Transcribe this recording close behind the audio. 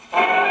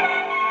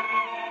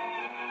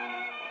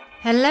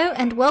Hello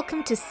and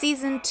welcome to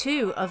Season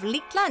 2 of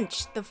Leaked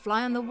Lunch, the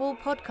Fly on the Wall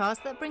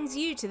podcast that brings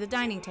you to the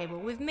dining table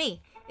with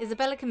me,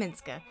 Izabella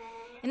Kaminska.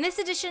 In this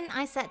edition,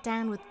 I sat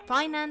down with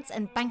finance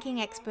and banking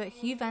expert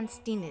Huw Van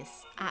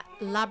Steenis at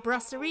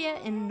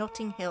Brasseria in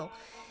Notting Hill.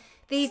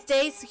 These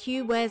days,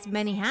 Huw wears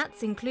many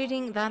hats,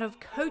 including that of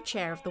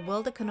co-chair of the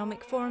World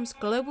Economic Forum's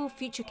Global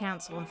Future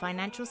Council on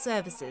Financial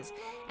Services.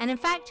 And in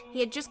fact,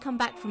 he had just come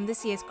back from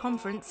this year's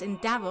conference in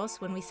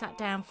Davos when we sat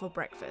down for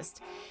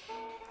breakfast.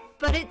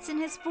 But it's in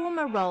his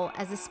former role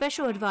as a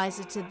special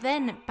advisor to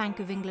then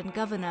Bank of England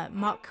Governor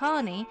Mark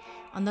Carney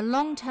on the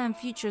long-term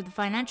future of the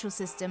financial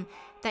system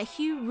that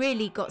Huw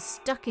really got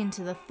stuck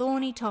into the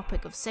thorny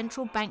topic of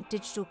central bank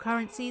digital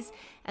currencies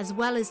as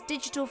well as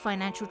digital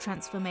financial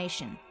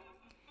transformation.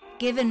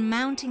 Given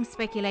mounting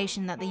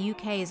speculation that the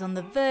UK is on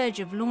the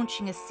verge of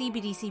launching a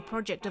CBDC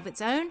project of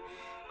its own,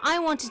 I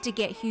wanted to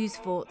get Huw's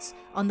thoughts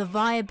on the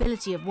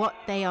viability of what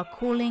they are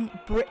calling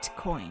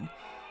Britcoin.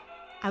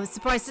 I was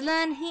surprised to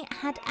learn he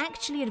had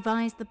actually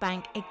advised the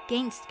bank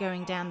against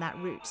going down that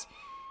route.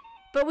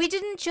 But we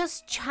didn't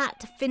just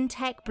chat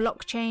fintech,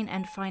 blockchain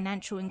and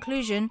financial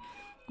inclusion.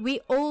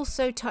 We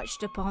also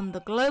touched upon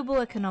the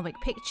global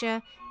economic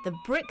picture, the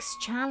BRICS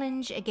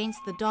challenge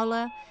against the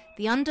dollar,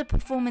 the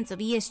underperformance of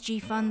ESG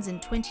funds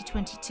in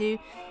 2022,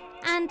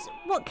 and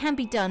what can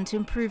be done to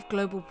improve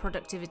global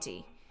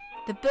productivity.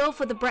 The bill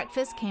for the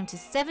breakfast came to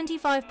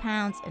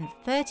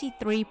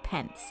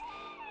 £75.33.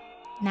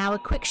 Now a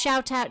quick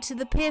shout out to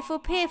the Peer for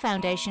Peer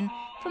Foundation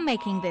for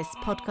making this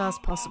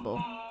podcast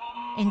possible.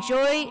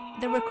 Enjoy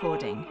the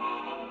recording.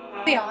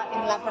 We are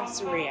in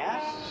Brasseria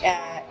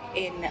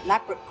in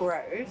Ladbroke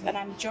Grove, and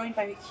I'm joined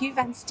by Huw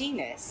Van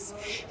Steenis,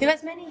 who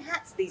has many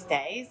hats these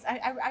days.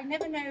 I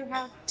never know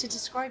how to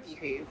describe you,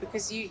 Huw,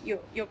 because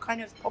you're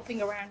kind of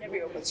popping around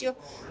everywhere. What's your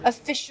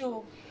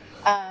official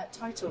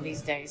title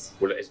these days?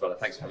 Well, Izabella,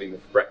 thanks for having me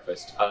for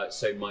breakfast.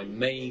 So my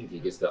main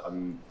gig is that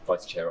I'm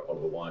vice chair at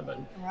Oliver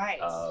Wyman. Right.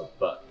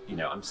 But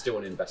I'm still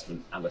an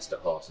investment analyst at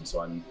heart, and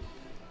so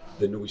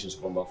the Norwegian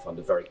Sovereign Wealth Fund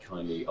have very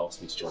kindly asked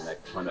me to join their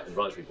climate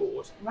advisory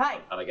board. Right.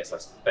 And I guess I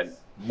spent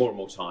more and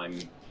more time,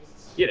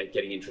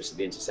 getting interested in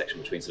the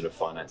intersection between sort of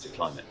finance and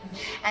climate.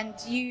 And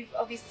you've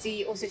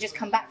obviously also just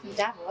come back from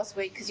Davos,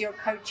 because you're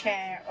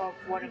co-chair of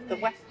one of the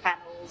WEF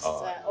panels,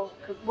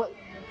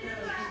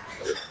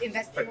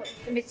 investment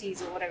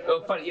committees or whatever.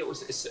 Oh, funny,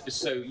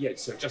 so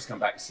just come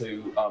back. So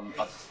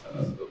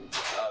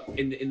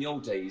in the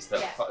old days,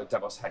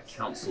 Davos had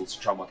councils to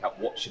try and work out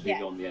what should be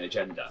on the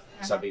agenda.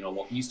 So I've been on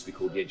what used to be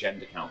called the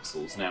agenda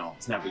councils. Now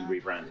it's been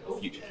rebranded the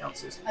future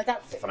councils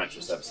for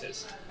financial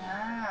services,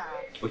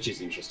 which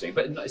is interesting.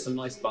 But it's a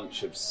nice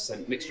bunch of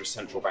mixture of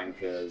central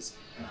bankers,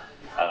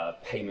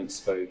 payments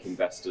folk,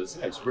 investors.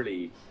 It's a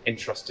really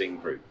interesting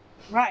group.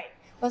 Right.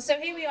 Well, so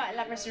here we are at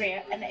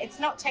Brasseria, and it's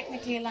not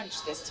technically a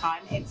lunch this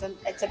time. It's a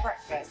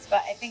breakfast,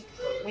 but I think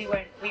we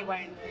won't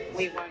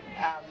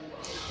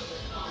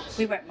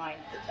mind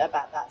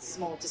about that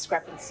small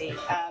discrepancy.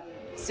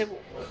 So,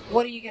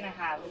 what are you going to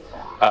have?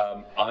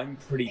 I'm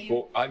pretty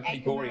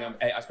boring.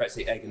 I was about to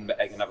say egg and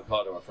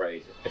avocado, I'm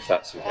afraid, if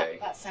that's okay.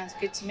 That sounds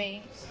good to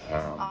me.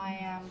 I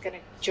am going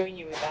to join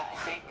you with that. I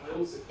think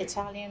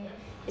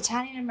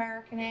Italian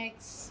American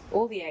eggs,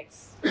 all the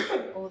eggs,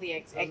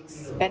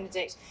 eggs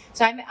Benedict.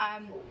 So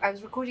I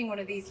was recording one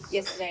of these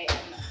yesterday,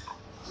 and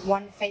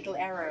one fatal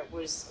error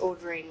was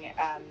ordering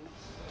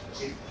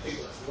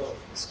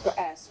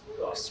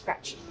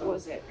scratch. What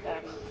was it?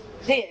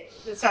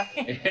 Sorry.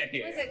 What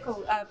is it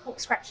called? Pork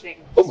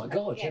scratching. Oh my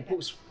God! Yeah,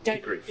 pork.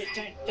 Don't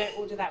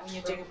order that when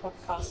you're doing a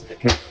podcast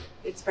because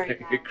it's very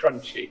bad.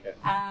 Crunchy.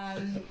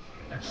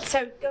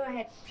 So go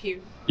ahead,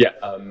 Huw. Yeah.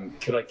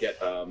 Could I get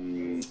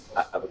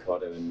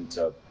avocado and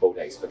boiled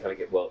eggs? But can I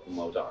get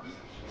well done?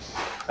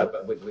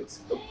 But with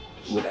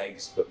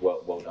eggs, but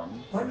well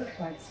done. One or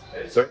twice.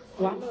 Sorry?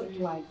 One or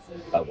twice.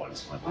 One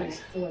is fine,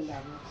 please. Well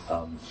done.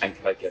 And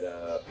can I get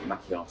a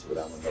macchiato with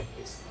almond milk,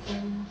 please?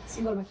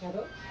 Single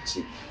macchiato.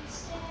 See.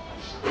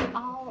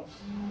 I'll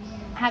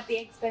have the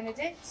eggs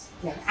Benedict,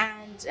 yes,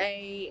 and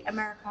a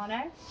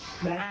Americano,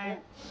 and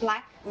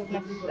black with no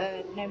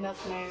milk,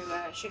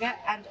 no sugar,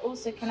 and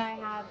also can I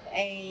have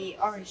a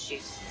orange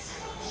juice?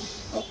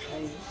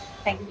 Okay.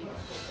 Thank you.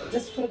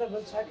 Just for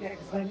double check,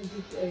 eggs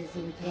Benedict is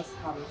with just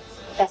ham.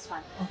 That's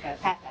fine. Okay.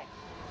 Perfect.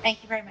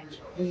 Thank you very much.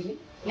 Really?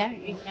 No,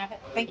 you can have it.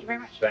 Thank you very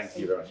much. Thank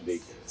you very much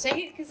indeed. So,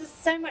 because there's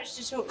so much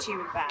to talk to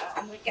you about,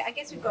 and I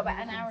guess we've got about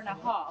an hour and a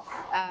half.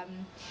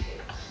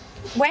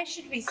 Where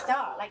should we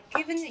start? Like,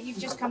 given that you've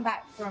just come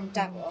back from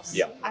Davos,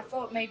 I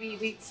thought maybe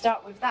we'd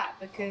start with that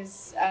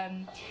because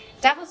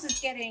Davos is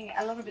getting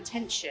a lot of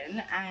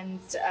attention,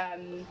 and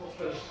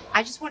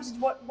I just wanted,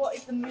 what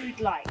is the mood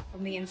like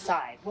from the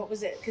inside? What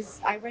was it? Because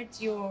I read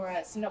your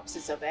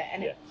synopsis of it,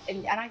 and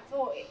and I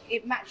thought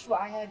it matched what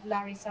I heard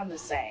Larry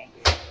Summers saying,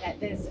 that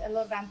there's a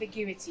lot of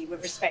ambiguity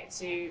with respect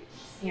to,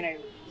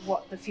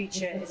 what the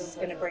future is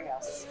going to bring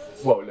us.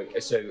 Well,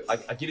 look, so I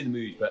give you the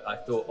mood, but I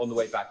thought on the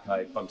way back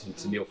I bumped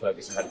into Neil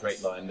Ferguson, had a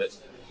great line that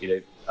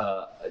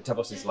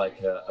Davos is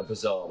like a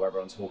bazaar where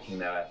everyone's hawking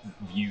their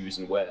views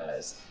and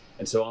wares.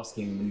 And so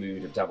asking the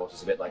mood of Davos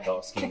is a bit like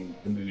asking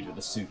the mood of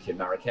the souk in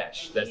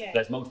Marrakesh.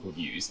 There's multiple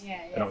views,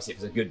 and obviously if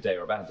it's a good day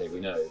or a bad day, we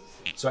know.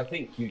 So I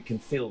think you can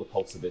feel the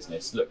pulse of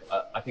business. Look,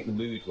 I think the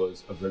mood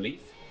was of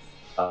relief,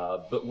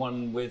 but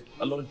one with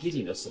a lot of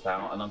giddiness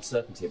about and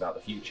uncertainty about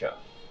the future.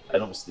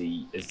 And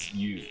obviously, as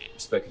you've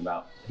spoken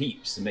about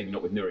heaps, and maybe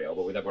not with Nouriel,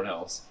 but with everyone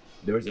else,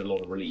 there is a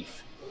lot of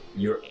relief.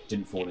 Europe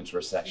didn't fall into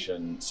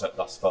recession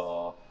thus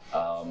far.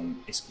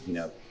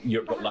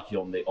 Europe got lucky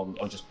on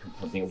just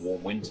being a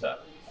warm winter.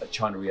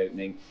 China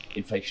reopening,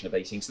 inflation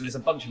abating. So there's a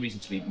bunch of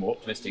reasons to be more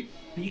optimistic.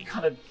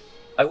 But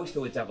I always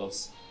feel with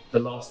Davos, the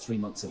last 3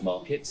 months of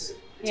markets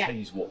tell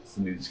you what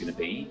the mood's going to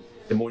be.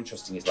 The more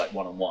interesting is like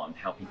one-on-one,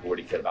 how people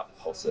already feel about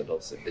the pulse of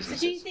businesses. So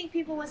do you think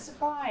people were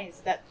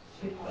surprised that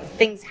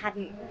things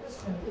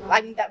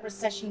that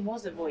recession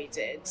was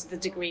avoided to the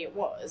degree it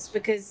was?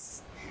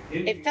 Because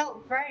it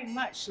felt very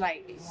much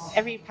like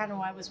every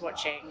panel I was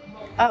watching,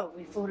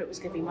 we thought it was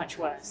going to be much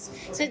worse.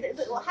 So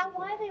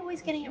why are they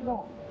always getting it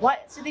wrong?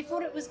 So they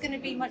thought it was going to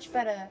be much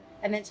better,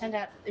 and then it turned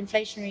out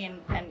inflationary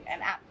and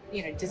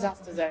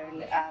disaster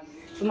zone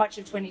for much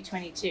of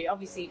 2022.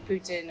 Obviously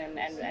Putin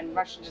and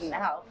Russia didn't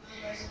help,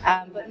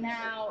 but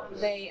now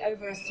they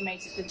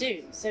overestimated the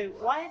doom. So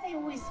why are they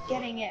always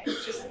getting it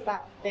just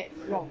that bit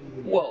wrong?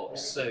 Well,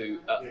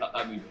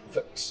 I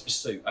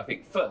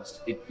think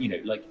first,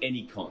 like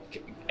any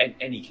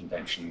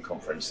convention and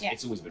conference,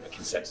 it's always a bit of a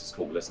consensus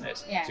call, isn't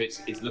it? Yeah. So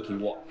it's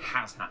looking what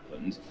has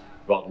happened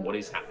rather than what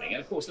is happening.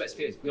 And of course, let's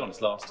be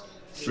honest,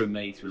 through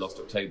May through last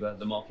October,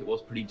 the market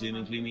was pretty doom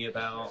and gloomy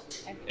about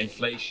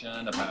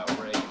inflation, about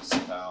rates,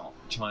 about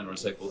China and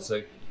so forth.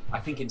 So I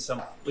think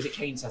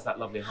Keynes has that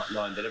lovely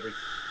line that every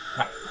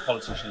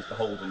politician is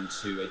beholden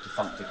to a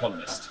defunct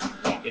economist.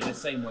 In the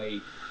same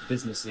way,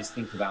 businesses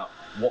think about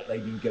what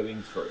they've been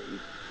going through.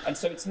 And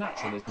so it's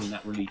natural there's been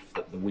that relief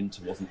that the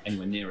winter wasn't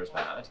anywhere near as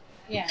bad.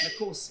 Yeah. And of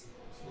course,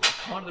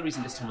 part of the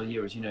reason this time of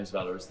year, as you know,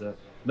 Izabella, is that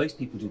most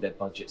people do their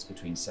budgets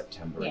between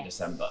September and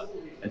December.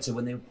 And so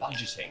when they were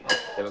budgeting,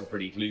 they were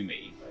pretty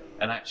gloomy.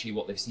 And actually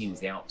what they've seen is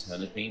the outturn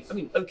has been,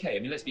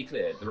 let's be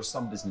clear, there are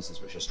some businesses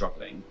which are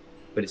struggling,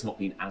 but it's not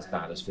been as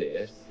bad as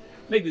feared.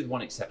 Maybe with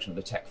one exception of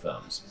the tech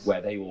firms,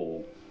 where they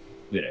all,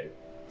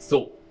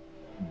 thought,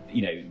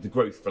 the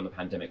growth from the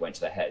pandemic went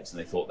to their heads and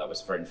they thought that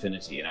was for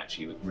infinity, and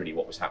actually really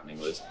what was happening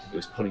was it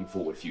was pulling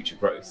forward future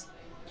growth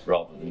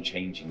rather than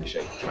changing the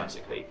shape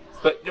dramatically.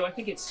 But I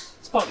think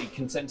it's partly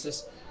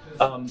consensus.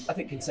 I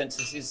think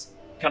consensus is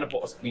kind of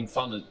what's been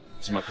fun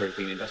to my career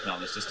being an investment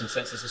analyst. Just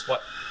consensus is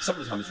some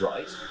of the time is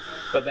right,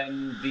 but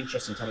then the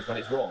interesting time is when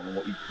it's wrong and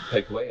what you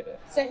poke away at it.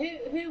 So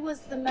who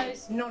was the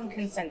most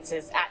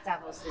non-consensus at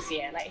Davos this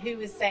year? Like who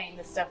was saying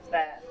the stuff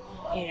that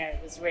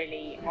was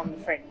really on the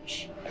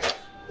fringe?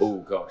 Oh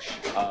gosh.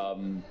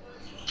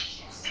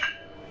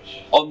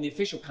 On the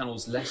official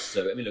panels, less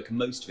so.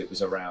 Most of it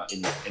was around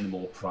in the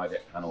more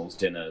private panels,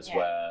 dinners,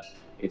 where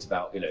it's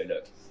about,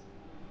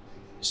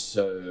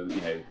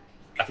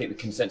 I think the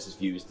consensus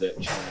view is that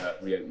China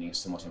reopening is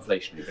somewhat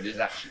inflationary, but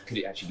could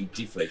it actually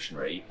be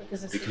deflationary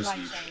because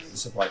the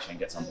supply chain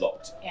gets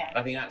unblocked? Yeah. And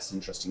I think that's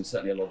interesting.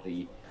 Certainly a lot of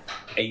the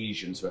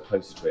Asians who are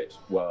closer to it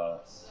were,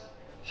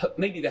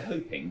 maybe they're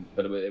hoping,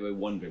 but they were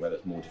wondering whether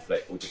it's more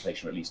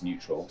deflation or at least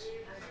neutral.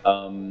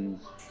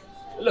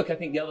 I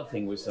think the other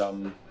thing was,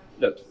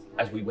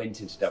 as we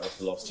went into Davos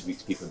the last 2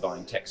 weeks, people were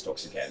buying tech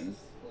stocks again.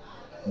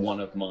 One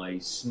of my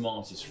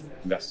smartest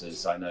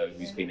investors I know,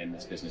 who's been in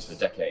this business for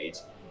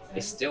decades,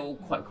 is still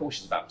quite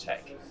cautious about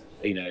tech.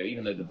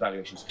 Even though the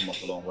valuations come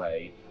off a long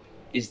way,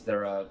 could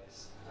there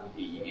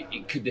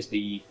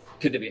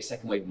be a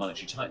second wave of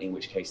monetary tightening, in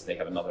which case they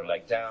have another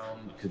leg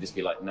down? Could this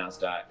be like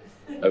NASDAQ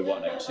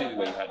 0102,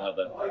 where you had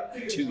another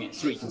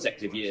 3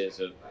 consecutive years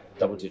of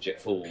double-digit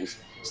falls?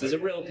 So there's a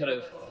real kind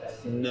of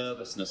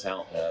nervousness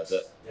out there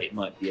that it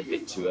might be a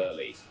bit too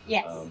early.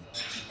 Yes.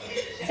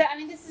 So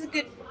this is a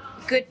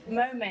good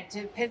moment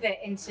to pivot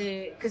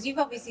into, because you've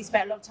obviously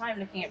spent a lot of time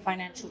looking at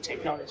financial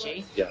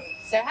technology. Yeah.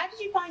 So how did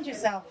you find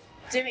yourself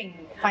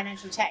doing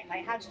financial tech?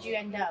 Like, how did you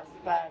end up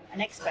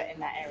an expert in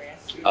that area?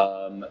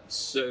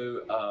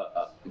 So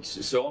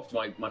after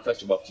my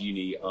first job after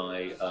uni,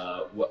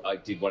 I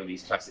did one of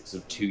these classics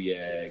of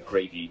 2-year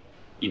gravy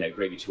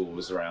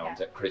tours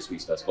around at Credit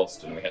Suisse First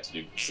Boston. We had to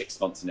do 6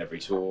 months in every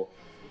tour,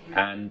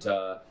 and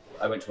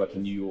I went to work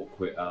in New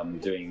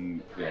York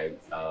doing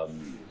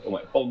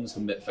bonds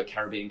for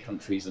Caribbean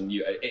countries and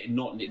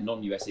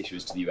non-US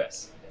issuers to the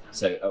US.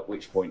 So at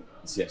which point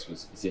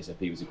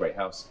CSFB was a great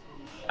house,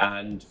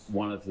 and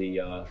one of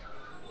the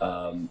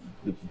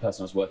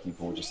person I was working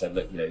for just said,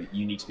 look,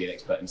 you need to be an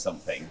expert in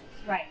something,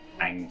 right?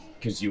 And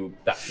because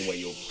that's the way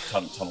you'll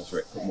tunnel through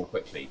it more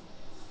quickly.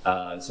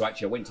 So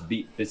actually, I went to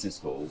business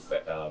school,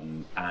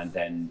 and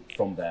then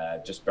from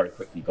there, just very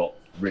quickly got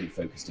really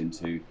focused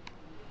into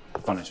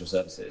financial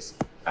services.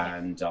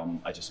 And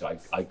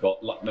I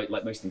got,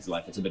 like most things in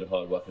life, it's a bit of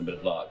hard work and a bit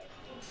of luck.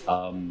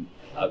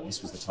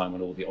 This was the time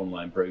when all the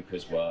online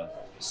brokers were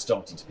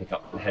starting to pick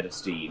up the head of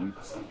steam.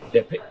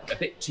 They're a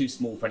bit too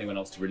small for anyone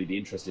else to really be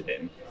interested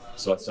in.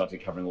 So I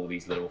started covering all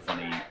these little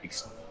funny,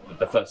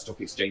 the first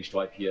stock exchange to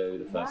IPO,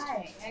 the first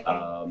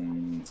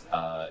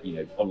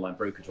online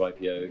broker to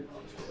IPO,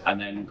 and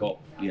then got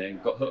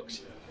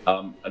hooked.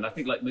 And I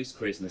think, like most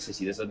careers in the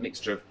city, there's a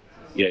mixture of,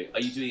 are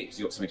you doing it because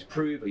you've got something to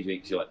prove? Are you doing it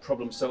because you like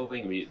problem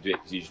solving? Or are you doing it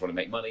because you just want to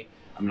make money?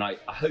 I mean, I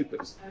hope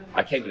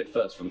I came at it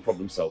first from the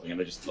problem solving, and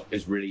it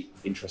was really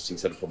interesting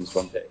set of problems to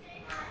unpick.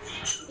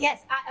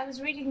 Yes, I was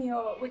reading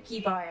your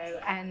wiki bio,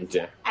 and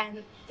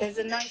there's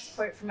a nice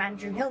quote from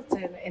Andrew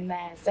Hilton in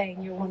there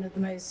saying you're one of the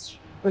most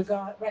I'm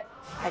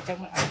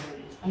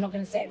not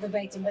going to say it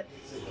verbatim, but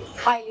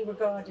highly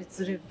regarded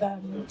sort of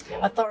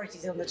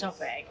authorities on the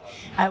topic,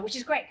 which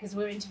is great because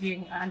we're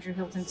interviewing Andrew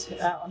Hilton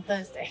on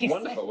Thursday.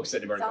 Wonderful, we'll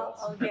send him very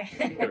well.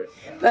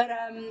 But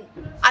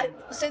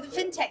so the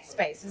fintech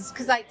space is,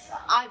 because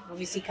I've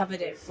obviously covered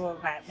it for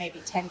about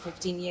maybe 10,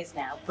 15 years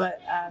now,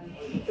 but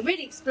it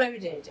really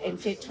exploded in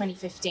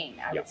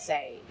 2015, I would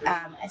say,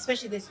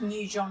 especially this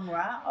new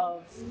genre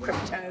of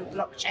crypto,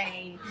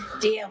 blockchain,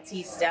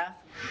 DLT stuff.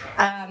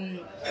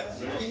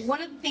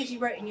 One of the things you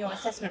wrote in your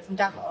assessment from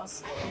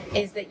Davos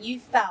is that you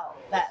felt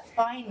that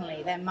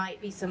finally there might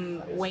be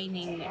some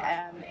waning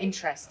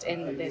interest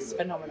in this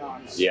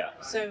phenomenon. Yeah.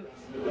 So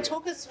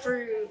talk us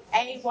through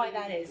why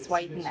that is,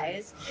 why you think that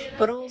is,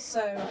 but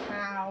also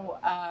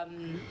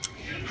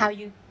how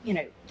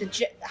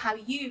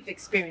you've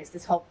experienced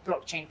this whole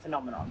blockchain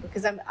phenomenon,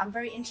 because I'm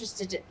very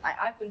interested.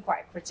 I've been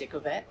quite a critic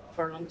of it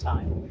for a long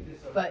time,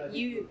 but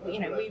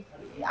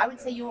I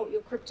would say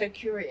you're crypto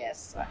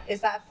curious.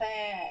 Is that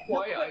fair?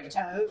 Not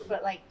crypto,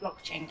 but like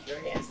blockchain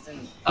curious.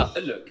 And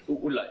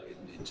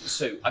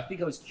so I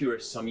think I was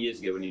curious some years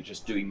ago when you're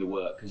just doing the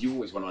work, because you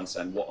always want to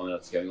understand what on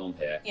earth's going on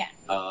here. Yeah.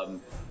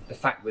 The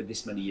fact we're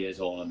this many years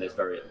on and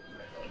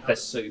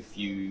there's so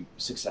few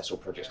successful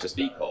projects to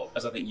speak of,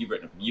 as I think you've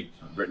written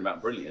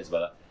about brilliantly,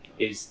 Izabella,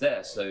 is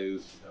there. So,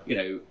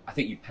 I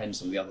think you penned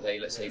something the other day,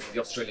 let's say the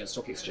Australian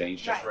Stock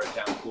Exchange just wrote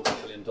down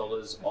 $250 million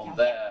on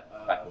their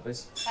back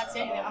office. That's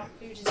it, our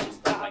food is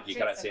just thank you,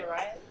 that's it.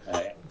 Right?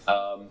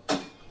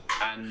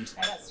 And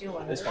no, that's your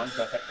one. That's fine,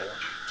 perfect.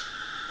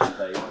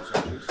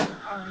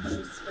 Orange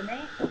juice for me.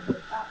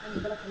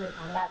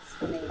 That's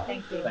for me.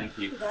 Thank you. Thank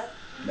you.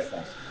 No,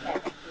 thanks.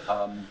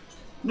 Yeah.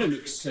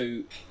 Look,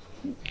 so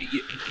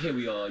here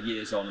we are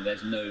years on and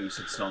there's no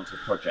substantive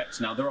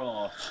projects. Now there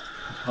are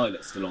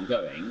pilots still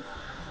ongoing,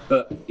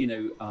 but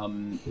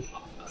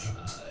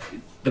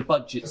the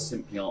budgets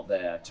simply aren't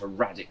there to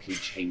radically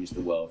change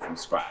the world from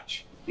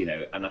scratch.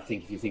 And I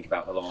think if you think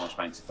about the large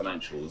banks and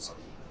financials,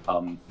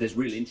 there's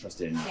real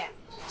interest in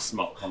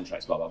smart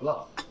contracts, blah blah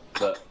blah.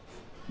 But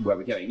where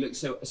we're going, look.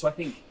 So I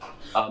think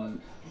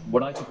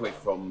what I took away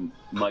from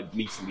my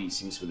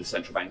meetings with the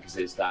central bankers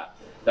is that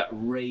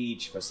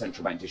rage for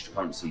central bank digital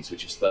currencies,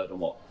 which has spurred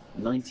on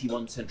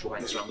 91 central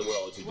banks around the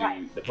world to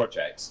do the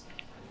projects.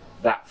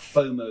 That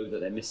FOMO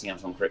that they're missing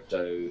out on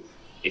crypto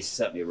is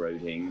certainly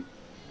eroding.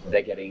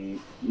 They're getting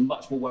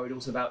much more worried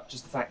also about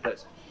just the fact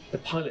that the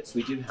pilots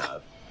we do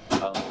have,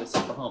 there's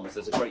in Bahamas,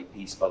 there's a great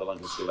piece by the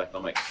London School of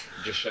Economics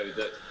just showed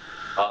that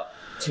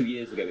 2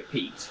 years ago it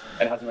peaked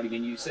and it hasn't really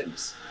been used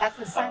since. That's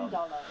the sand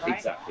dollar, right?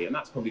 Exactly, and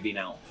that's probably been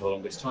out for the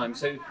longest time.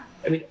 So,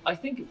 I mean, I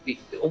think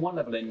on one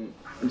level, and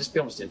just be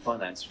honest, in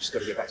finance, we've just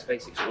got to go back to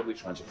basics. What are we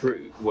trying to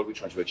prove? What are we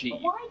trying to achieve?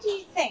 But why do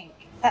you think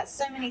that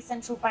so many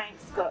central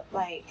banks got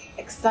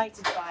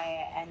excited by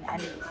it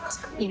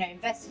and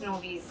invested in all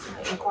these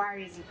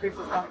inquiries and proof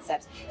of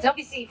concepts? So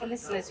obviously, for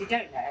listeners who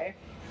don't know,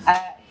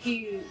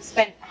 Huw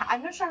spent,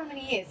 I'm not sure how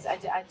many years, I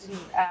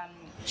didn't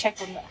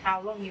check on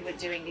how long you were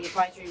doing the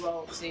advisory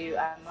role to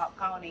Mark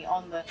Carney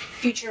on the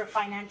future of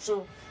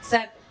financial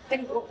service.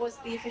 What was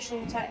the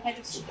official head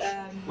of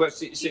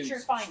future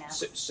of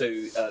finance? So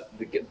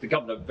the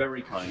governor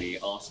very kindly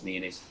asked me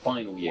in his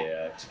final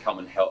year to come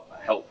and help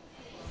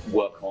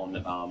work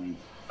on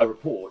a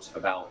report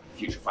about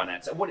future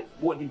finance and what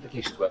the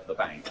implications were for the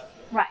bank.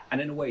 Right.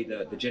 And in a way,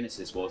 the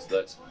genesis was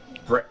that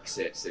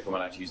Brexit, if I'm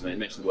allowed to use them, I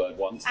mentioned the word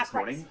once this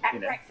morning. At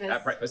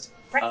breakfast.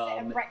 Brexit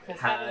at breakfast.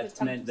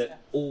 Had meant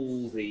that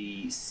all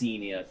the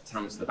senior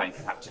talents of the bank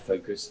had to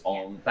focus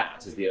on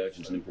that as the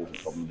urgent and important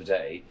problem of the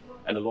day.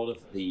 And a lot of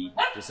the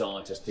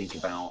desire to think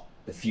about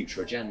the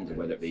future agenda,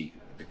 whether it be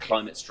the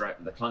climate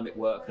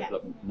work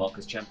that Mark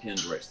has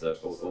championed, or it's or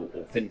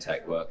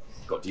fintech work,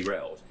 got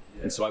derailed.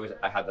 And so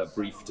I had a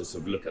brief to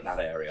sort of look at that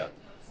area,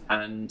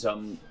 and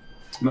I'm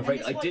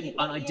afraid I didn't.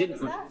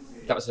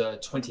 That was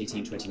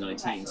 2018,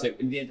 2019. So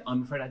in the end,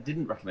 I'm afraid I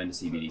didn't recommend a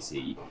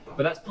CBDC,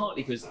 but that's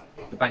partly because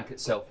the bank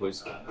itself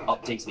was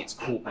updating its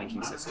core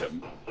banking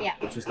system,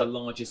 which was the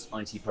largest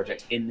IT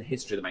project in the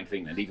history of the Bank of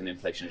England, even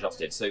inflation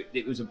adjusted. So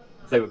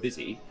they were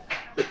busy.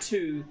 But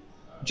two,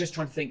 just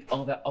trying to think,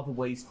 are there other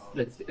ways?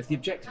 If the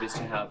objective is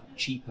to have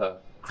cheaper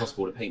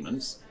cross-border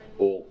payments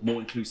or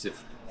more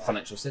inclusive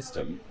financial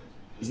system,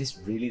 is this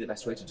really the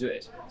best way to do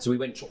it? So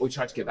we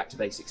tried to go back to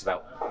basics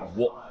about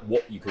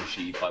what you could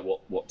achieve by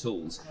what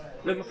tools.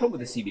 No, my problem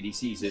with the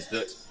CBDCs is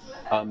that,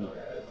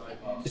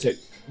 so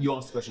you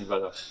asked the question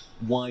about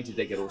why did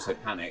they get all so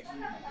panicked?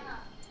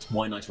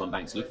 Why 91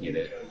 banks looking at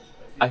it?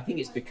 I think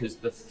it's because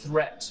the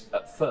threat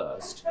at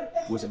first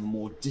was a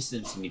more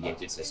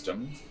disintermediated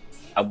system,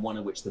 and one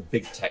in which the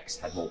big techs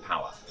had more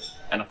power.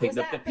 And I think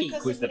the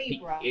peak was the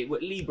Libra? peak.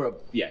 Libra,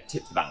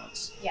 tipped the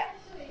balance. Yeah.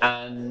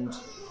 And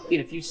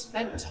if you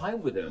spent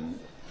time with them,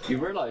 you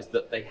realise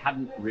that they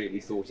hadn't really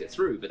thought it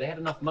through, but they had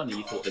enough money.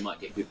 You thought they might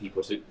get good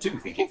people to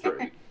think it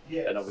through.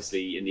 And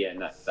obviously, in the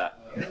end, that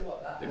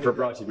for a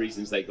variety of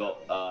reasons, they got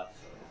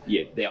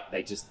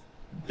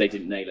they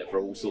didn't nail it for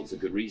all sorts of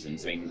good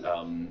reasons. I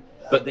mean,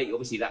 but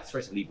obviously that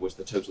threat of Libra was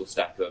the total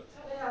stack of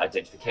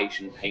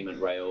identification,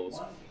 payment rails,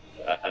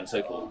 and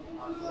so forth.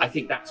 I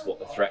think that's what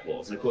the threat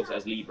was. And of course,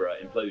 as Libra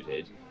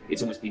imploded,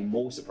 it's almost been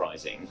more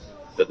surprising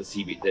that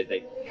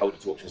they held a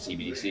torch for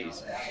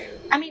CBDCs.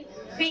 I mean,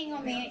 being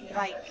on the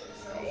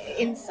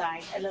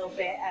inside a little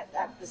bit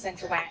at the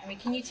central bank, I mean,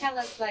 can you tell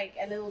us a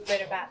little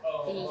bit about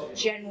the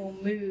general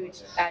mood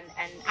and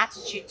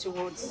attitude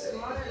towards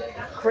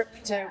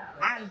crypto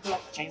and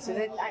blockchain? So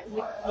that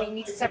we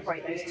need to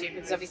separate those two,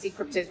 because obviously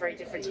crypto is very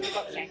different to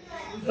blockchain.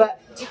 But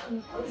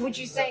would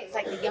you say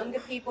it's the younger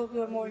people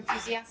who are more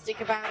enthusiastic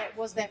about it?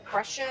 Was there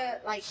pressure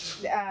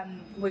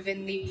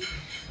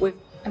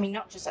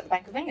not just at the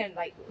Bank of England,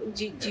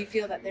 do you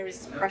feel that there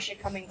is pressure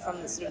coming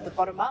from the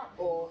bottom up,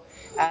 or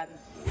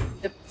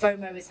the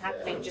FOMO is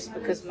happening just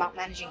because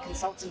managing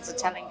consultants are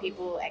telling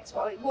people X?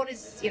 What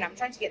is, I'm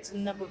trying to get to the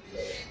number of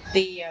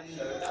the,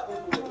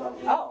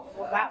 oh,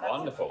 wow.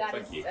 Wonderful,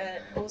 thank you.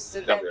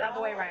 Awesome.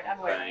 Other way around.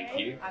 Thank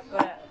you. I've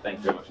got a Thank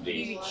you very much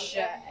indeed. huge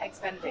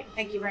expending.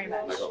 Thank you very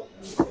much. I got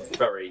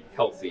very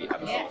healthy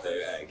avocado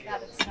egg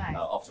That is nice.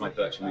 after my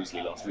Berkshire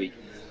muesli last week.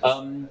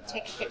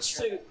 Take a picture.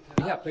 So,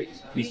 yeah,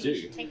 please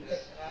do. Take a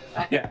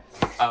picture. Yeah.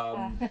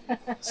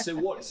 So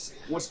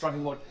what's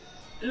driving what?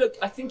 Look,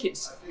 I think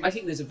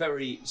there's a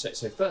very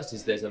first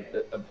is there's a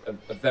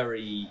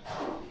very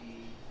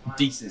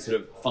decent sort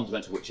of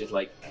fundamental, which is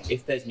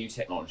if there's new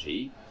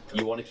technology,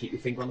 you want to keep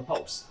your finger on the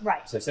pulse.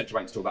 Right. So central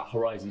banks talk about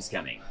horizon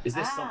scanning. Is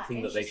this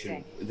something that they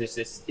should?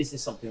 Is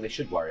this something they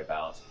should worry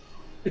about?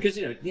 Because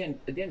at the end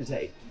of the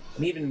day,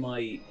 and even in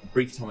my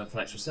brief time in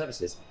financial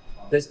services,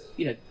 there's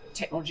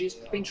technology has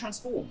been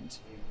transformed.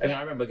 I mean,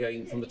 I remember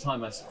going from the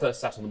time I first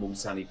sat on the Morgan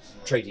Stanley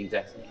trading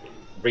desk,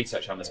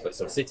 research analyst, but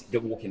sort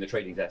of walking the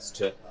trading desk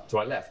to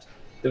I left,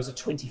 there was a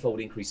 20-fold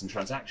increase in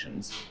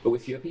transactions, but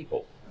with fewer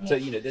people. Yeah.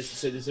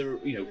 So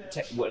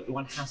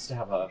one has to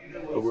have a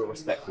real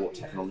respect for what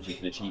technology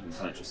can achieve in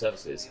financial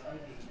services.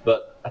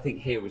 But I think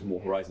here was more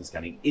horizon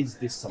scanning. Is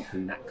this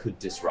something that could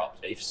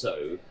disrupt? If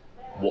so,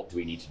 what do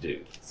we need to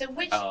do? So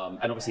which?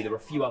 And obviously there are a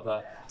few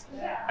other.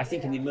 I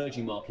think in the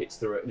emerging markets,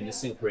 the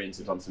Singaporeans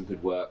have done some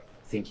good work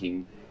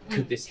thinking,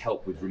 could this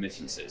help with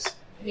remittances?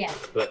 Yeah.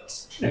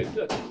 But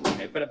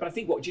but I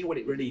think what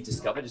it really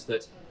discovered is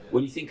that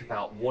when you think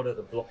about what are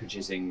the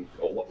blockages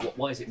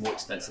why is it more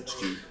expensive to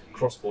do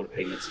cross-border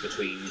payments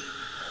between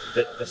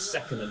the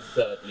second and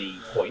third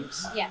league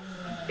points? Yeah.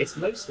 It's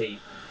mostly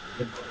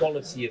the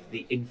quality of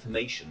the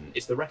information.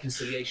 It's the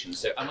reconciliation.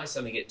 So am I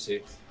sending it to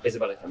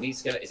Izabella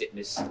Kaminska? Is it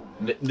Ms.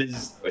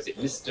 Or is it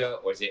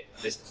Mr. Or is it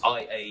this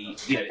IA?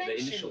 The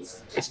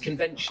initials. It's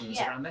conventions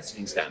around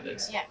messaging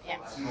standards. Yeah.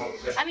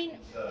 I mean,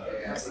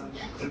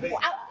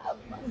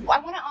 I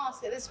want to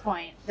ask at this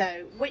point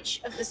though,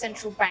 which of the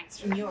central banks,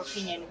 from your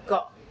opinion,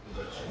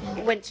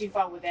 went too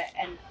far with it,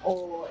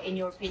 or in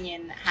your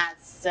opinion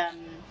has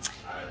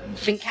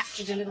been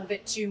captured a little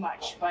bit too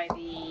much by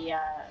the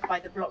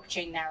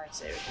blockchain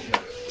narrative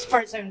for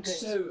its own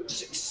good?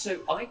 So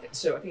I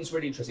think it's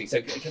really interesting.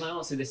 So can I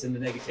answer this in the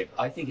negative?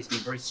 I think it's been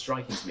very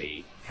striking to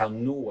me how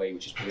Norway,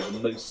 which is probably the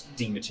most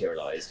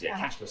dematerialised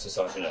cashless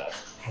society on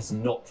earth, has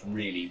not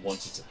really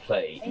wanted to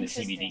play in the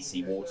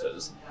CBDC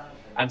waters.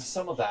 And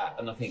some of that,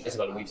 and I think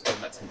Izabella, we've spoken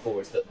about this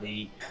before, is that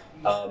the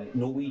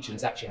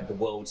Norwegians actually had the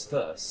world's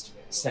first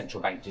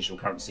central bank digital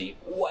currency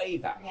way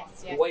back,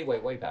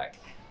 way back.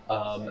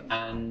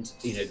 And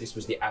this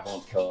was the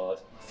Avant card,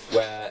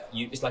 where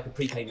it's like a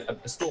prepayment,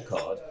 a store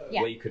card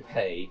where you could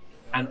pay.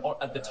 And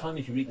at the time,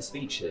 if you read the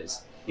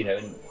speeches,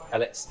 and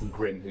Alexei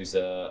Grimm, who's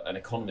an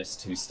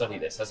economist who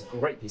studied this, has a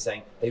great piece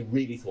saying they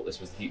really thought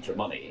this was the future of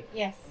money.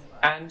 Yes.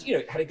 And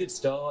it had a good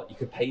start. You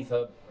could pay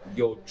for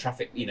your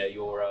traffic,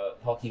 your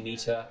parking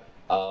meter.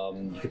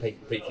 You could pay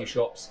for pretty few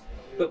shops.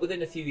 But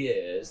within a few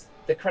years,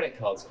 the credit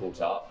cards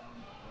caught up.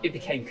 It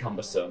became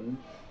cumbersome.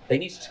 They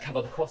needed to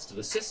cover the cost of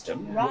the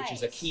system, which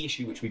is a key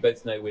issue which we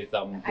both know with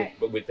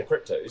the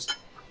cryptos.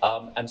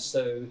 And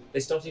so they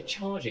started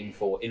charging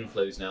for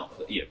inflows and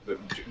outflows,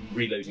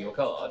 reloading your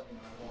card.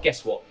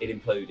 Guess what? It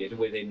imploded.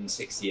 Within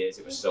 6 years,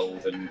 it was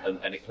sold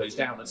and it closed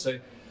down. And so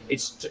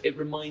it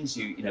reminds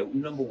you,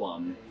 number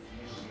one,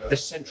 the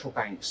central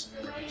banks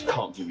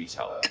can't do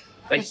retail.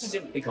 They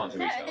simply can't do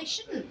retail. No, they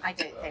shouldn't, I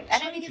don't think. I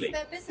don't think it's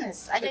their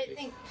business. I don't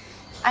think,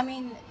 I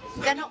mean,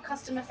 they're not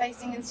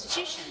customer-facing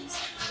institutions.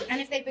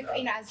 And if they,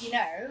 as you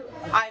know,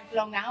 I've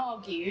long now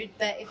argued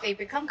that if they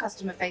become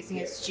customer-facing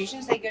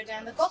institutions, they go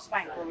down the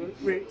Gosbank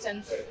route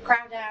and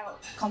crowd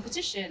out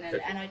competition.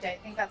 And I don't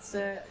think that's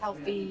a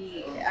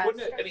healthy well,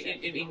 no,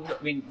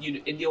 I mean,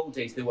 in the old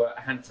days, there were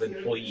a handful of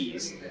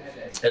employees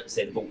at,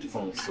 say, the Banque de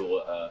France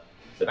or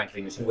the Bank of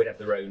England who would have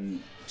their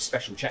own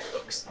special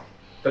checkbooks.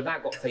 But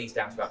that got phased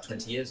out about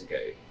 20 years ago.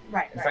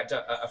 Right. In fact,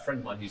 a friend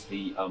of mine who's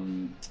been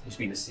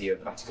the CEO of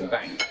the Vatican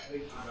Bank,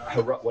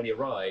 when he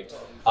arrived,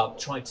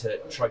 tried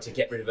to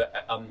get rid of it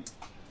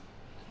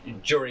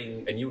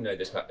during, and you'll know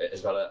this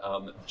as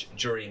well,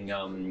 during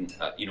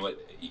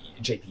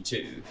JP2,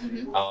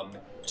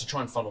 to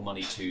try and funnel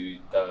money to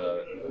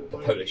the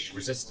Polish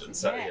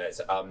resistance,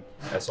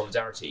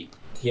 solidarity.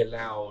 He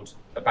allowed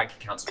a bank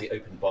account to be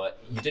opened by.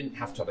 You didn't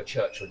have to have a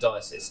church or a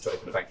diocese to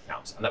open a bank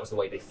account, and that was the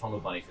way they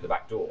funneled money through the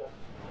back door.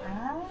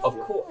 Oh. Of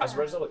course, as a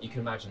result, you can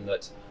imagine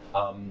that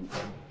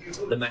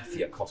the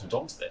mafia cottoned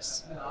onto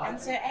this. And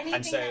so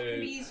anything that can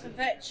be used for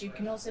virtue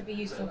can also be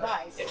used for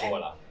vice.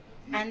 Voila.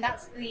 And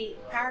that's the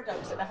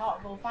paradox at the heart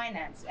of all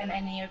finance and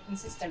any open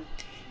system.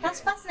 That's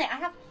fascinating.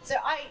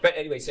 But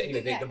anyway,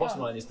 the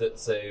bottom line is that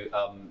the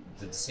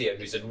CEO,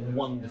 who's a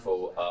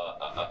wonderful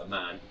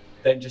man,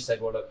 then just said,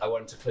 well, look, I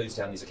want to close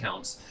down these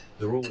accounts.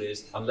 The rule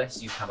is,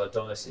 unless you have a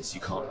diocese, you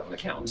can't have an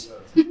account.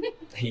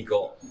 He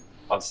got,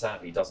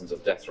 sadly, dozens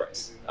of death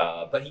threats.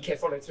 But he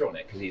kept following through on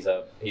it because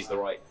he's the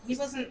right... He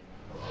wasn't...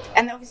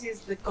 And obviously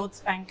there's the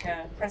God's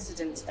banker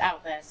precedent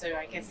out there, so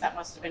I guess that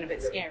must have been a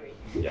bit scary.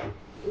 Yeah.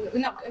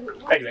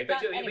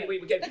 Anyway,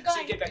 we get back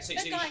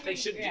to they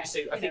shouldn't do.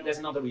 So I think there's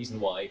another reason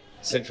why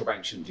central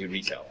banks shouldn't do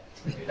retail.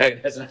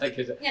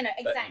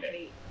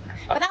 Exactly.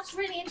 But that's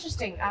really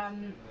interesting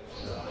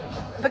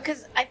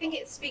because I think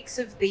it speaks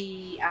of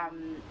the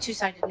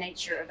two-sided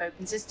nature of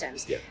open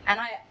systems. Yeah. And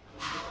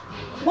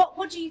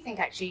what do you think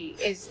actually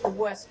is the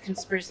worst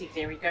conspiracy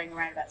theory going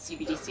around about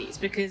CBDCs?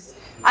 Because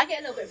I get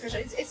a little bit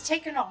frustrated. It's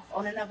taken off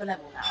on another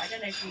level now. I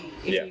don't know if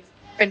you've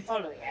been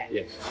following it.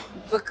 Yeah.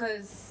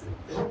 Because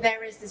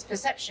there is this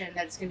perception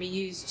that it's going to be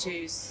used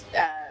to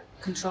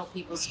control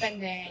people's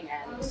spending,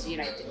 and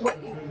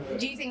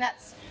do you think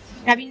that's?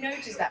 Have you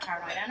noticed that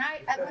paranoia?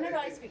 And whenever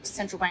I speak to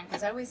central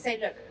bankers, I always say,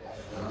 look,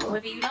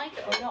 whether you like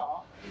it or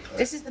not,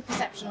 this is the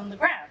perception on the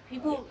ground.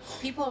 People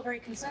are very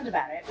concerned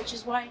about it, which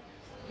is why,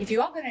 if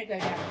you are going to go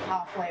down the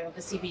pathway of a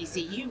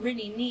CBDC, you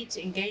really need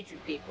to engage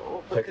with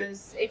people,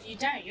 because if you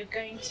don't, you're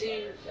going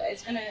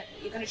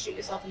to shoot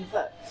yourself in the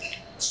foot.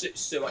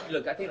 So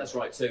look, I think that's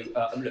right. So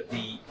look,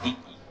 the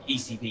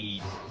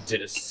ECB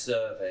did a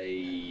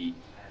survey,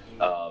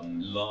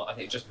 I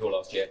think just before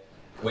last year,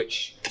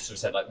 which sort of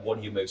said, like, what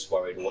are you most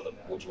worried, or what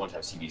do you want to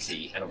have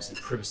CBDC? And obviously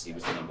privacy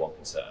was the number one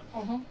concern.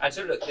 Mm-hmm. And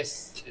so look,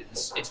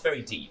 it's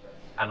very deep.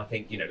 And I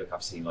think, look,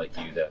 I've seen, like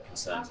you, there are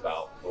concerns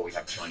about, we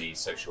have Chinese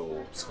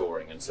social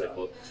scoring and so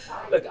forth.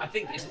 Look, I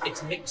think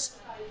it's mixed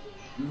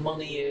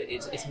money,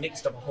 it's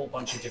mixed up a whole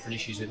bunch of different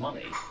issues with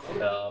money.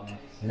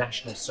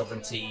 National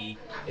sovereignty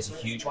is a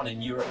huge one.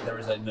 In Europe, there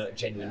is a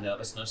genuine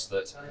nervousness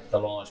that the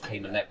large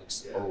payment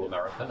networks are all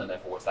American, and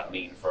therefore what's that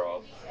mean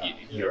for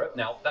Europe?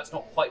 Now, that's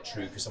not quite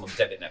true because some of the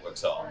debit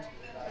networks aren't.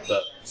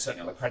 But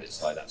certainly on the credit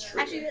side, that's true.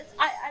 Actually,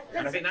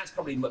 and I think that's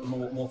probably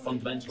more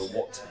fundamental.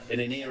 What, in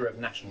an era of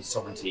national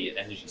sovereignty and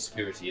energy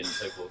security and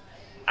so forth,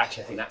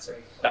 actually I think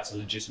that's a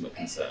legitimate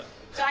concern.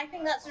 So I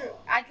think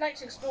I'd like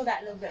to explore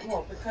that a little bit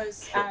more,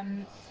 because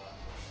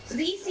so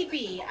the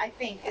ECB, I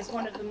think, is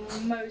one of the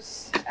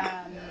most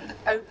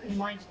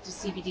open-minded to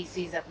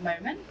CBDCs at the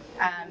moment.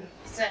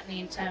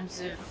 Certainly in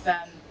terms of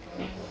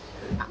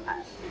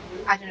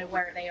I don't know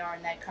where they are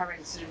in their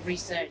current sort of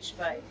research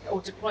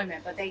or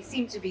deployment, but they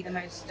seem to be the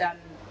most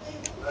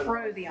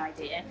pro the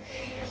idea.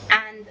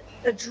 And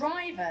the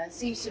driver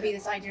seems to be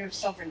this idea of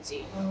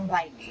sovereignty.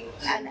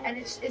 And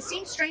it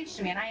seems strange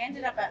to me. And I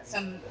ended up at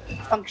some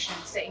function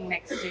sitting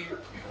next to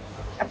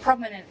a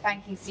prominent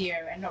banking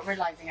CEO and not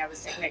realizing I was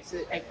sitting next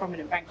to a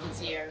prominent banking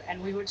CEO.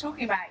 And we were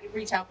talking about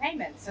retail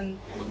payments and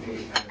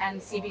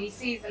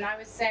CBDCs. And I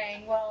was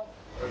saying, well,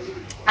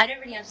 I don't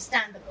really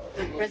understand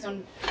the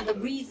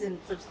reason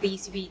for the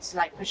ECB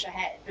to push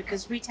ahead,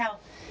 because retail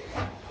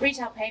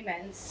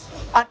payments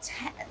are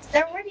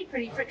they're already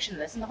pretty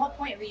frictionless, and the whole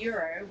point of the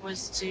euro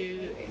was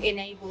to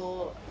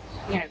enable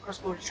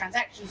cross-border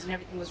transactions, and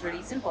everything was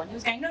really simple. And he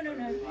was going, no,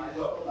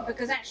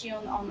 because actually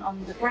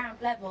on the ground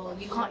level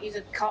you can't use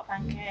a carte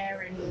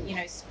bancaire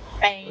in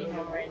Spain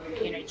or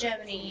in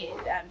Germany,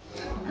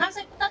 and I was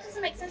like, well, that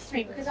doesn't make sense to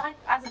me, because I,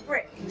 as a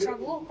Brit, can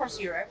travel all across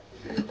Europe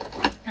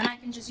and I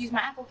can just use my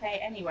Apple Pay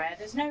anywhere.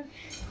 There's no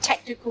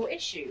technical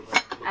issue.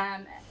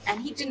 And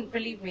he didn't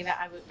believe me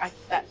that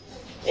that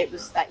it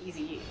was that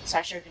easy, so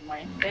I showed him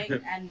my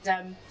thing. And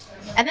then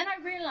I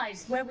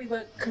realised where we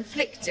were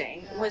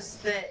conflicting was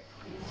that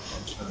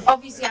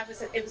obviously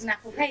it was an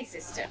Apple Pay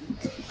system,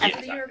 and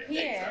for the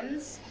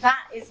Europeans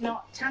that is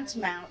not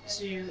tantamount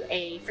to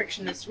a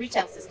frictionless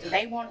retail system.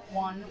 They want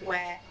one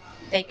where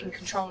they can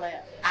control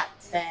it at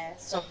their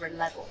sovereign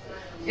level.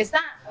 Is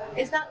that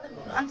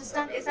the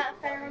understand? Is that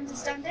a fair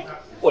understanding?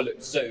 Well,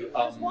 look, so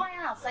why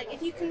else? Like,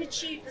 if you can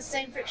achieve the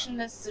same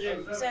frictionless sort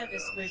of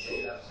service with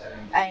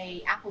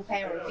a Apple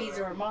Pay or a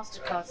Visa or a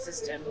MasterCard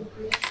system,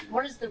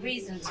 what is the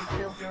reason to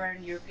build your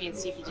own European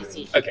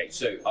CBDC? Okay,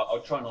 so I'll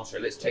try and answer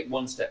it. Let's take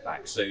one step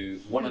back. So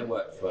when I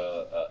worked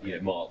for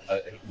Mark,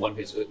 one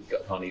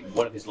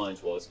of his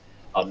lines was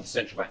the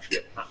central bank should be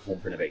a platform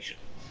for innovation.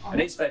 And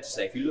it's fair to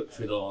say, if you look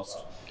through the last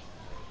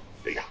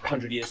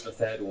 100 years for the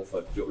Fed or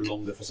for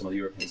longer for some of the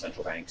European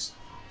central banks,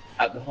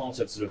 at the heart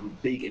of sort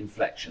of big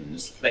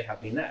inflections, they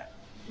have been there.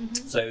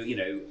 Mm-hmm. So,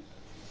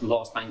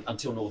 last bank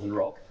until Northern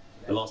Rock,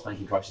 the last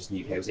banking crisis in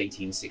the UK was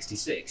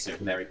 1866. It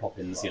was Mary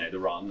Poppins, the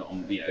run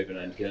on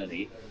overland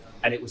Gurney,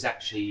 and it was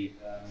actually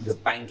the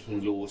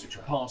banking laws which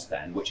were passed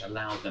then, which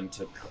allowed them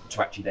to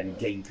actually then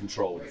gain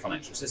control of the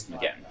financial system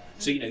again.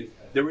 So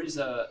there is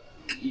a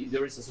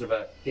sort of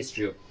a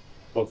history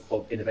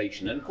of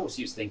innovation, and of course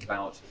you think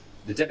about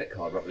the debit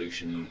card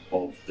revolution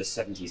of the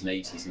 70s and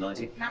 80s and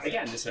 90s.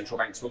 Again, the central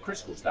banks were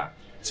critical to that.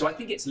 So I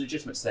think it's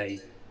legitimate to say,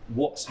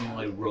 what's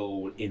my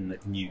role in the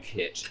new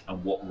kit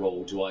and what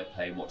role do I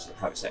play and what does the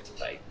private sector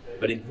play?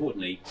 But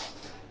importantly,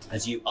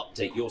 as you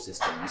update your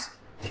systems,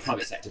 the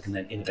private sector can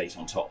then innovate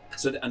on top.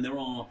 And there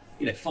are,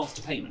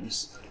 faster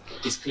payments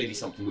is clearly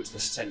something which the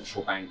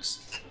central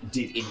banks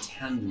did in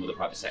tandem with the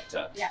private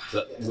sector,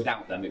 but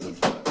without them it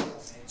wouldn't work.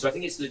 So I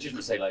think it's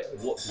legitimate to say,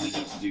 what do we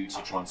need to do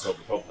to try and solve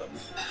the problem?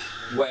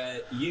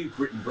 Where you've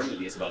written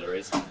brilliantly, Izabella,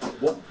 is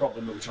what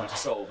problem are we trying to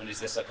solve, and is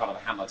this a kind of a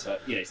hammer to,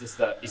 is this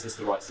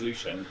the right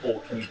solution,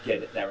 or can you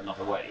get it there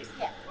another way?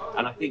 Yeah.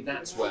 And I think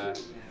that's where.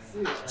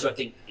 So I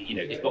think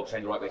is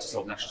blockchain the right way to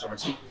solve national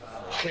sovereignty?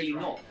 Clearly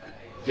not.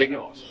 Clearly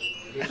not.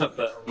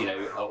 But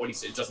at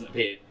least it doesn't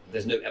appear.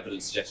 There's no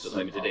evidence suggested at the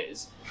moment it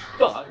is.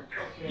 But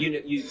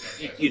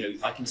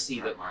I can see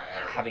that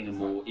having a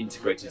more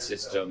integrated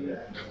system,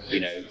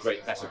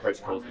 better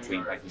protocols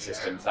between banking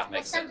systems, that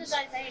makes sense.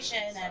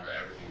 Standardization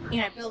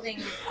and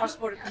building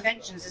cross-border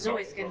conventions is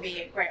always going to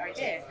be a great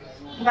idea.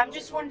 But I'm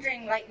just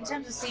wondering, in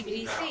terms of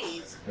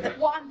CBDCs,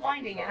 what I'm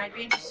finding, and I'd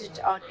be interested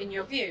in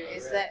your view,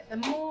 is that the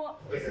more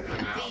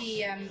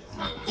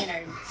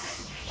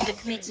the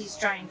committee's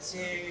trying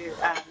to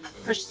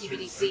push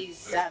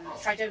CBDCs,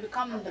 try to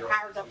overcome the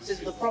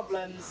paradoxes or the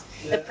problems,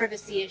 the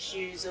privacy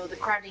issues, or the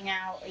crowding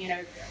out,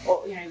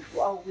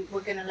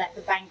 we're going to let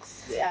the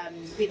banks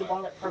be the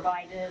wallet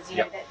providers.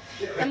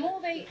 The more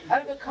they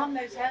overcome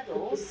those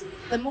hurdles,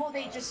 the more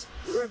they just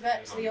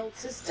revert to the old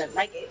system.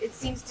 It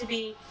seems to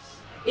be,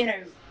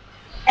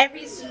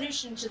 every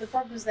solution to the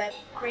problems they're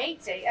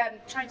creating,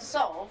 trying to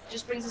solve,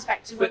 just brings us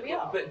back to where we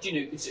are. But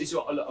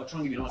I'll try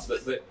and give you an answer,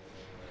 but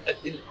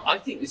I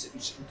think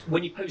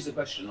when you pose the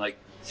question,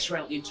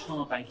 throughout the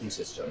entire banking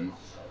system,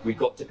 we've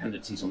got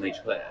dependencies on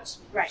major players.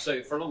 Right.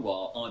 So for a long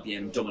while,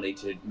 IBM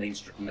dominated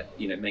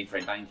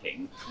mainframe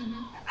banking,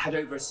 had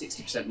over a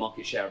 60%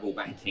 market share of all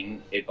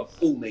banking. Of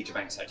all major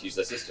banks had to use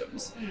their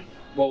systems.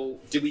 Well,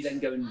 did we then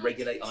go and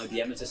regulate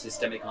IBM as a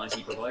systemic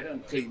IT provider?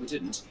 And clearly we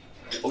didn't.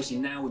 Obviously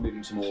now we're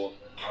moving to more.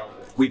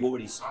 We've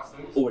already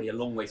a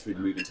long way through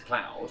the move into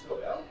cloud,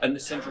 and the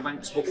central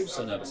banks were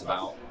also nervous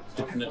about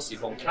dependency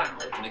upon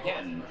cloud, and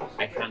again,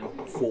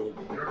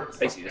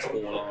 there's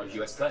 4 large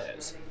US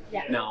players.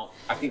 Yeah. Now,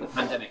 I think the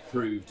pandemic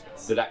proved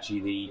that actually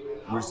the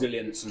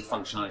resilience and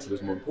functionality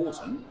was more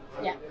important.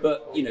 Yeah.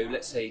 But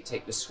let's say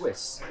take the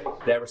Swiss,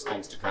 their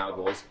response to cloud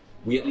was,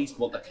 we at least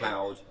want the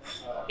cloud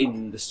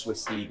in the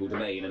Swiss legal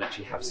domain and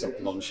actually have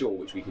something on shore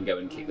which we can go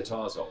and kick the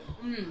tires on.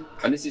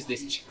 And this is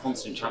this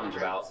constant challenge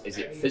about, is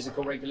it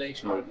physical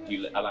regulation or do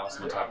you allow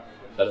someone to have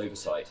that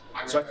oversight?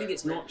 So I think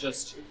it's not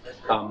just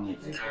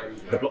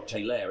the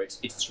blockchain layer,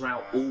 it's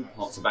throughout all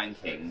parts of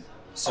banking.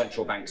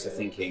 Central banks are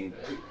thinking,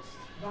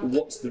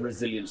 what's the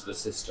resilience of the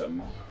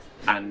system,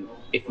 and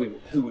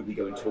who would we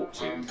go and talk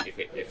to if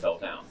it fell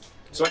down?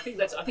 So I think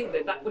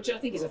that which I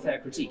think is a fair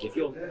critique. If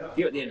you're at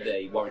the end of the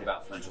day worried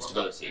about financial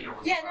stability,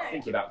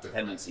 thinking about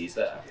dependencies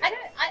there.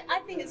 I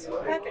think it's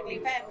perfectly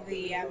fair for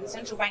the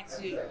central banks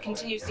to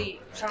continuously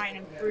try and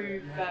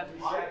improve.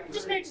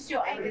 Just notice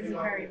your egg isn't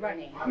very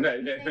runny.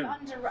 No. They've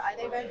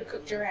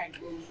overcooked your egg.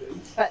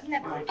 But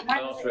never mind. I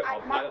asked for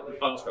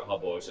it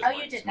hard boiled. Oh,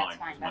 you did.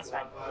 That's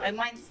fine. Oh,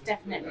 mine's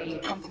definitely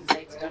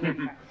compensated on it.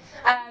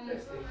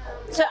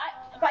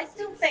 But I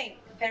still think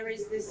there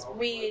is this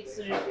weird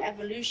sort of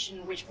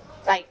evolution which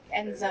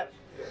ends up.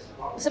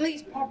 Some of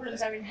these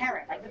problems are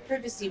inherent, like the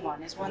privacy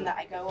one is one that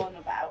I go on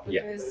about,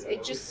 because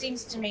it just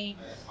seems to me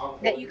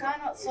that you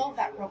cannot solve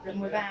that problem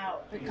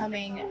without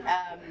becoming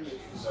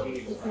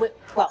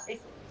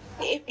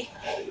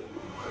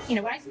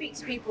when I speak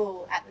to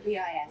people at the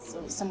BIS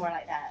or somewhere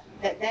like that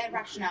their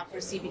rationale for a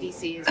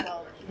CBDC is,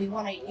 well, we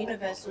want a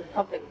universal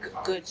public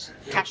good,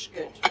 cash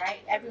good,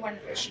 right?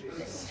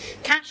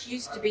 Cash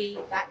used to be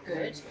that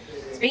good.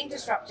 It's being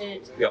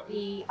disrupted. Yep.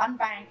 The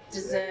unbanked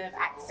deserve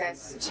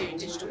access to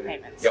digital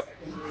payments. Yep.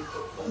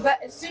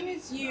 But as soon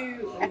as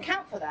you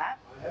account for that,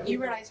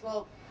 you realize,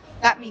 well,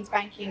 that means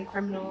banking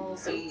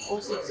criminals and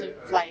all sorts of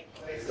like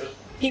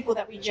people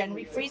that we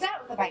generally freeze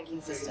out of the banking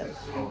system.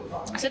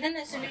 So then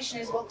the solution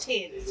is, well,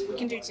 tiers. We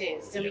can do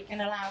tiers, so we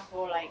can allow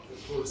for like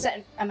a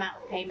certain amount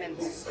of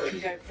payments can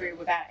go through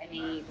without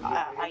any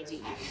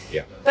ID.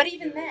 Yeah. But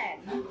even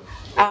then,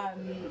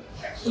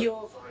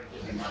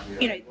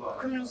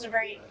 criminals are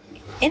very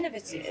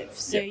innovative.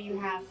 So you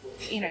have,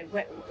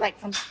 like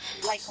on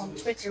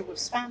Twitter with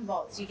spam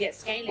bots, you get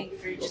scaling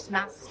through just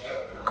mass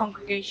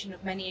congregation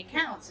of many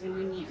accounts. And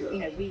we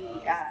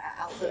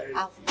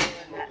AlphaGo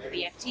and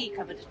the FT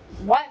covered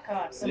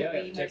Wirecard, some of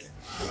the most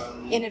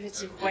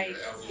innovative ways.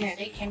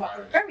 They came up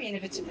with very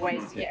innovative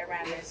ways to get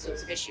around those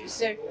sorts of issues.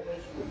 So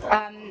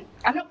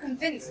I'm not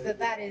convinced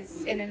that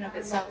is in and of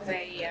itself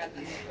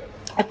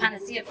a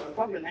panacea for the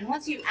problem. And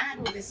once you add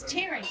all this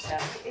tiering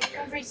stuff, it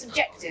becomes very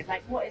subjective.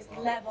 Like, what is the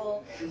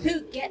level?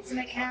 Who gets an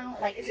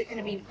account? Like, is it going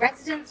to be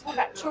residents? What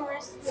about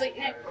tourists? So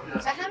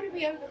how do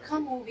we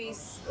overcome all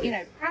these,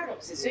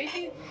 paradoxes? So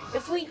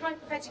if we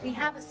hypothetically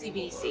have a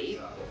CBDC,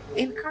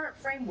 in the current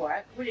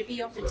framework, would it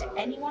be offered to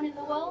anyone in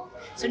the world?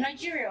 So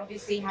Nigeria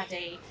obviously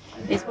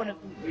is one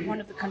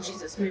of the countries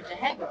that's moved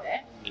ahead with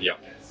it. Yeah.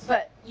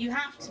 But you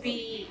have to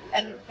be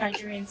a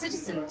Nigerian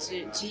citizen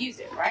to use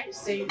it, right?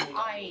 So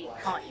I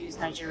can't use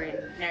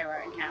Nigerian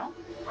Naira account,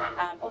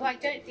 although I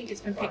don't think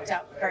it's been picked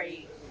up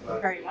very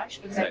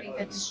much, because I think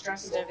the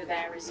distrust over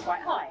there is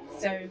quite high.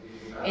 So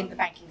in the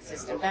banking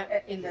system,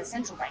 in the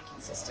central banking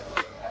system,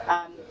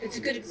 it's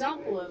a good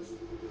example of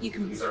you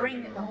can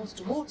bring the horse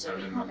to water,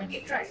 but you can't make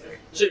it drink.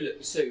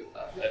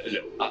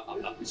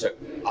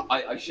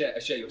 I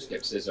share your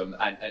skepticism,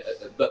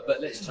 but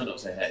let's turn it on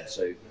its head.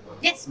 So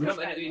yes,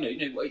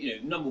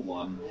 number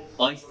one,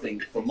 I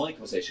think from my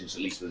conversations,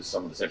 at least with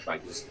some of the central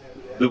bankers,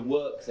 the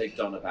work they've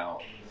done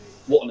about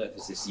what on earth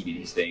is this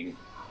CBDC thing,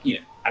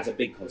 as a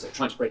big concept,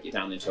 trying to break it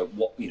down into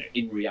what,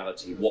 in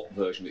reality, what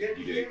version of it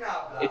could you do.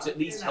 It's at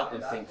least helped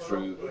them think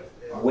through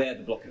where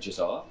the blockages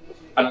are.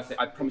 And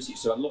I promise you,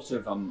 so a lot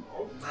of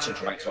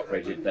central banks have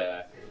upgraded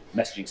their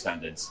messaging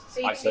standards. So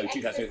you think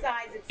the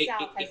exercise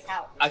itself has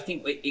helped? I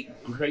think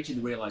it created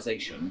the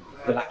realisation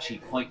that actually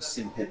quite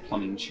simple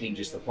plumbing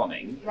changes for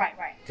plumbing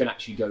can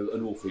actually go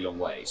an awfully long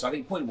way. So I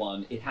think point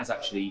one, it has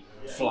actually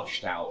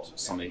flushed out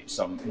some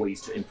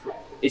ways to improve.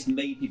 It's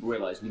made people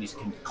realise we need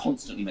to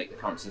constantly make the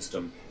current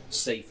system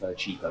safer,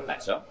 cheaper,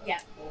 better. Yeah.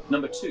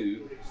 Number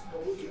two,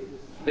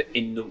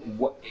 in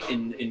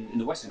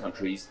the Western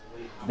countries,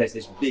 there's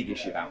this big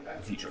issue about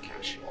the future of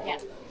cash. Yeah.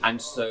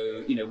 And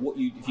so,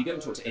 if you go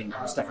and talk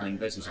to Stefan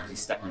Ingves, who's obviously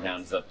stepping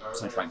down as the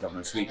central bank governor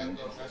of Sweden,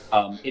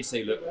 it'd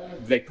say, look,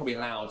 they probably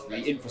allowed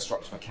the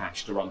infrastructure for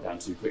cash to run down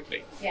too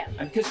quickly. Yeah.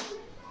 And because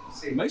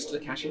most of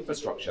the cash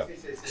infrastructure,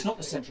 it's not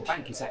the central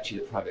bank, it's actually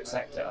the private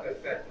sector.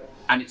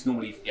 And it's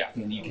normally, I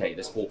think in the UK,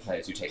 there's 4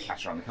 players who take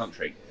cash around the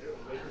country.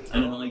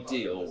 In an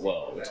ideal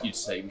world, you'd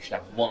say we should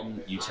have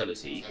one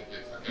utility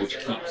which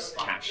keeps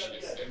cash,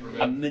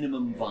 a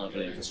minimum viable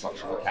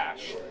infrastructure for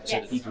cash, so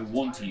that people who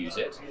want to use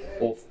it,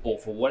 or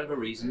for whatever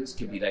reasons,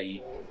 could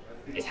be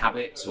it's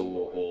habit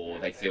or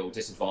they feel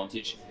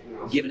disadvantaged,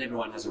 given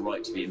everyone has a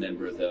right to be a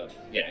member of the,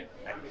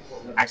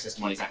 access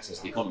to money is access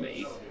to the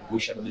economy, we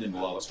should have a minimum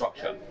viable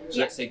structure.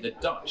 So let's say the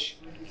Dutch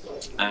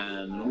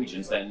and the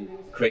Norwegians then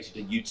created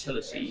a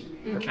utility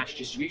for cash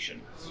distribution.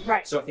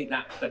 Right. So I think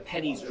that the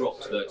pennies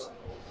dropped that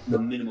the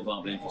minimal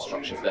viable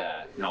infrastructure is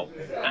there. Now,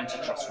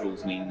 antitrust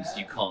rules means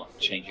you can't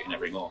change it in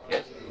every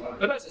market.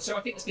 So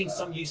I think there's been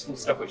some useful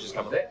stuff which has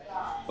come of it,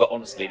 but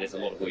honestly, there's a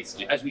lot of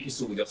wastage. As we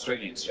saw with the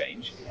Australian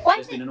exchange,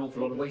 there's been an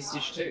awful lot of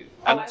wastage too.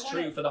 And that's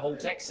true for the whole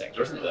tech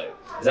sector, isn't it, though?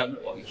 There's a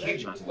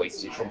huge amount of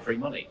wastage from free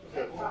money.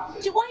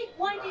 So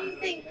why do you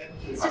think,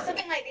 so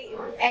something like the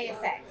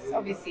ASX,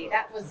 obviously,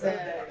 that was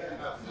a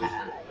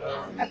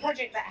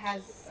project that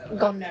has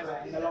gone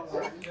nowhere in the long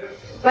run,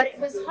 but it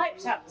was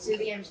hyped up to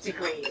the nth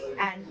degree,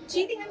 and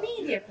do you think the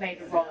media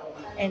played a role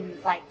in,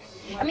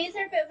 is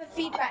there a bit of a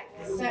feedback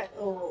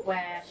circle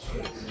where,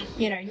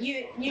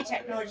 new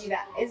technology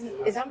that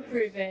is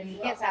unproven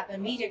gets out, the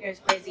media goes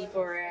crazy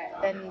for it,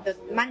 then the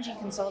managing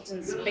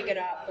consultants big it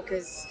up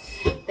because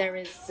there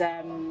is,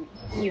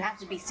 you have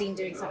to be seen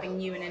doing something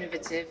new and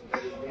innovative,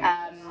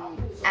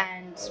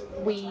 and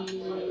we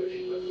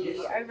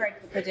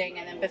overegg the pudding,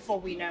 and then before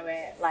we know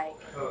it,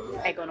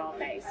 egg on our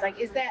face.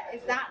 Is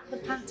that the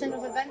pattern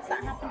of events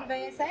that happened with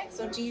ASX,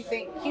 or do you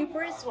think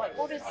hubris?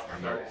 What is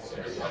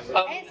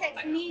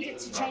ASX needed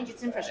to change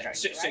its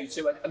infrastructure?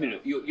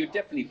 You're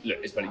definitely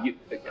Izabella,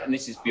 and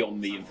this is beyond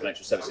me in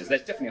financial services.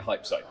 There's definitely a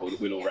hype cycle that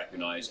we'll all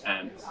recognise,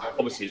 and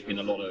obviously there's been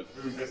a lot of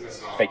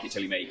fake it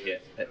till you make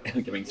it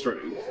going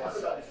through.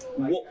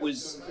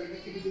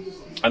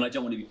 And I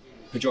don't want to be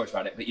pejorative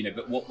about it,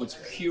 but what was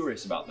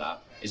curious about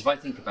that is if I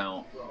think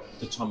about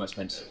the time I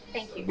spent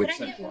with Could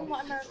I get one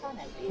more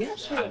Americano? Yeah,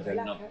 sure. And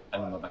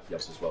another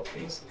macchiato as well,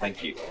 please.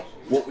 Thank you.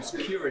 What was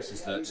curious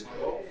is that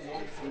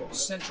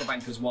central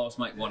bankers, whilst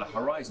might want a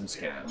horizon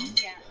scan,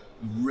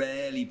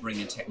 rarely bring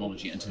in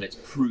technology until it's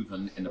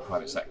proven in the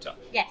private sector.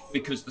 Yes.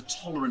 Because the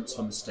tolerance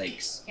for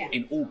mistakes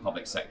in all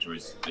public sector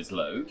is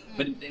low,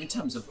 but in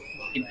terms of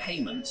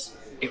payments,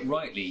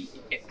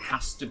 it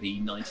has to be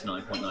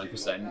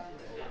 99.9%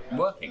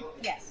 working.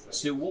 Yes.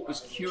 So what was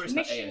curious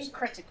about AS?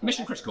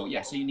 Mission critical,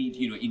 yeah. So you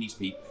need to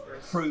be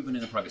proven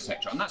in the private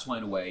sector, and that's why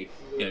in a way,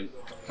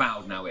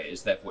 cloud now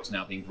is. Therefore, it's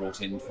now being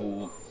brought in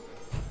for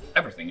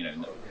everything.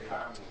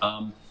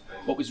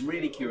 What was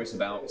really curious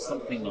about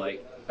something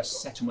like a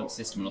settlement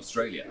system in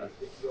Australia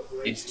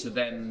is to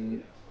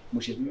then,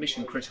 which is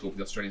mission critical for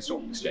the Australian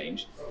Stock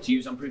Exchange, to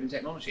use unproven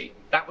technology.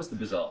 That was the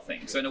bizarre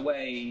thing. So in a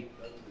way,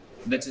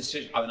 the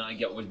decision. I mean, I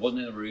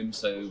wasn't in the room,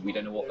 so we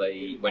don't know what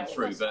they went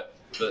through, but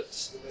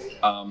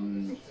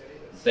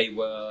they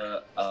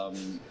were,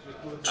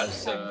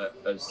 as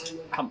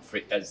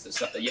Humphrey, as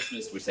the Yes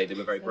Minister would say, they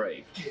were very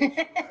brave.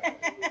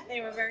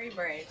 They were very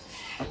brave.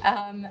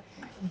 And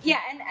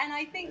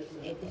I think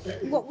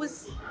what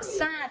was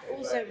sad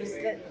also was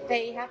that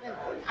they haven't.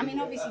 I mean,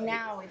 obviously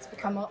now it's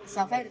become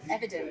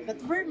self-evident, but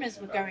the rumours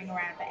were going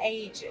around for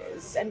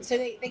ages, and so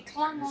they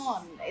clung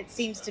on. It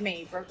seems to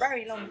me for a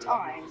very long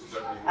time,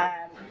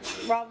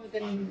 rather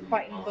than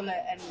biting the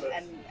bullet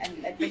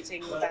and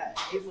admitting that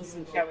it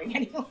wasn't going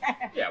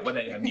anywhere. Yeah, well,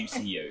 they had a new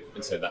CEO,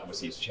 and so that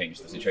obviously has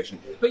changed the situation.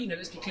 But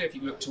let's be clear: if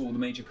you look to all the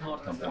major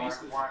card companies,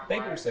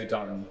 they've also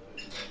done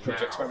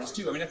crypto experiments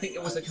too. I mean, I think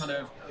it was a kind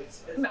of.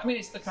 I mean,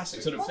 it's the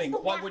classic sort of thing.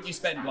 Why wouldn't you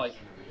spend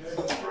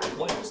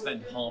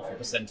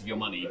 0.5% of your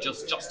money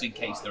just in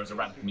case there is a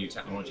radical new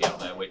technology out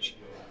there which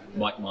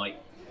might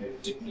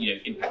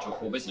impact your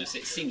core business?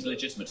 It seems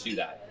legitimate to do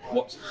that.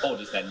 What's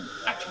odd is then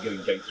actually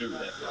going through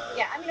with it.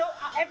 Yeah, I mean,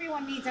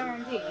 everyone needs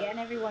R&D and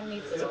everyone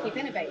needs to keep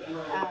innovating.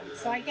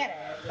 So I get it,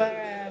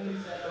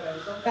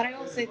 but I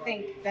also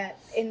think that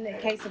in the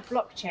case of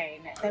blockchain,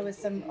 there was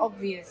some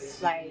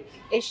obvious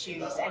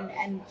issues,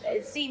 and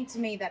it seemed to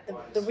me that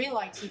the real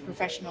IT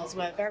professionals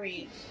were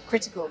very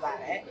critical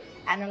about it,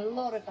 and a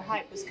lot of the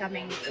hype was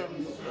coming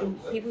from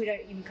people who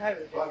don't even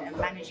code and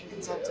managing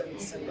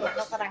consultants. And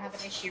not that I have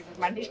an issue with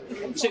managing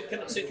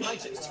consultants. So can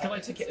I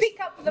take it? Speak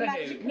up for the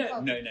managing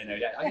consultants. No.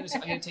 I'm going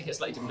to take it a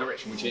slightly different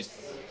direction, which is,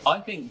 I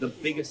think the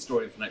biggest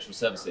story of financial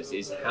services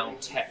is how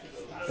tech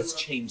has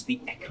changed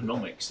the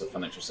economics of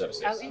financial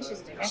services. Oh,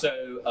 interesting.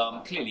 So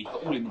clearly, for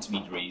all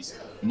intermediaries,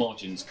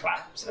 margins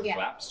have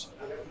collapsed,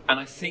 and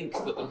I think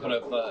that the kind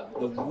of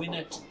the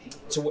winner.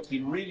 So what's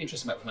been really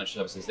interesting about financial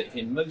services is that if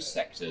in most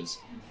sectors,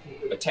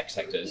 tech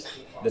sectors,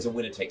 there's a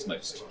winner takes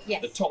most.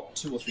 Yes. The top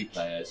 2 or 3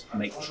 players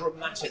make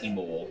dramatically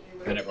more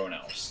than everyone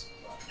else.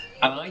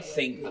 And I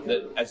think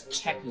that as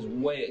tech has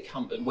wave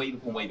upon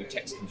wave of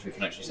tech's come through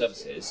financial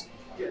services,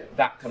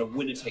 that kind of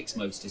winner takes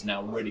most is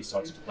now really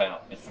starting to play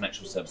out in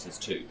financial services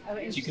too. Oh,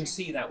 so you can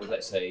see that with,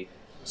 let's say,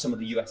 some of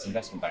the US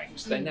investment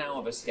banks. They're now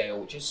of a scale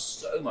which is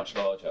so much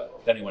larger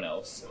than anyone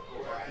else.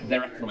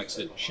 Their economics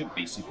should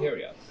be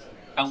superior.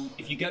 And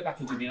if you go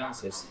back and do the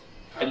analysis,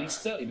 at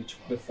least certainly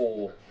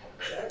before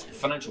the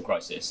financial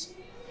crisis,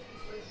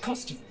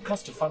 cost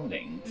of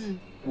funding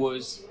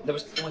there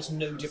was almost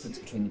no difference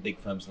between the big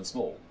firms and the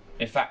small.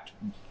 In fact,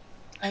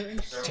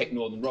 take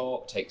Northern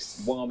Rock,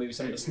 maybe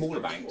some of the smaller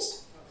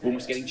banks were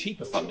almost getting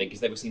cheaper funding because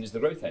they were seen as the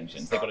growth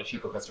engines. They got a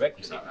cheaper cost of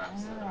equity.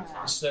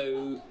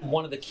 So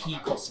one of the key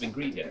costs of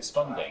ingredients,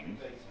 funding,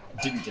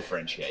 didn't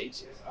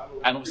differentiate.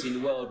 And obviously in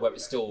the world where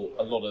it's still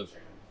a lot of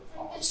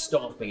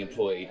staff being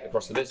employed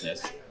across the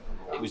business,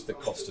 it was the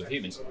cost of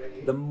humans.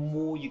 The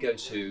more you go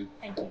to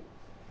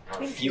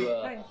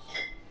fewer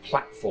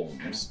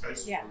platforms,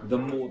 the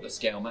more the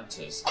scale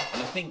matters.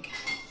 And I think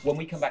when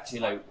we come back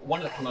to,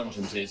 one of the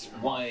conundrums is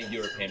why are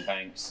European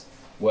banks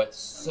worth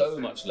so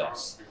much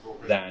less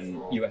than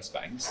US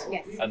banks?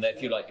 Yes. And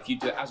if you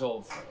do it as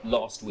of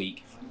last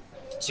week,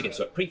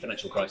 so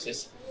pre-financial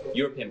crisis,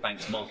 European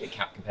banks' market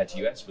cap compared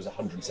to US was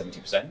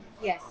 170%.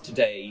 Yes.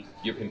 Today,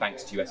 European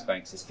banks to US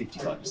banks is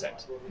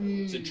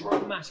 55%. So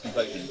dramatic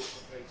implosion.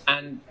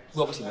 And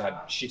obviously we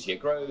had shittier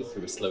growth,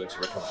 we were slower to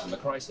recover from the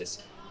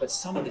crisis. But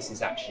some of this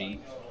is actually,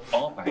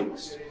 our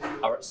banks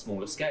are at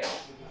smaller scale.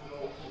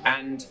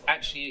 And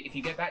actually, if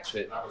you go back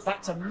to it,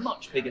 that's a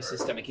much bigger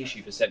systemic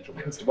issue for central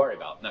banks to worry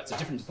about. And that's a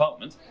different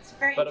department.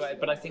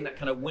 But I think that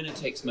kind of winner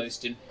takes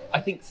most in, I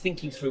think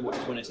thinking through what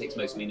does winner takes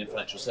most mean in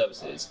financial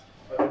services,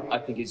 I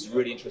think is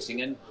really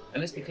interesting. And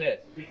let's be clear,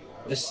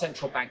 the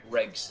central bank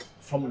regs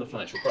from the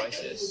financial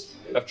crisis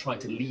have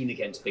tried to lean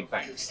against big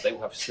banks. They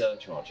will have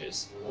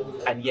surcharges.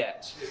 And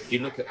yet, if you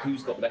look at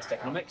who's got the best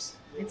economics,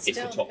 it's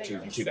the top two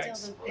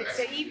banks.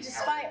 So even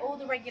despite all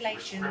the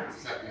regulation,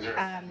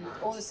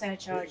 all the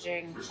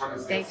surcharging,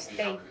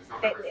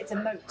 it's a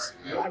moat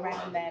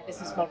around their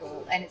business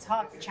model, and it's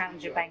hard for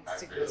challenger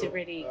banks to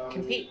really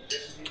compete.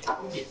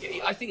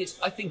 I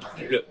think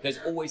look, there's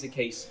always a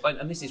case,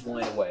 and this is why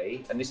in a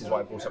way, and this is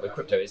why I brought up with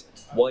crypto, is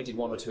why did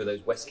 1 or 2 of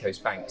those West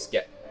Coast banks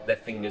get their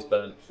fingers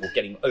burnt or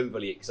getting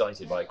overly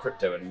excited by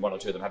crypto, and 1 or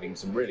 2 of them having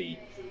some really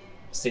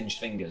singed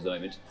fingers at the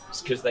moment?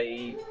 It's because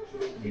they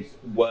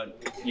weren't,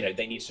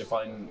 they needed to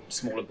find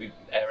smaller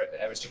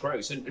areas to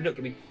grow. So look,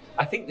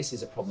 I think this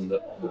is a problem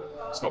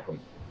it's not a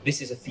problem.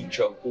 This is a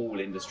feature of all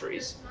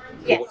industries.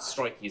 Yes. But what's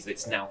striking is that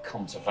it's now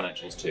come to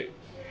financials too.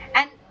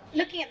 And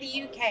looking at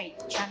the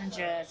UK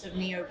challenger sort of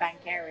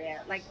neobank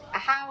area, like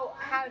how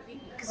have you?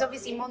 Because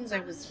obviously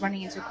Monzo was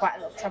running into quite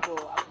a lot of trouble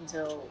up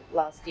until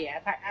last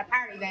year.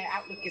 Apparently their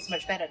outlook is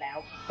much better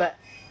now, but.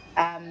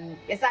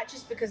 Is that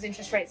just because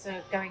interest rates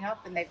are going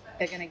up and they're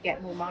going to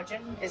get more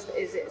margin? Is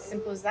it as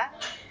simple as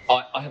that?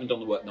 I haven't done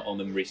the work on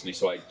them recently,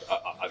 so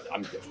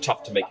I'm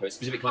tough to make a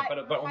specific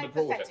comment. But on the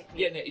broader,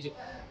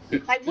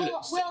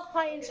 will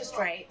high interest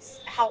rates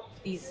help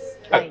these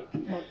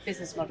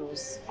business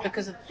models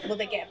because will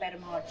they get a better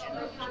margin?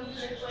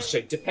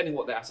 So depending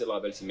what the asset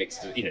liability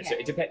mix, so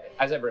it depends.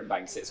 As ever in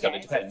banks, it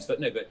depends.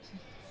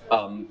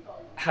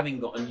 Having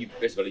got, and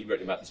Izabella, you've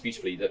written about this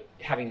beautifully, that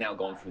having now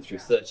gone through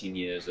 13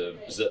 years of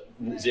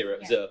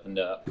ZIRP and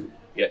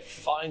NIRP,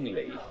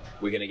 finally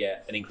we're going to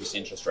get an increase in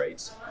interest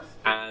rates,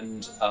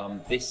 and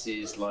this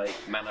is like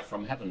manna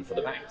from heaven for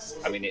the banks.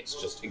 I mean, it's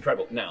just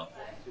incredible. Now,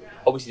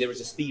 obviously there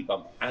is a speed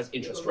bump as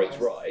interest rates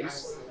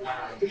rise.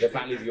 The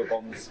value of your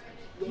bonds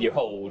you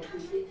hold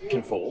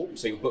can fall,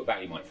 so your book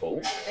value might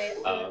fall.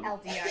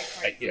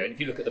 LDI. And if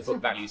you look at the book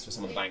values for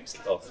some of the banks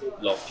of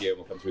last year,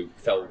 will come through,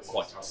 fell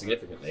quite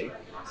significantly.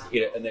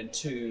 And then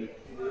two,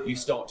 you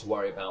start to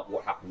worry about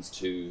what happens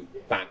to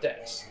bad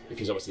debts,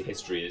 because obviously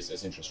history is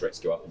as interest rates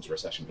go up into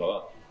recession, blah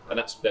blah, and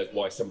that's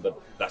why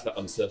that's that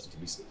uncertainty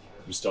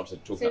we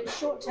started talking about. So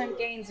short-term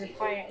gains of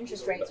higher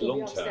interest rates will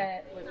be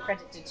offset with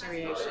credit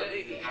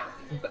deterioration.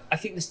 I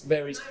think this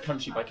varies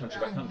country by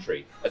country by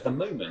country. At the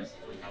moment,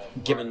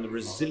 given the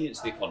resilience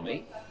of the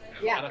economy,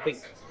 and I think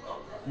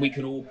we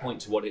can all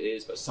point to what it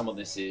is, but some of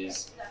this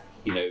is,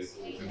 the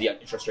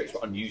interest rates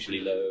were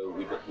unusually low.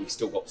 We've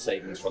still got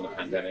savings from the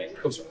pandemic.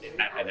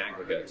 An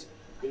aggregate,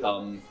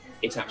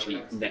 it's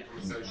actually net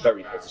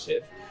very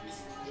positive.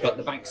 But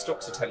the bank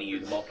stocks are telling you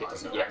the market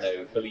doesn't yet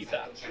believe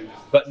that.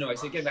 But no,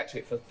 so getting back to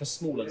it, for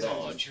small and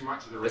large,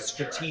 the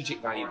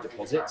strategic value of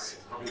deposits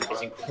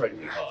is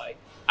incredibly high.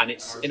 And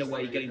it's, in a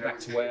way, getting back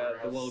to where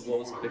the world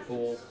was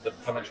before the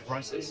financial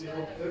crisis.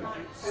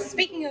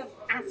 Speaking of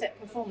asset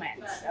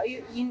performance,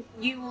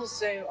 you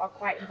also are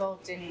quite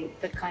involved in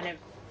the kind of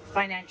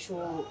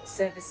financial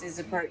services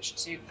approach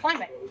to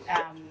climate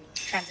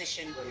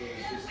transition.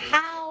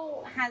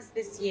 How has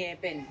this year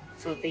been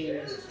for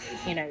the,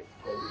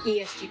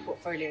 ESG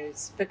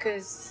portfolios?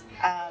 Because,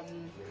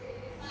 and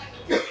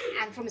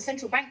from a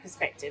central bank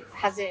perspective,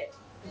 has it,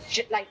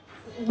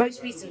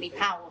 most recently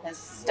Powell has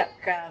stuck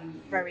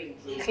very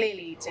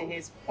clearly to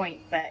his point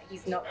that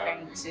he's not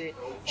going to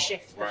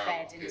shift the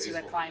Fed into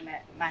a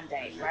climate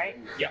mandate, right?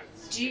 Yeah.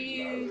 Do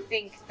you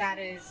think that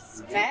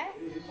is fair?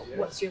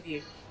 What's your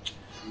view?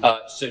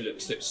 So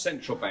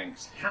central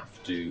banks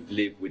have to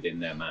live within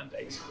their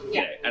mandate,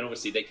 and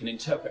obviously they can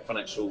interpret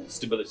financial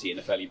stability in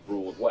a fairly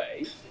broad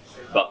way,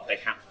 but they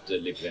have to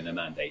live within their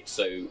mandate.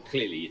 So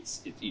clearly,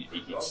 it's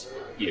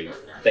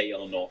they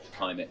are not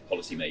climate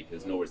policy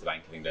makers, nor is the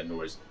Bank of England,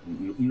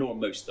 nor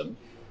most of them.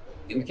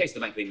 In the case of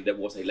the Bank of England, there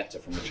was a letter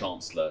from the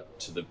Chancellor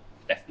to the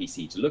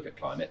FPC to look at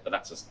climate, but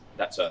that's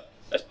part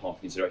of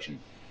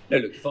consideration. No,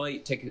 look, if I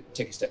take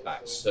a step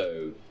back,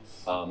 so.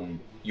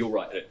 You're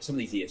right. Some of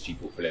these ESG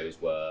portfolios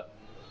were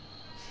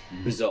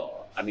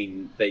bizarre. I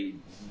mean, and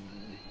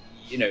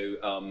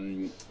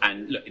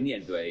look, in the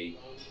end of the day,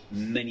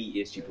 many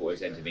ESG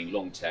portfolios ended up being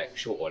long tech,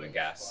 short oil and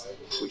gas,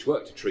 which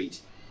worked a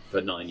treat for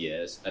 9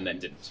 years and then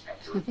didn't.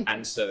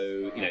 And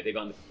so, they've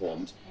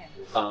underperformed.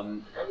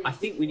 I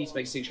think we need to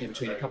make a distinction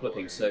between a couple of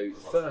things. So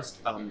first,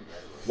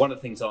 one of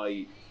the things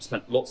I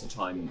spent lots of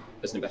time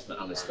as an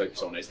investment analyst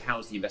focused on is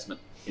how's the investment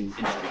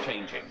industry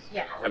changing.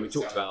 Yeah. And we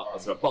talked about a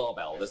sort of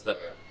barbell. There's the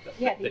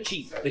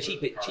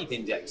cheap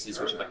indexes,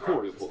 which are the core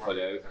of your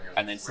portfolio,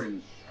 and then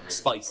some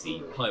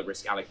spicy, higher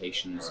risk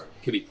allocations.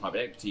 Could be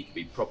private equity, could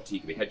be property,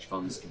 could be hedge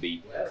funds, could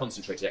be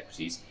concentrated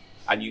equities,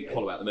 and you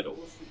hollow out the middle.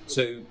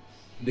 So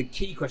the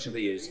key question for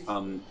you is,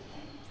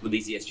 with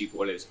these ESG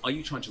portfolios, are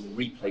you trying to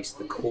replace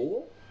the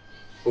core,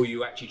 or are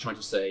you actually trying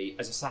to say,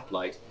 as a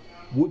satellite,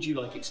 would you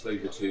like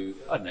exposure to,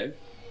 I don't know,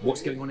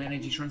 what's going on in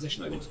energy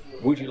transition moment?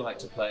 Would you like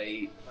to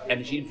play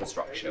energy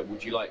infrastructure?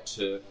 Would you like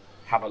to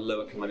have a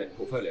lower climate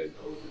portfolio?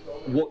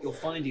 What you're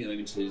finding at the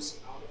moment is,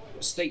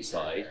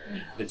 stateside,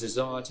 the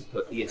desire to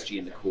put ESG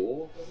in the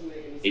core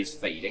is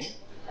fading.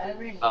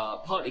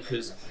 Partly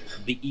because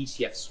the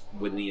ETFs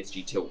with an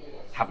ESG tilt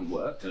haven't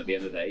worked, and at the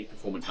end of the day,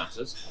 performance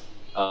matters.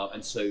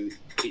 And so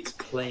it's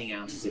playing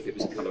out as if it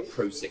was a kind of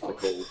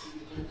pro-cyclical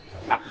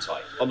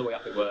appetite. On the way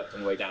up it worked,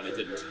 on the way down it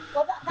didn't.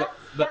 Well,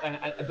 but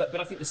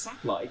I think the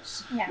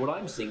satellites, what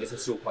I'm seeing is they're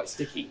still quite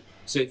sticky.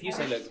 So if you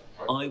say, look,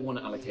 I want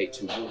to allocate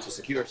to water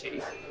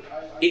security,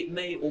 it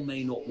may or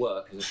may not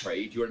work as a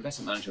trade. Your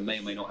investment manager may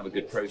or may not have a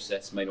good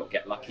process, may not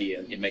get lucky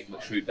and make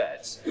shrewd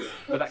bets.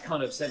 But that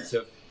kind of sense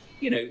of,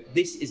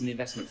 this is an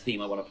investment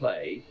theme I want to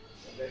play,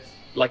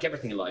 like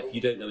everything in life,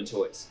 you don't know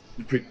until it's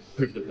proof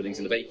of the pudding's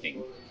in the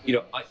baking. You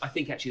know, I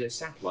think actually those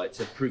satellites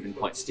have proven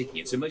quite sticky,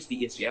 and so most of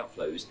the ESG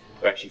outflows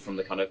are actually from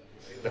the kind of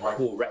the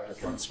core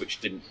replicants,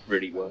 which didn't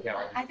really work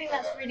out. I think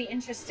that's really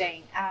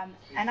interesting,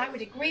 and I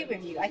would agree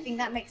with you. I think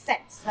that makes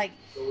sense. Like,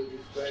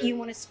 you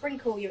want to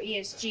sprinkle your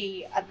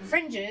ESG at the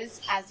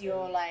fringes as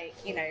your, like,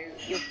 you know,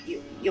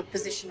 your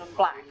position on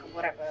black or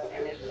whatever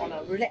on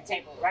a roulette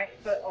table, right?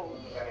 But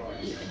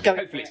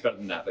hopefully it's better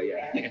than that, but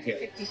yeah.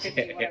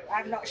 50-50, whatever.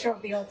 I'm not sure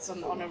of the odds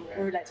on a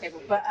roulette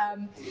table, but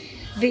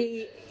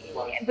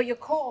but your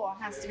core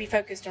has to be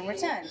focused on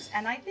returns.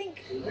 And I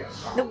think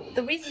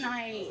the reason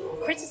I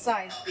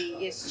criticise the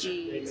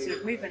ESG sort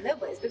of movement a little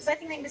bit is because I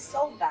think they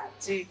missold that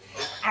to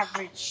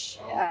average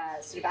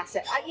sort of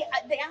asset.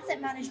 The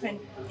asset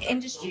management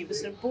industry was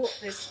sort of bought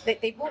this.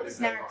 They bought this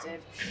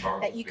narrative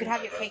that you could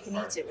have your cake and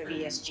eat it with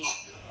ESG.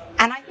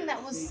 And I think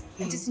that was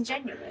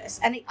disingenuous.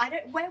 And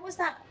where was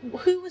that?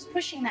 Who was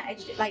pushing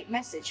that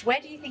message? Where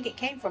do you think it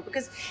came from?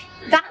 Because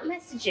that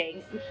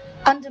messaging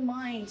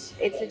undermined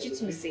its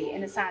legitimacy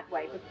in a sad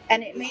way,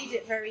 and it made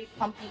it very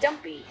pumpy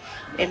dumpy.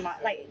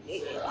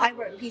 I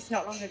wrote a piece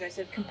not long ago,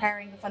 sort of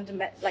comparing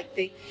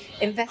the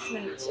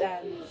investment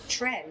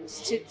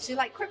trends to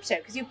like crypto,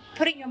 because you're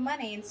putting your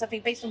money in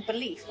something based on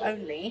belief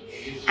only,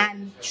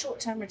 and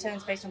short-term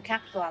returns based on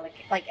capital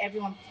like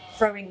everyone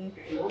throwing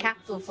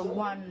capital from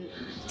one,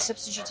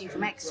 substituting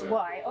from X to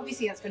Y.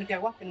 Obviously that's going to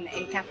go up in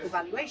capital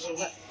valuation,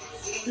 but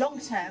long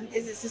term,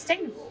 is it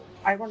sustainable?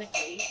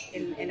 Ironically,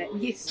 in an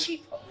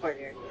ESG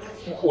portfolio.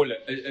 Well, look,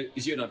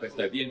 as you and I both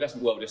know, the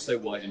investment world is so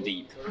wide and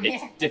deep,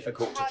 it's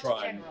difficult to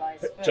try and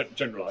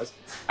generalise.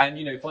 And,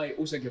 you know, if I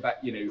also go back,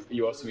 you know,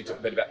 you asked me to talk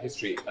a bit about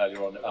history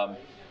earlier on.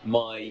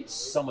 My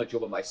summer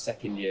job at my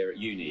second year at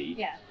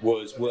uni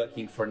was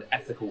working for an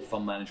ethical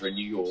fund manager in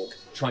New York,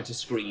 trying to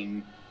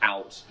screen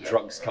out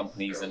drugs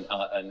companies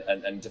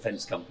and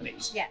defence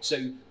companies. Yeah.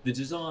 So the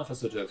desire for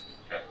sort of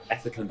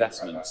ethical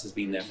investments has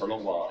been there for a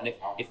long while, and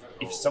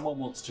if someone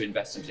wants to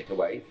invest in a particular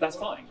way, that's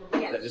fine.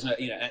 Yeah. There's no,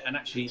 you know, and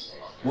actually,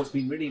 what's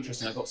been really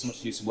interesting, I got someone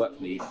to do some work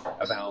for me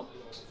about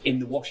in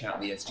the washout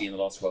of the ESG in the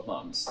last 12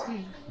 months,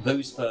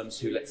 those firms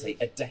who, let's say,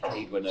 a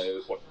decade were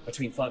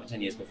between 5 and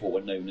 10 years before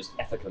were known as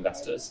ethical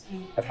investors,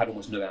 have had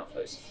almost no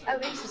outflows. Oh,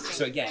 interesting.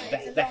 So again,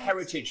 the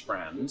heritage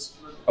brands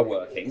are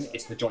working.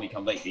 It's the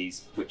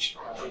Johnny-come-latelys, which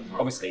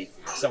obviously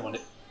someone,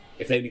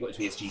 if they only got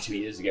into ESG 2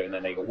 years ago and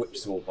then they got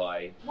whipsawed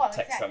by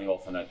tech selling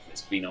off, and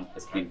it's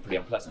been pretty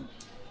unpleasant.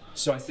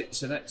 So I think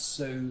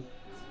so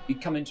you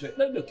come into it.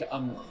 No, look,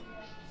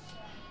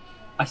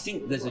 I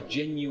think there's a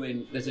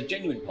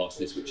genuine part to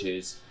this, which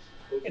is,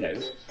 you know,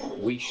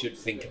 we should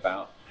think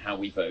about how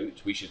we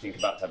vote. We should think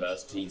about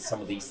diversity.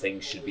 Some of these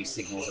things should be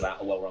signals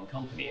about a well-run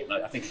company. And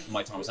I think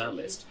my time as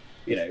analyst,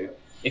 you know,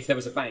 if there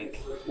was a bank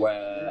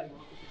where,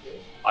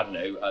 I don't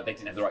know, they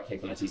didn't have the right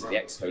capabilities at the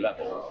exco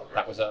level,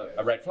 that was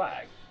a red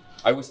flag.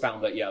 I always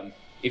found that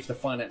if the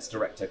finance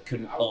director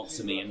couldn't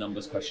answer me a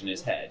numbers question in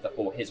his head,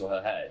 or his or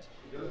her head,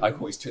 I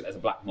always took that as a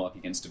black mark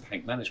against a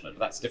bank management.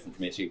 But that's different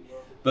from ESG.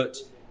 But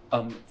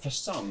for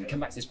some,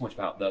 come back to this point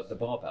about the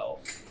barbell,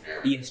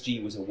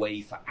 ESG was a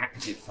way for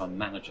active fund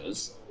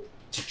managers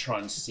to try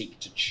and seek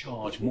to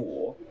charge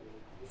more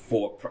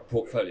for a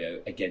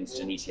portfolio against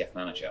an ETF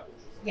manager.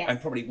 Yes.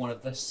 And probably one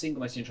of the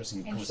single most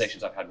interesting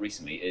conversations I've had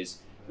recently is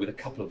with a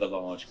couple of the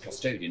large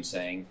custodians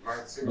saying,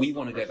 we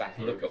want to go back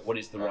and look at what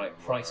is the right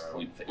price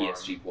point for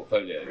ESG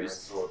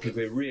portfolios, because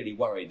we're really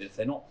worried that if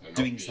they're not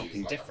doing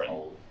something different,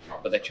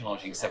 but they're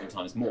charging 7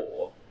 times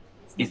more,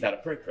 is that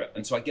appropriate?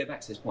 And so I go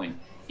back to this point,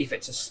 if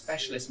it's a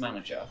specialist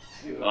manager,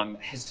 and I'm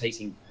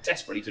hesitating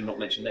desperately to not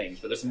mention names,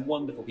 but there's some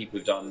wonderful people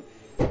who've done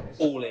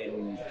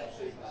all-in,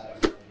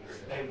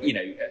 you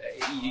know,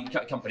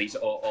 companies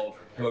who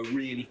are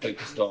really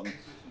focused on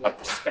a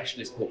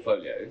specialist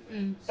portfolio,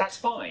 that's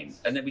fine.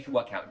 And then we can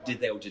work out, did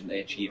they or didn't they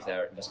achieve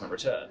their investment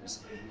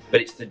returns?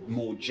 But it's the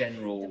more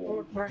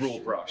general,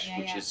 broad brush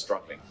which is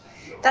struggling.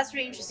 That's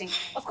really interesting.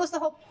 Of course, the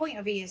whole point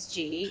of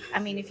ESG, I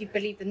mean, if you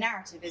believe the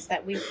narrative, is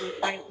that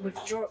by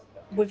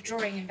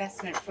withdrawing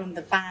investment from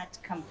the bad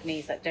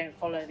companies that don't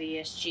follow the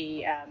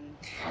ESG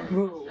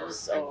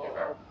rules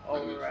or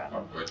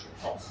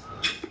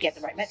get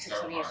the right metrics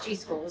on ESG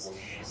scores,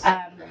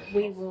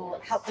 we will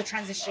help the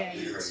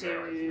transition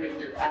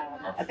to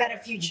a better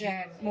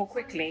future more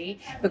quickly,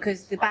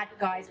 because the bad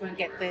guys won't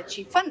get the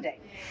cheap funding.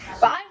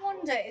 But I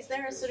wonder, is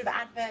there a sort of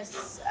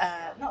adverse,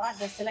 not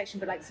adverse selection,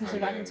 but like some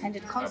sort of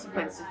unintended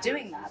consequence of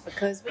doing that?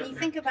 Because when you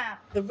think about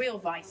the real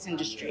vice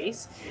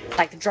industries,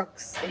 like the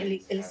drugs,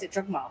 illicit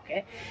drug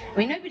market, I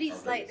mean,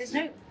 nobody's like, there's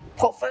no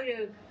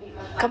portfolio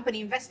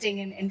company investing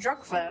in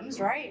drug firms,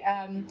 right?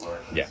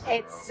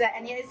 It's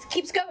and yet it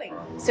keeps going.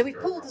 So we've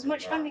pulled as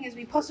much funding as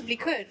we possibly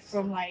could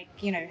from, like,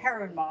 you know,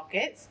 heroin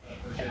markets.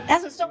 It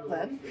hasn't stopped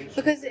them,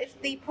 because if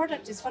the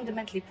product is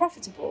fundamentally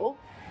profitable,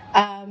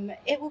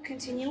 it will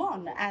continue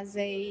on as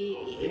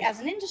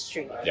an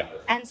industry. Yeah.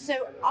 And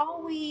so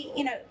are we,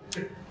 you know,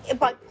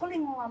 by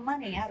pulling all our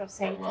money out of,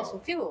 say, fossil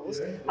fuels,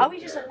 are we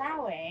just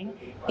allowing,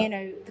 you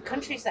know, the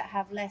countries that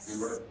have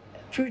less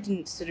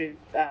prudent sort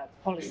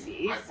of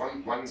policies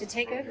to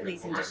take over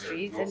these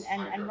industries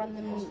and run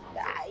them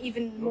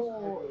even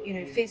more,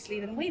 fiercely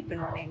than we've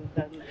been running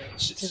them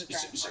to the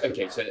ground.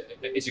 Okay, so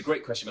it's a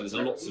great question, but there's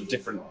lots of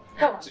different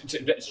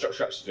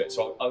structures to it.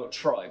 So I will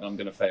try, and I'm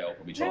going to fail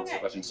probably to answer the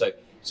question.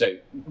 So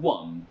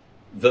one,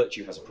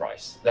 virtue has a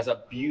price. There's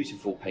a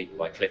beautiful paper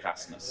by Cliff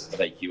Asness of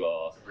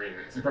AQR,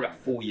 probably about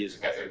 4 years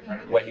ago,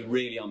 where he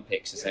really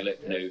unpicks and say, look,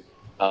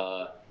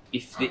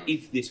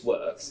 if this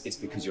works, it's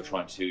because you're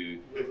trying to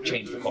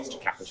change the cost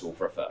of capital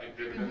for a firm,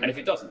 and if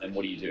it doesn't, then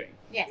what are you doing?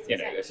 Yes,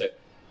 exactly.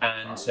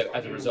 So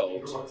as a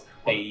result,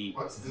 a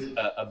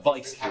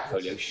vice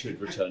portfolio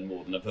should return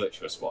more than a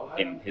virtuous one,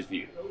 in his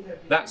view.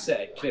 That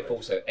said,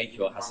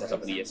 AQR has set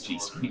up an ESG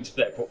screen to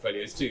their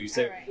portfolios too,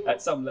 so at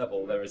some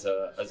level there is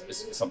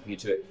something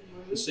to it.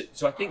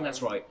 So I think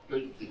that's right.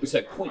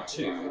 So point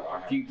two,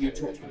 you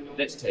talked,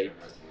 let's take,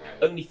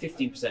 only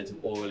 15%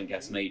 of oil and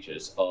gas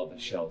majors are the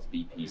Shells,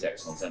 BPs,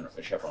 Exxons, and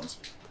Chevrons.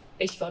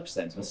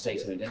 85% are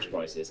state-owned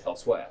enterprises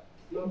elsewhere.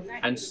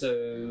 And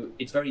so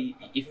it's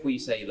if we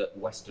say that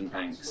Western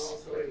banks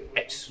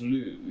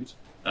exclude,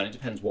 and it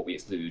depends what we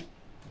exclude,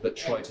 but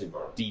try to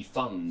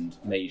defund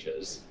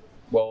majors,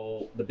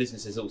 well, the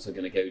business is also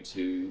going to go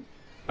to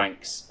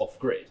banks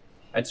off-grid.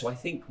 And so I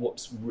think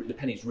the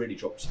penny's really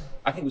dropped.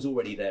 I think it was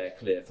already there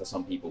clear for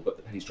some people, but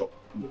the penny's dropped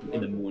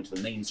more into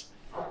the mainstream.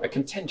 A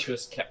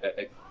contentious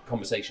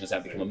conversation has now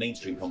become a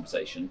mainstream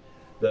conversation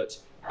that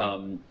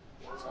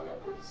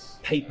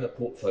paper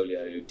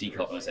portfolio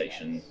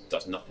decarbonisation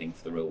does nothing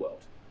for the real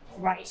world.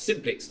 Right.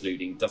 Simply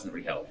excluding doesn't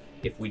really help.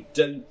 If we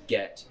don't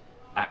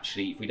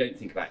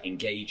think about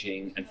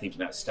engaging and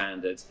thinking about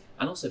standards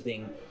and also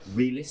being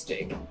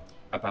realistic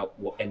about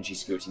what energy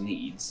security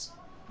needs,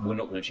 we're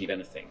not going to achieve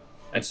anything.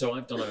 And so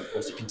I've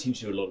also continue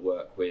to do a lot of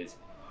work with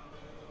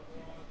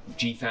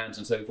GFANs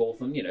and so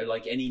forth, and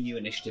like any new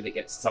initiative, it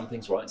gets some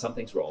things right and some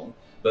things wrong.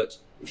 But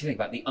if you think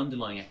about the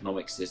underlying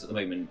economics, is at the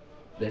moment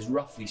there's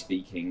roughly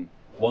speaking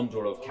 $1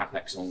 of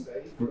capex on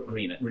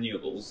green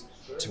renewables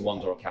to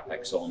 $1 of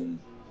capex on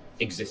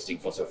existing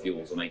fossil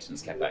fuels or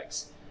maintenance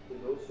capex.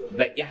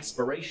 The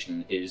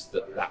aspiration is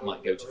that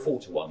might go to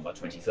 4-1 by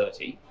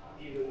 2030.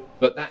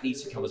 But that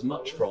needs to come as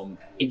much from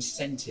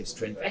incentives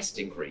to invest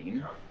in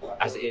green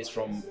as it is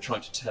from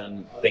trying to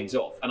turn things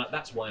off. And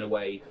that's why, in a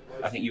way,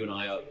 I think you and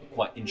I are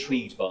quite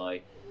intrigued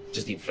by,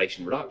 does the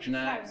Inflation Reduction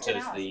Act,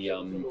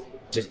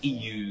 does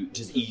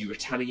EU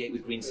retaliate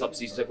with green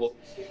subsidies and so forth?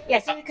 Yeah,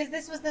 so because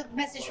this was the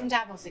message from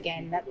Davos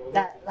again,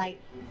 that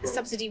like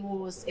subsidy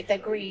wars, if they're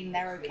green,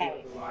 they're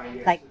okay.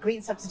 Like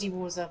green subsidy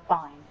wars are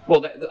fine.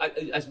 Well,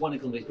 as one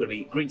economist put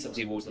it, green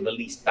subsidy wars are the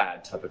least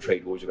bad type of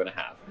trade wars you're going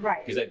to have.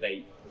 Right. Because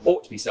they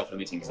ought to be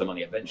self-limiting because the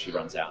money eventually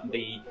runs out. And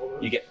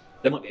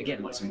there might be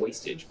some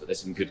wastage, but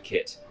there's some good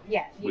kit.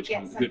 Yeah,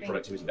 good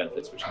productivity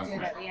benefits which come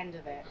from it. At the end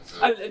of it.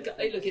 Oh,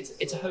 look,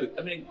 it's a hope.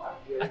 I mean,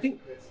 I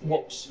think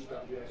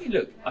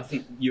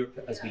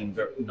Europe has been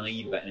very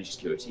naive about energy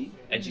security.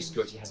 Energy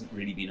security hasn't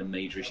really been a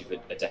major issue for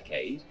a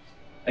decade.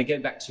 And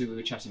going back to, we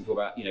were chatting before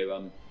about,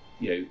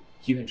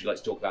 Hugh Hendry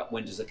likes to talk about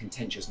when does a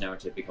contentious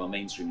narrative become a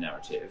mainstream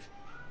narrative.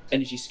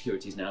 Energy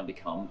security has now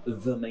become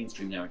the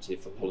mainstream narrative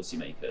for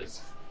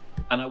policymakers.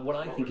 And what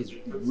I think is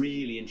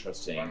really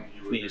interesting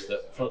for me is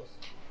that for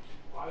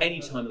any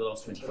time in the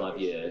last 25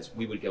 years,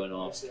 we would go and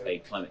ask a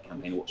climate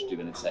campaign what to do,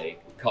 and they'd say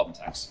carbon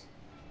tax.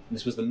 And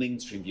this was the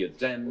mainstream view of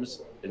the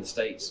Dems in the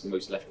States,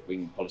 most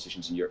left-wing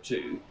politicians in Europe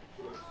too.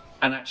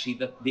 And actually,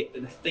 the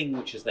thing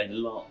which has then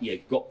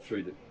got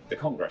through the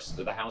Congress,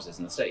 the houses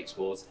in the States,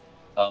 was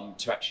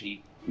to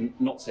actually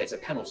not say it's a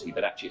penalty,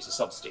 but actually it's a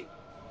subsidy.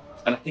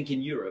 And I think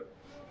in Europe,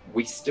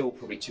 we still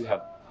probably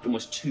have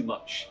almost too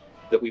much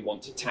that we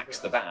want to tax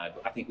the bad.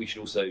 I think we should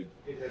also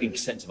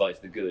incentivise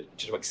the good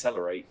to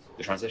accelerate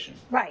the transition.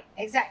 Right,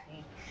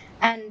 exactly.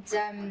 And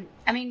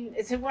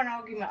so one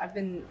argument I've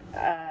been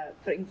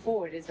putting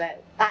forward is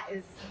that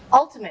is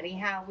ultimately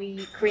how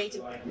we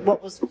created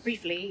what was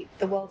briefly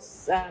the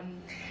world's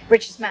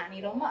richest man,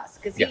 Elon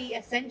Musk, because he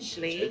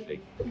essentially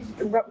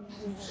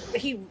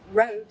he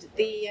rode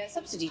the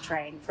subsidy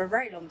train for a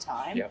very long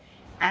time. Yeah.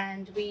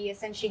 And we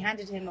essentially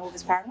handed him all of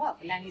his power and wealth,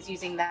 and now he's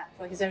using that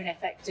for his own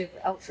effective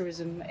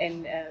altruism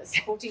in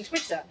supporting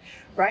Twitter,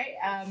 right?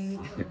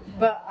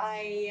 But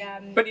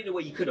in a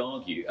way, you could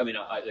argue. I mean,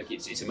 look,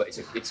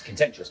 it's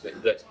contentious,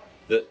 but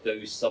that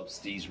those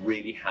subsidies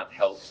really have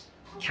helped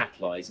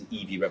catalyse an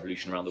EV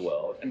revolution around the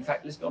world. In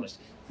fact, let's be honest,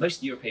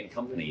 most European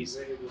companies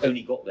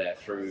only got there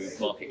through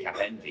market cap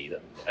envy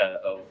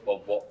of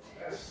what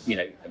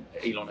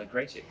Elon had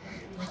created.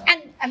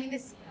 And I mean,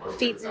 this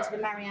feeds into the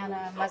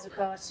Mariana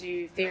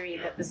Mazzucato theory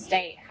that the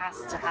state has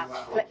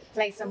to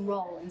play some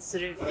role in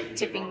sort of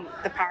tipping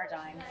the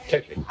paradigm.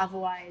 Totally.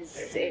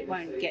 Otherwise, it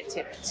won't get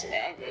tipped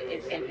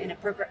in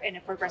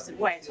a progressive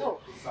way at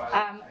all.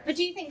 But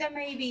do you think there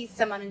may be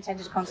some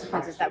unintended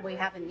consequences that we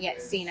haven't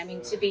yet seen? I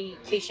mean, to be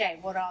cliche,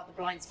 what are the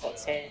blind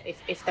spots here,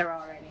 if there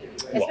are any?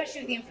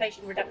 Especially with the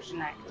Inflation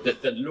Reduction Act.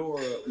 The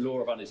law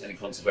of unintended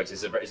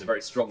consequences is a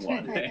very strong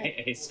one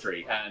in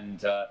history,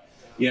 and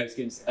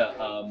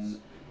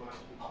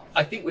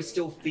I think we're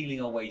still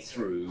feeling our way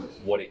through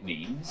what it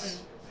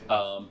means.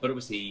 But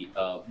obviously,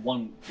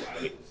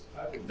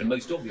 the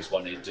most obvious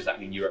one is, does that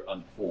mean Europe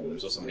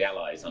underperforms or some of the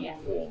allies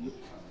underperform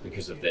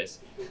because of this?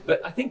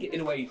 But I think, in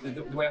a way,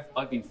 the way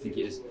I've been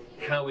thinking is,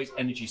 how is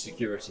energy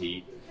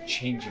security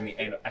changing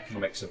the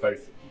economics of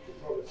both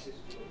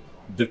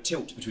the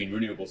tilt between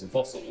renewables and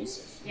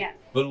fossils,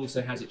 but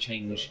also has it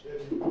changed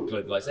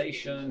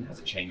globalization? Has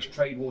it changed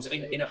trade wars? I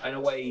mean, in a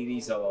way,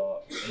 these are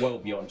well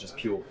beyond just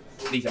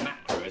these are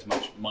macro as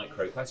much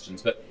micro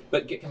questions. But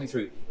coming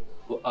through,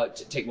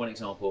 take one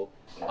example.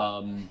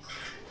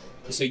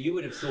 So you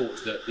would have thought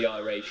that the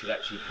IRA should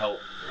actually help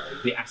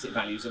the asset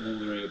values of all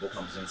the renewable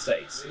companies in the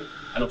States.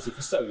 And obviously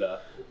for solar,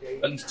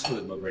 at least 2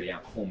 of them have really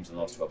outperformed in the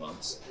last 12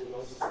 months.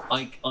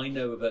 I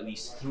know of at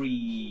least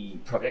 3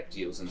 private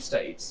equity deals in the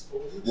States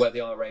where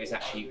the IRA has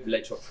actually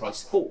led to a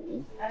price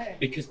fall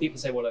because people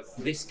say, well, look,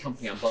 this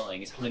company I'm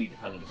buying is highly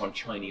dependent upon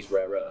Chinese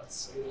rare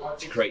earths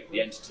to create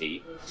the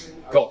entity.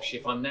 Gosh,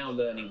 if I'm now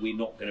learning we're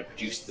not going to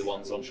produce the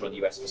ones onshore in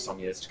the US for some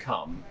years to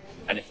come,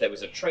 and if there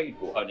was a trade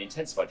war, an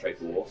intensified trade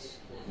war,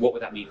 what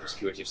would that mean for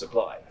security of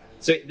supply?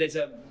 So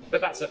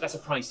but that's a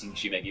pricing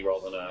issue maybe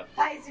rather than a...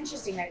 That is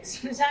interesting though.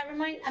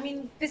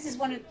 This is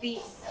one of the...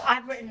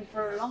 I've written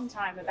for a long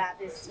time about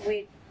this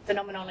weird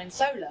phenomenon in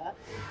solar,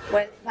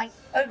 where like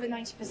over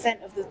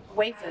 90% of the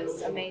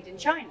wafers are made in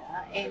China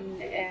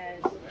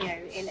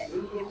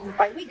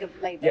by Uyghur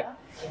labour. Yeah.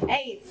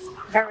 A, it's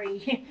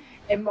very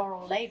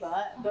immoral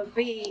labour, but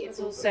B, it's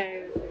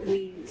also,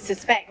 we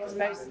suspect,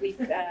 mostly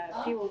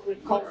fueled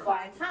with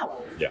coal-fired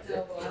power. Yeah.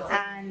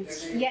 And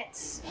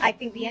yet, I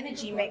think the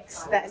energy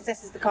mix that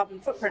assesses the carbon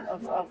footprint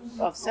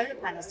of solar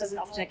panels doesn't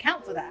often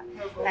account for that.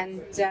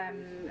 And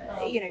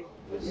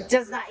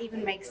does that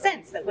even make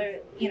sense that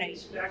we're,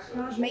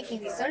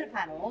 making these solar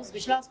panels,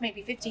 which last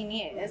maybe 15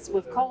 years,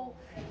 with coal,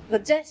 the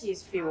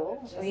dirtiest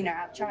fuel,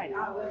 out of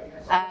China?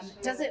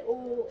 Is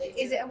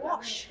it a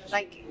wash?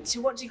 Like,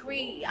 to what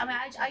degree? I mean,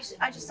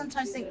 I just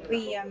sometimes think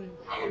these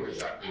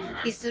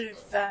sort of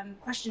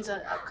questions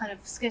are kind of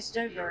skirted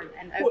over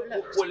and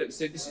overlooked. Well, look,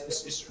 so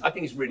this I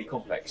think it's really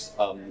complex,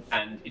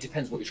 and it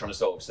depends what you're trying to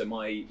solve. So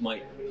my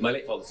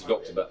late father's a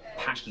doctor, but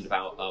passionate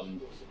about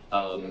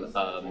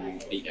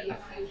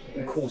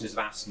causes of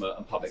asthma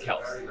and public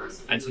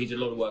health, and so he did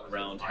a lot of work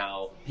around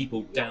how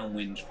people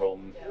downwind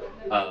from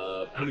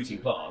polluting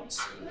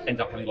plants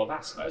end up having a lot of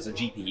asthma. As a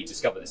GP, he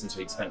discovered this, and so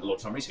he spent a lot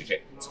of time researching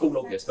it. It's all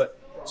obvious, but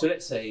so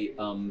let's say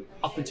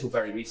up until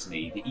very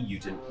recently, the EU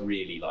didn't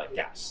really like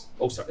gas.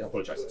 Oh, sorry, I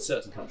apologise.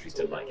 Certain countries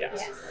didn't like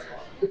gas.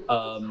 Yes.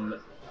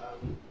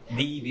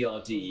 The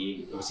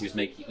EBRD obviously was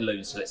making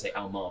loans to, let's say,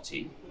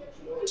 Almaty.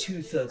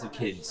 2/3 of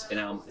kids in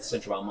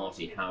central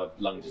Almaty have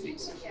lung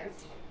disease.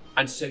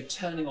 And so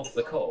turning off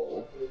the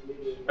coal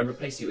and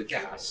replacing it with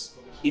gas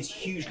is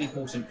hugely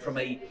important from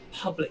a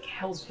public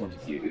health point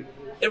of view,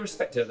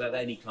 irrespective of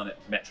any climate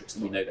metrics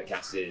that we know that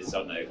gas is,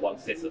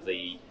 1/5 of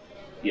the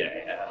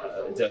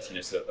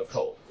dirtiness of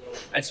coal.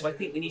 And so I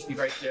think we need to be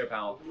very clear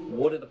about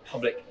what are the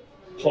public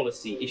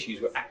policy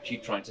issues we're actually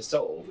trying to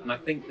solve, and I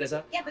think there's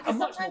a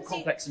much more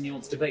complex and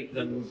nuanced debate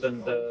than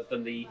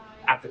the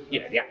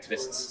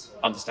activists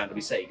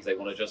understandably say, because they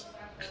want to just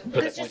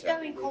because just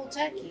going cold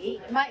turkey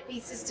might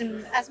be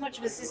as much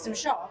of a system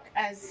shock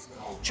as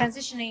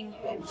transitioning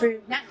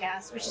through nat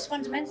gas, which is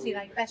fundamentally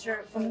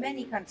better for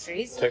many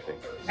countries. Totally.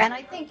 And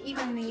I think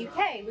even in the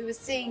UK we were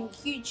seeing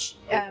huge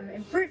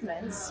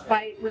improvements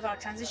with our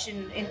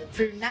transition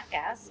through nat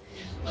gas,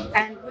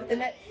 and with the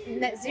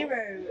net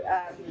zero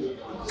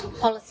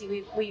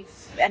policy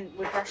and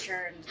with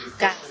Russia and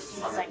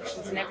gas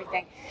sanctions and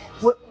everything,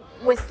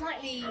 we're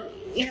slightly,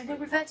 we're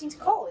reverting to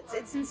coal.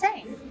 It's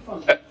insane.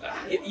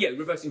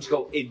 Reverting to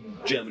coal in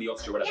Germany,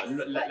 Austria, whatever.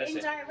 Yes, but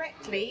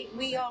indirectly,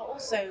 we are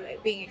also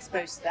being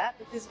exposed to that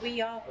because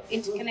we are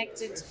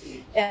interconnected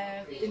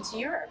into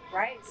Europe,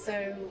 right?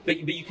 So. But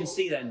you can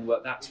see then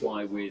that's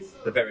why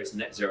with the various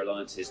net zero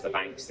alliances, the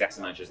banks, the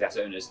asset managers, the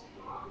asset owners,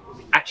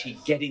 actually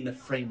getting the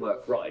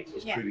framework right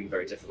is proving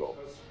very difficult.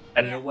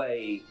 And in a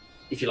way,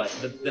 if you like,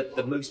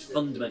 the most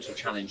fundamental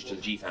challenge to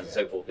the GFANs and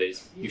so forth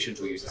is you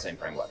shouldn't all use the same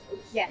framework.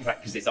 Yes. In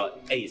fact, because it's A,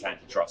 it's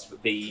antitrust,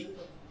 but B,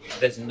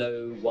 there's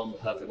no one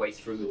perfect way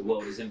through. The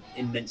world is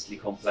immensely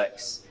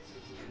complex.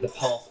 The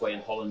pathway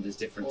in Holland is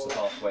different to the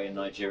pathway in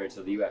Nigeria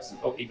to the US,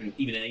 or even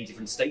in any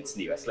different states in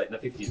the US, like in the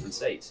 50 different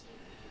states.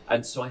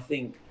 And so I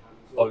think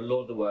a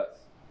lot of the work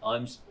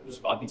I've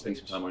been spending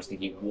some time on is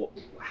thinking,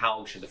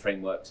 how should the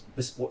frameworks,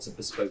 what's a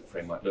bespoke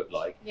framework look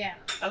like? Yeah.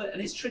 And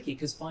it's tricky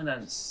because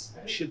finance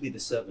should be the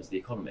servant of the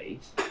economy.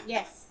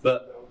 Yes.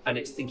 And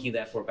it's thinking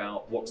therefore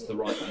about what's the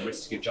right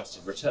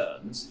risk-adjusted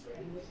returns.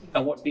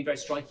 And what's been very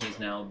striking is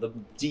now the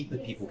deeper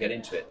people get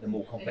into it, the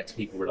more complex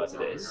people realise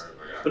it is.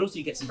 But also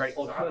you get some very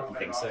odd quirky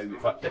things. So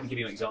let me give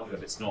you an example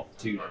if it's not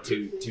too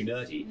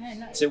nerdy.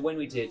 No. So when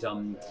we did,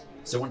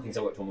 so one of the things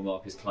I worked on with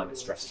Mark is climate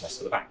stress tests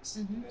for the banks.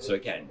 Mm-hmm. So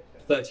again,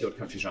 30 odd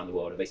countries around the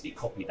world have basically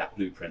copied that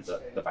blueprint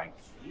that the bank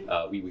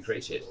we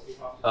created.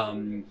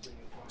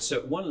 So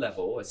at one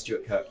level, as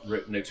Stuart Kirk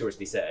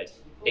notoriously said,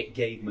 it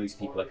gave most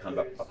people a kind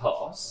of a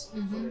pass.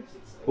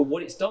 But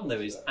what it's done,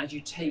 though, is as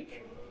you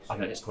take, I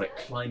don't know, let's call it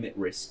climate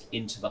risk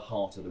into the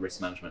heart of the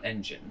risk management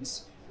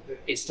engines,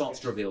 it starts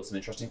to reveal some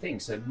interesting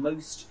things. So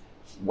most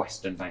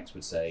Western banks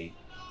would say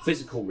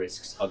physical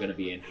risks are going to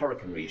be in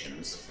hurricane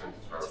regions.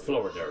 It's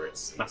Florida,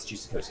 it's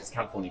Massachusetts coast, it's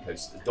California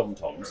coast, it's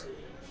Dom-Toms,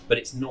 but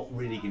it's not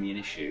really going to be an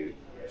issue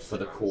for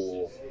the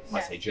core,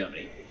 I say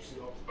Germany.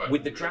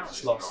 With the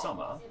droughts last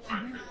summer,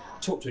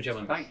 talk to a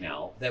German bank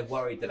now, they're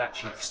worried that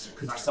actually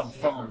could some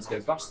farms go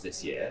bust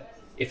this year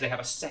if they have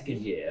a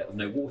second year of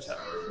no water.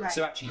 Right.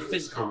 So actually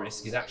physical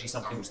risk is actually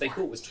something which they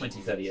thought was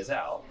 20, 30 years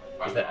out,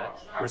 is there,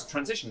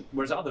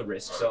 whereas other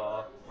risks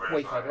are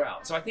way further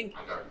out. So I think,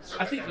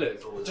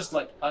 look, just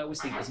like I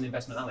always think as an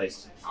investment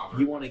analyst,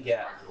 you want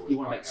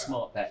to make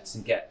smart bets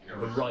and get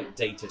the right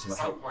data to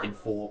help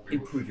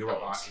improve your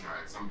odds.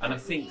 And I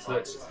think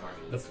that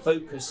the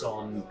focus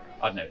on,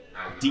 I don't know,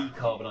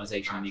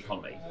 decarbonisation in the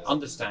economy,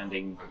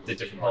 understanding the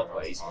different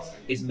pathways,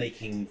 is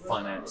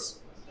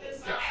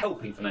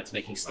helping finance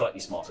making slightly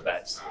smarter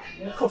bets.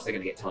 Of course they're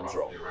going to get tons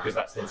wrong, because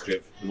that's the history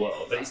of the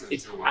world, but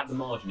it's at the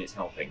margin it's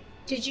helping.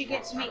 Did you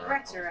get to meet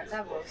Greta at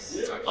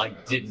Davos? I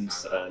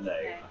didn't, no.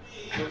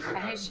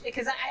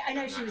 Because I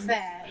know she was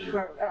there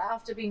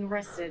after being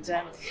arrested.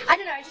 I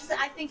don't know,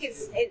 I think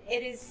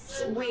it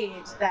is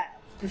weird that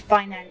the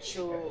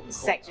financial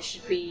sector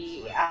should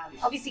be,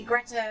 obviously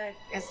Greta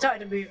has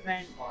started a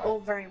movement, all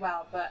very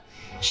well, but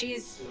she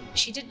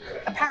didn't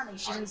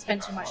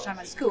spend too much time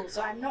at school,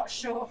 so I'm not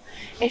sure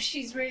if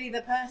she's really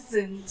the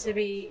person to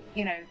be,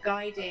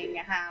 guiding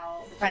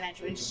how the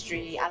financial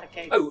industry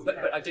allocates. Oh,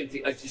 but I don't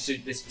think,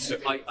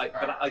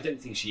 I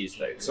don't think she is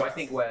though. So I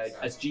think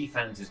as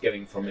GFANZ is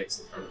going from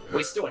it's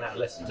still an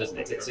adolescent, isn't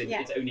it? It's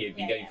only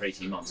been going for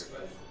 18 months.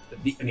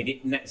 The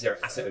net zero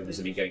asset owners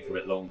have been going for a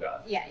bit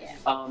longer.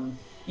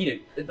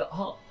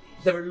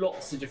 There are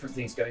lots of different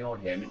things going on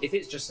here. I mean, if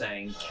it's just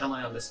saying, can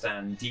I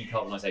understand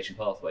decarbonisation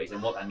pathways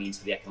and what that means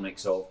for the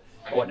economics of,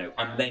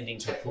 I'm lending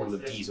to a pool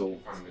of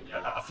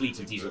a fleet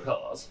of diesel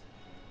cars,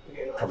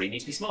 probably need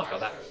to be smart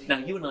about that. Now,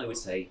 you and I would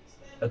say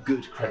a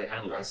good credit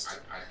analyst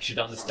should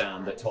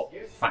understand the top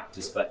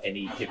factors for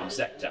any given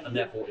sector, and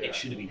therefore it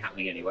should have been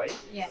happening anyway.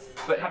 Yes.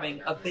 But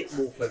having a bit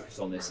more focus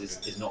on this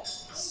is not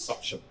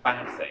such a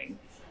bad thing.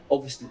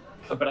 Obviously,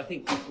 but I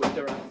think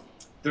there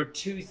are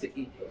two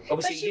things.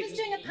 But she was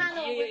doing a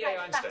panel with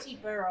Fatih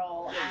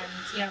Birol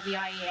and the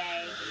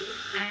IEA,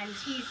 and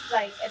he's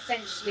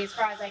essentially, as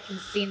far as I can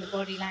see in the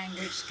body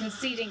language,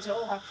 conceding to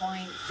all her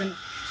points and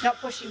not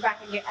pushing back.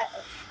 And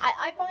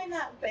I find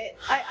that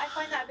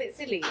a bit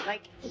silly.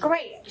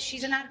 Great,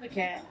 she's an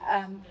advocate,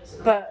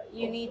 but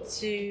you need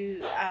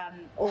to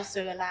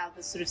also allow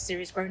the sort of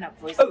serious grown-up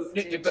voices. But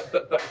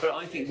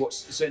I think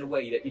in a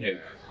way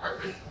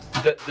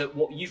that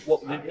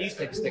what the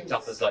newspapers picked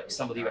up as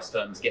some of the US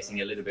firms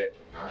getting a little bit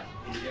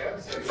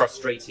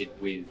frustrated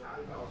with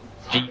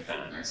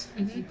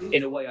GFANZ,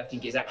 in a way I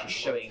think is actually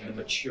showing the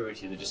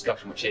maturity of the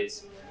discussion, which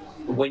is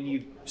when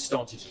you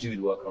started to do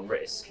the work on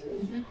risk,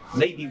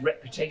 maybe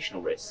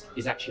reputational risk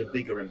is actually a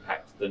bigger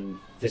impact than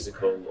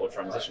physical or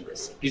transition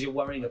risk, because you're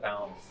worrying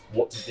about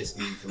what does this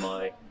mean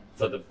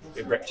for the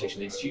reputation of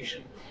the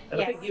institution. And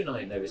I think you and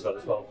I know as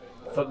well,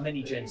 for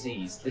many Gen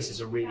Zs, this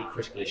is a really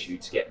critical issue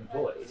to get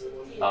employed.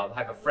 I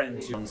have a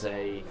friend who runs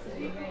a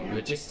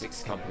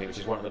logistics company, which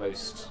is one of the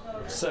most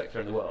circular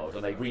in the world,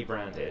 and they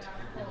rebranded.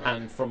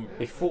 And from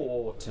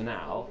before to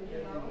now,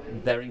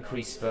 their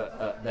increase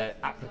for their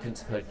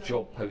applicants per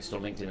job post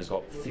on LinkedIn has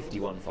got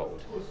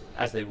 51-fold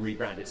as they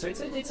rebranded. So it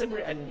is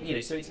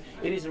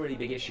a really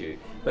big issue.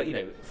 But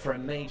for a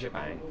major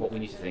bank, what we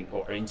need to think,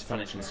 or an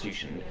financial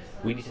institution,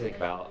 we need to think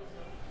about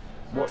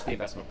what's the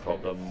investment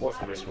problem, what's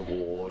the risk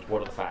reward,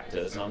 what are the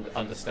factors, and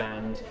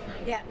understand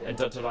and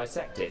to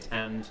dissect it.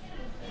 And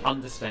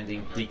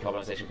understanding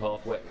decarbonisation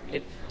pathway,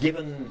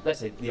 given, let's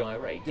say, the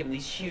IRA, given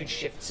these huge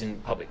shifts in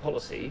public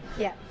policy,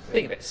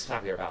 being a bit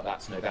savvier about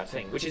that's no bad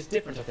thing, which is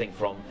different, I think,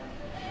 from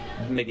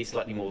maybe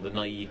slightly more the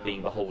naive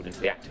being beholden to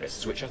the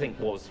activists, which I think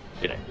was,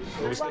 clearly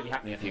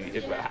happening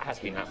has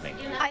been happening.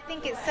 I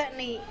think it's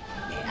certainly,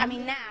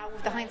 now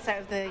with the hindsight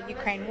of the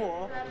Ukraine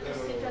war,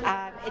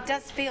 it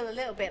does feel a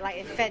little bit like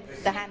it fed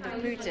the hand of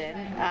Putin,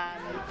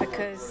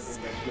 because,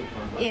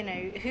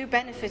 who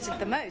benefited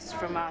the most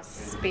from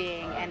us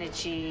being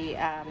energy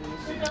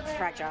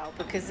fragile?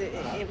 Because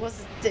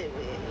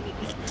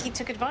he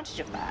took advantage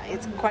of that.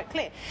 It's quite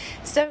clear.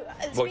 So,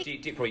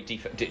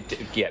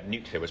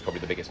 nuclear was probably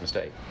the biggest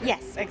mistake.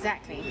 Yes,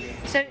 exactly.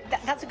 So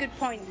that's a good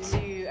point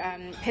to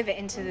pivot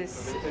into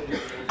this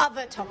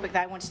other topic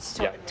that I wanted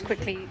to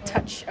quickly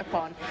touch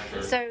upon.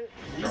 So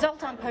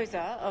Zoltan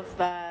Poza of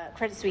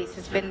Credit Suisse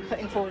has been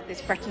putting forward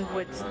this Bretton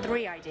Woods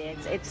 3 idea.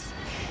 It's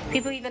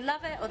people either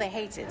love it or they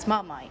hate it. It's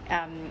Marmite.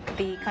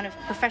 The kind of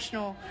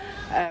professional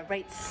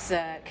rates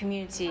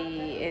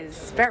community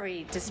is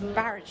very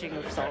disparaging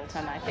of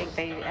Zoltan. I think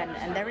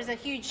and there is a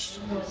huge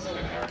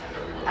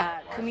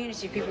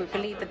community of people who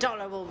believe the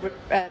dollar will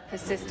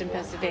persist and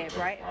persevere,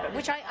 right?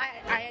 Which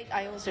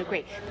I also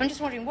agree. But I'm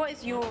just wondering, what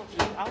is your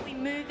view? Are we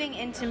moving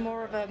into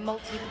more of a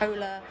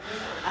multipolar,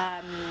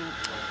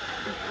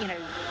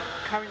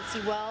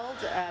 currency world?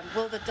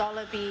 Will the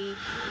dollar be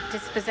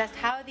dispossessed?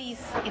 How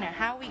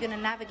are we going to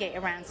navigate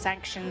around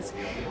sanctions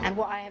and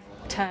what I have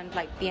termed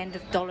like the end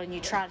of dollar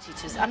neutrality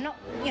to? I'm not,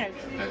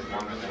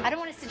 I don't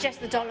want to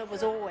suggest the dollar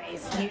was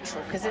always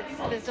neutral, because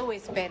there's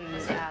always been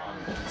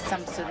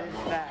some sort of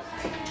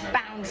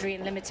boundary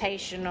and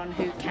limitation on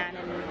who can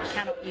and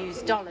cannot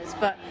use dollars.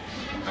 But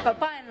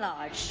by and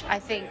large, I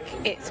think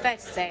it's fair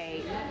to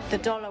say the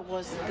dollar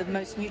was the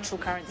most neutral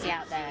currency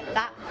out there.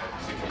 That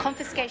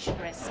confiscation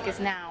risk is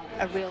now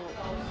a real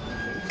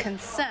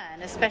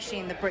concern, especially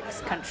in the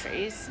BRICS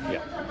countries.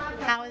 Yeah.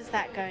 How is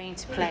that going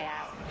to play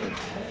out?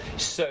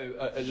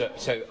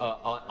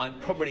 I'm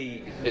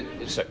probably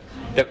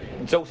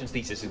Dalton's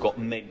thesis has got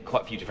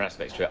quite a few different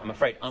aspects to it. I'm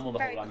afraid I'm on the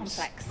Very whole.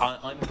 complex.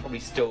 I'm probably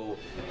still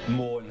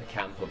more in the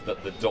camp of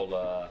that the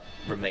dollar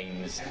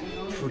remains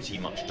pretty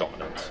much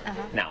dominant.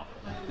 Now,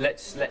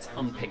 let's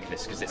unpick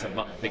this, because it's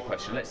a big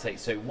question. Let's say,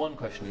 so one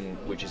question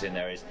which is in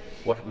there is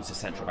what happens to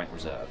central bank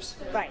reserves?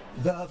 Right.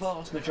 The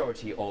vast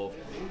majority of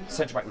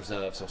central bank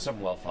reserves or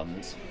sovereign wealth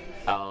funds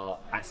are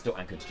still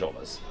anchored to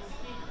dollars.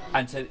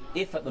 And so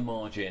if at the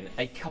margin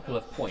a couple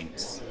of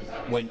points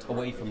went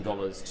away from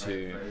dollars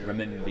to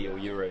renminbi or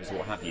euros or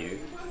what have you,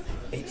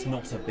 it's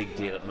not a big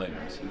deal at the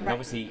moment. Right. Now,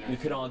 obviously, you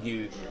could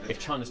argue if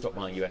China stopped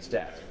buying US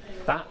debt,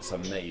 that's a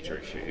major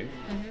issue.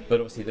 But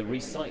obviously the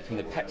recycling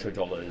of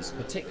petrodollars,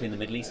 particularly in the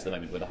Middle East at the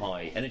moment with a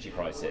high energy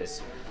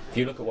crisis, if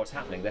you look at what's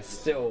happening, they're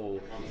still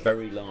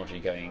very largely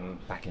going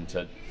back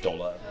into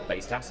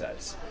dollar-based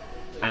assets.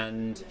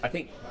 And I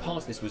think part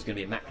of this was going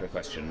to be a macro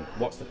question.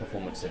 What's the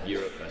performance of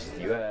Europe versus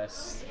the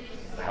US?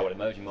 How will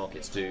emerging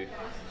markets do?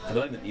 For the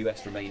moment, the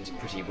US remains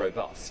pretty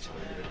robust,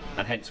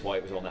 and hence why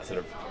it was on that sort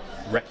of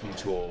wrecking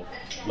tour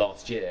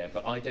last year.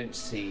 But I don't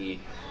see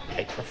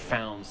a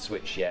profound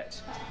switch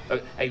yet,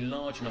 a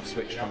large enough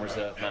switch from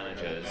reserve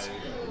managers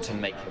to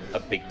make a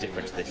big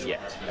difference this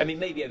yet. I mean,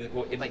 maybe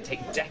it might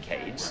take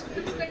decades,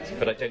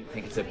 but I don't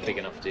think it's a big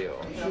enough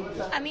deal.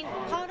 I mean,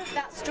 part of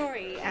that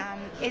story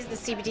is the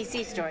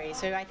CBDC story.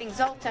 So I think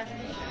Zoltan.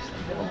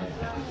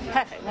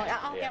 Perfect. Well,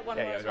 I'll get one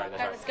more as well. Right.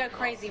 Let's go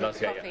crazy with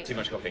the coffee. Yeah, too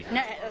much coffee.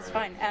 No, that's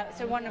fine.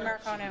 So one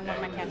Americano and one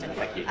Macchiato.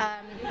 Thank you.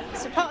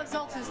 So part of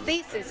Zoltan's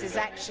thesis is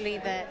actually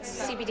that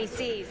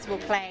CBDCs will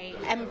play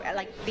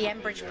like the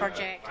Enbridge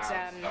project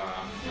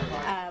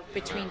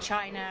between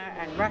China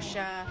and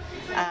Russia.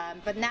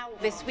 But now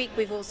this week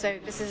we've also,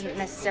 this isn't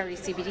necessarily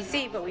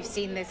CBDC, but we've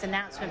seen this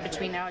announcement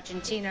between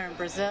Argentina and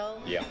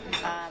Brazil. Yeah.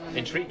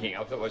 Intriguing.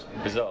 I thought it was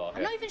bizarre.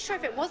 I'm not even sure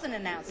if it was an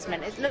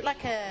announcement. It looked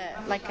like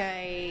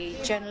a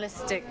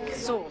journalistic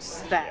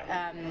source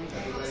that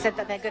said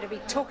that they're going to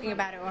be talking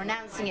about it or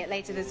announcing it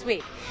later this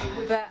week.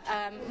 But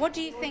what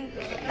do you think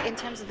in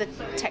terms of the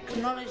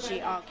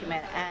technology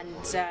argument and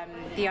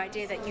the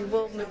idea that you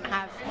will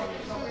have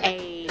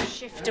a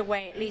shift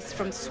away, at least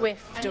from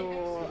SWIFT,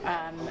 or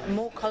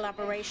more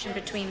collaboration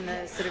between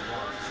the sort of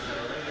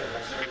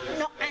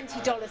not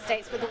anti-dollar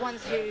states, but the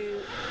ones who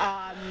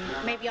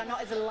maybe are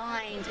not as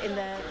aligned in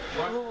the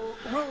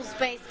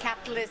rules-based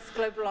capitalist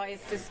globalized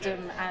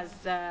system as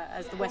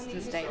the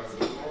Western states?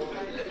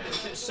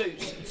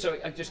 So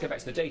I just go back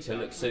to the data.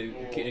 Look, so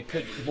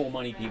could more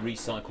money be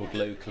recycled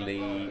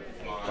locally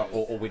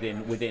or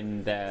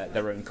within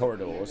their own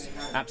corridors?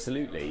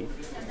 Absolutely.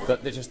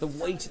 But there's just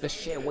the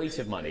sheer weight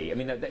of money. I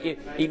mean,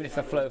 even if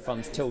the flow of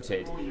funds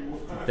tilted,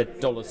 the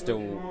dollar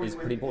still is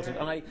pretty important.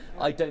 And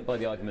I don't buy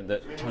the argument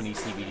that Chinese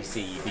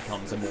CBDC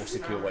becomes a more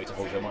secure way to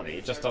hold your money.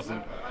 It just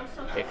doesn't.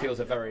 It feels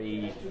I'm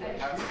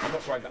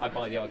not sure I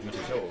buy the argument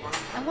at all.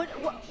 And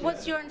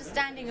what's your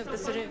understanding of the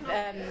sort of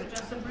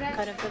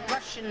kind of the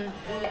Russian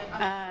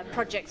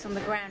projects on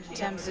the ground in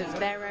terms of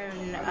their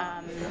own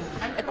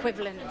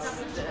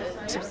equivalents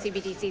to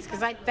CBDCs? Because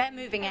they're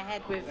moving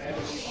ahead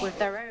with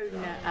their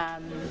own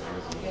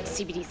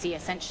CBDC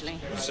essentially.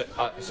 So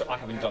I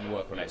haven't done the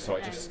work on it, so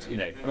I just,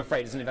 I'm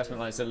afraid as an investment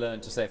analyst I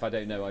learn to say if I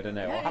don't know, I don't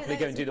know. I'll happily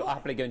go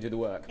and do the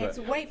work. It's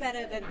way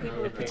better than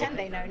people who pretend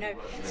they know. No.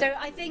 So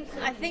I think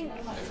the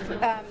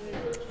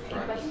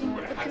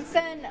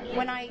concern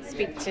when I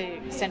speak to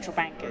central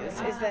bankers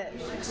is that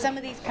some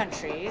of these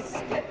countries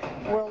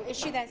will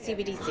issue their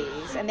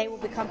CBDCs and they will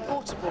become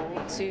portable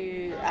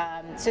to,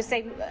 so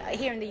say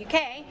here in the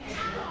UK,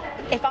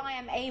 if I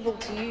am able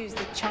to use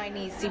the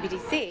Chinese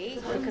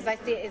CBDC, because I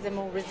see it as a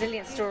more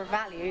resilient store of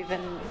value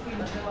than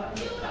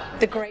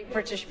the Great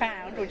British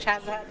Pound, which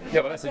has had...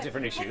 Yeah, well, that's a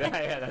different issue.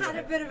 had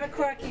a bit of a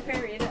quirky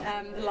period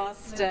the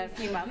last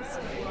few months.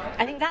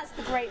 I think that's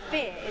the great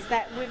fear, is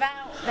that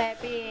without there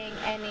being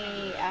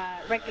any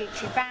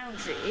regulatory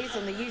boundaries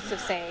on the use of,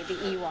 say, the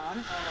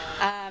yuan,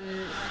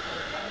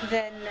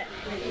 then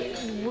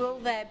will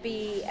there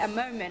be a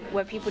moment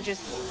where people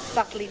just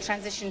subtly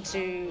transition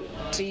to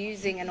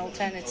using an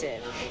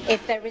alternative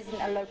if there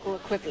isn't a local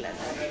equivalent,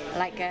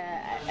 like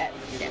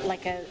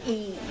a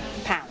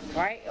e-pound,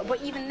 right?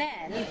 But even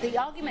then, the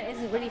argument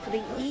isn't really for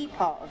the e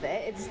part of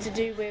it. It's to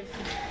do with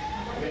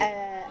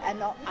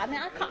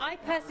I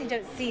personally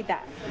don't see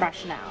that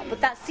rationale,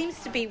 but that seems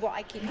to be what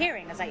I keep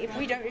hearing. It's like, if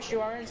we don't issue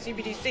our own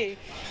CBDC,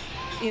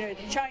 the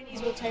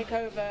Chinese will take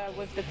over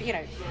with the,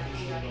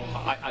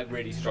 I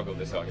really struggle with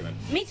this argument.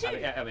 Me too.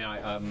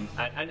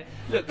 And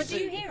look. But do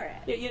you hear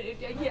it?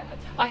 Yeah,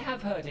 I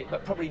have heard it,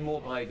 but probably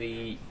more by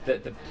the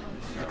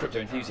crypto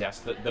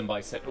enthusiasts than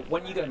by.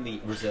 When you go and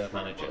meet reserve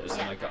managers,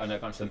 and I know a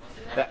bunch of them,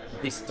 that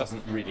this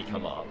doesn't really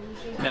come up.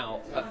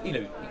 Now,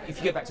 if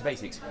you go back to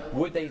basics,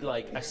 would they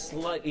like a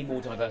slightly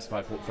more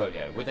diversified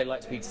portfolio? Would they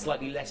like to be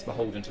slightly less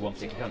beholden to one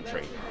particular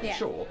country? Yeah.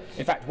 Sure.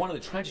 In fact, one of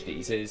the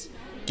tragedies is,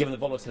 given the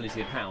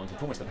volatility of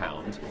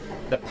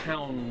the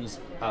pound's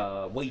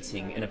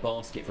weighting in a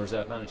basket for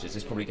reserve managers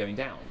is probably going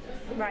down.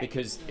 Right.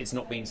 Because it's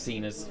not being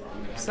seen as,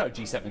 it's not a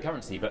G7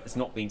 currency, but it's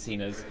not being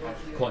seen as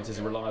quite as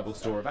a reliable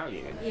store of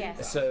value.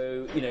 Yes.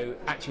 So,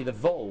 actually the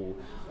vol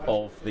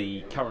of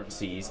the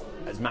currencies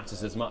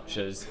matters as much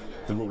as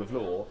the rule of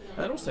law.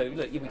 And then also,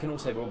 look, we can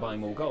also be buying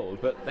more gold,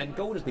 but then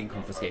gold has been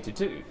confiscated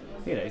too.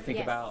 Think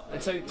yes.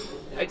 about. So,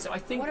 I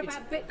think. What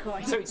about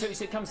Bitcoin? So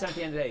it comes down to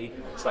the end of the day.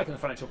 It's like in the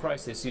financial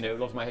crisis. A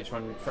lot of my hedge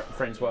fund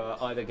friends were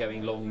either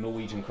going long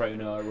Norwegian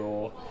kroner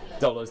or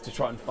dollars to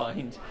try and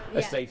find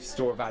a safe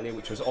store of value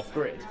which was off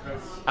grid.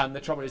 And the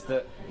trouble is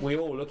that we're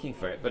all looking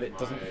for it, but it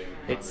doesn't.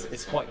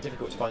 It's quite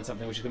difficult to find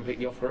something which is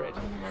completely off grid.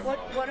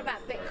 What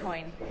about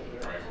Bitcoin?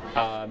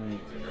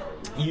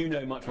 You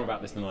know much more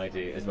about this than I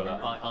do, Izabella.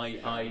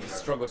 I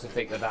struggle to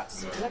think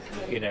that's.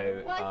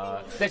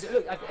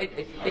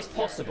 It's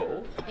possible.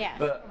 Yeah.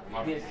 But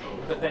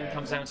then it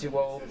comes down to,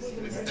 well,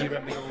 do you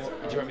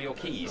remember your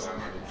keys?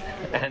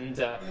 And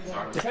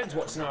depends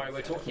what scenario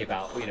we're talking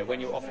about. When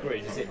you're off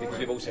grid, is it because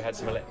we've also had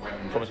some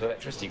problems with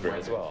electricity grid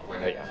as well?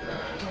 Yeah.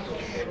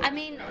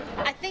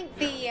 I think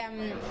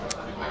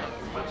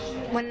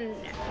when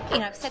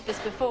I've said this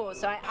before,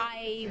 so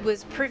I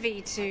was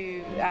privy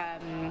to.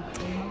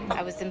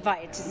 I was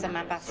invited to some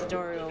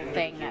ambassadorial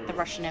thing at the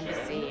Russian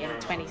embassy in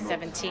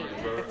 2017.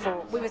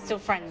 Before we were still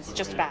friends,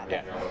 just about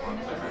it.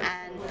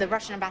 And the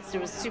Russian ambassador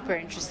was super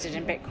interested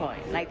in Bitcoin.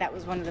 Like, that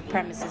was one of the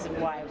premises of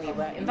why we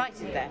were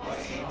invited there.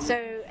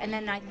 So, and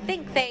then I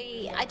think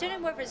I don't know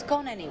whether it's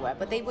gone anywhere,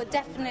 but they were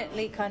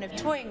definitely kind of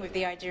toying with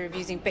the idea of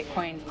using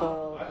Bitcoin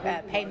for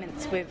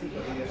payments with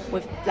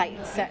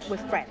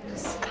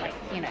friends,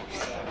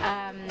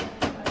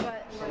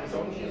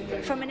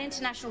 but from an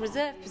international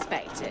reserve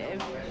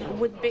perspective,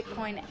 would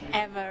Bitcoin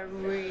ever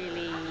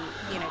really,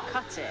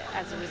 cut it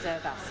as a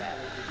reserve asset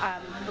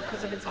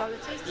because of its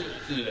volatility?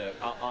 Look,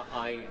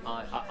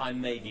 I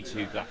may be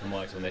too black and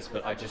white on this,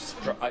 but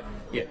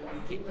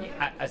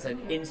as an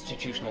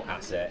institutional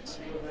asset,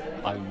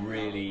 I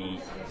really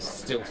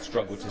still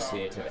struggle to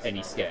see it at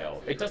any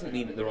scale. It doesn't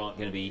mean that there aren't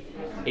going to be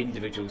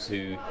individuals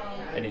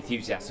and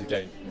enthusiasts who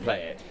don't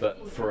play it,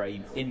 but for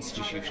an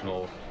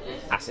institutional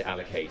asset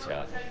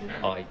allocator,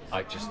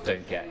 I just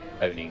don't get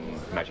owning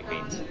magic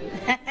beans.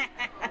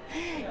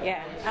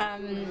 Yeah.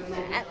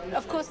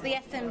 Of course, the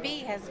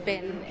SMB has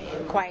been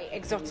quite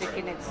exotic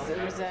in its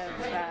reserve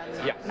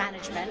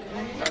management.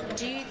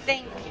 Do you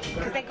think,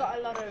 because they got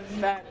a lot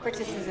of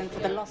criticism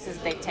for the losses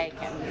they've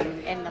taken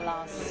in the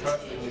last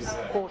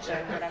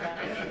quarter, whatever,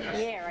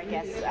 year, I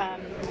guess,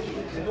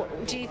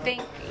 do you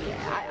think,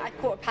 I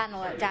caught a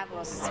panel at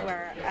Davos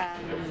where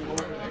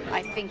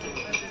I think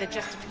the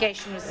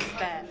justification was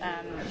that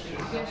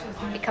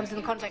it comes in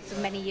the context of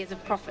many years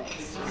of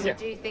profits. So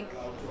do you think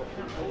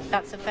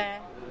that's a fair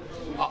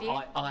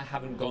view? I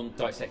haven't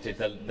dissected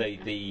the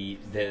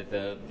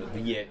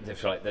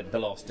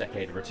last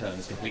decade of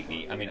returns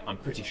completely. I'm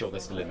pretty sure they're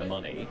still in the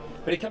money,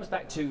 but it comes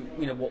back to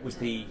what was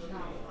the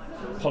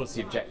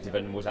policy objective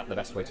and was that the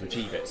best way to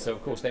achieve it. So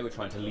of course they were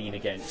trying to lean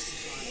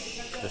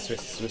against the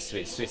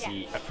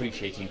Swissy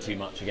appreciating too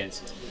much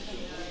against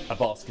a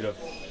basket of.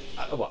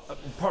 Part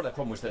of their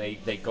problem was that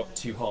they got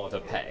too hard a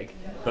peg,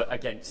 but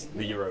against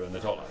the euro and the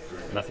dollar.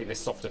 And I think this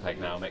softer peg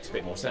now makes a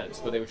bit more sense.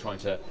 But they were trying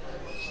to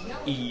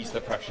ease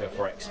the pressure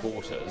for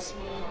exporters.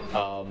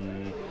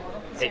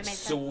 It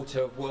sort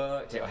of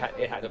worked.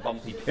 It had a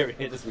bumpy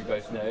period, as we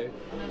both know.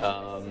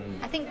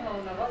 I think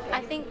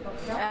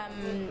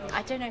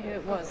I don't know who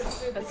it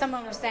was, but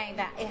someone was saying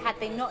that had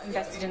they not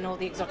invested in all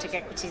the exotic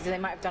equities, they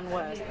might have done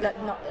worse.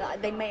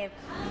 They may have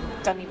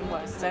done even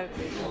worse. So,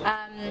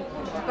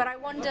 but I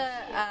wonder.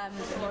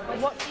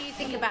 What do you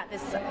think about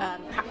this,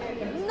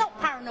 not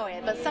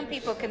paranoia, but some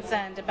people are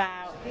concerned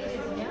about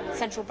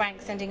central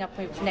banks ending up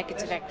with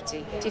negative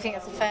equity? Do you think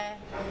that's a fair...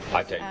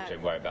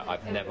 Don't worry about.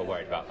 I've never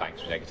worried about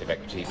banks with negative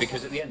equity,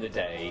 because at the end of the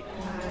day,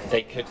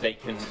 they can.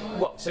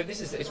 Well, so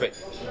this is it's right.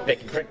 They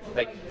can print.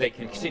 They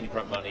can continue to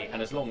print money,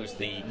 and as long as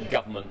the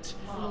government,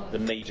 the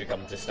major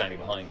government, is standing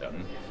behind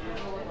them,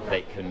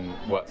 they can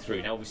work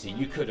through. Now, obviously,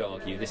 you could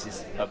argue this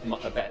is a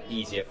bit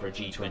easier for a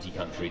G20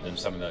 country than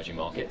some emerging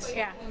markets.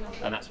 Yeah.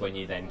 And that's when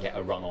you then get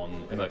a run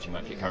on emerging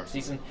market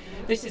currencies. And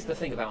this is the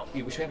thing about,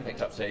 which we haven't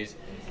picked up today,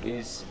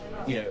 is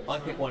I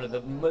think one of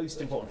the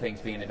most important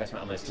things being an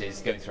investment analyst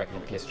is going through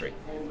economic history.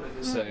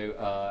 So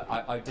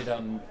I did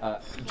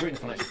during the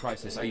financial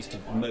crisis, I used to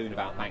moan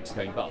about banks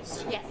going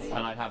bust. Yes. And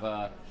I'd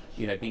have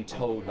being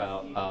told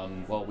about,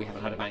 well, we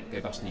haven't had a bank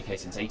go bust in the UK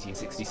since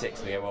 1866.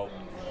 And I go, well,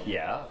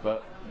 yeah,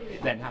 but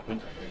it then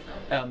happened.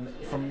 From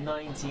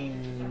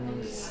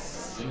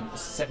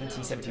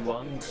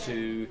 1970-71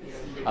 to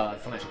the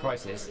financial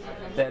crisis,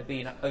 there have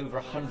been over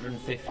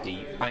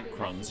 150 bank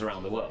runs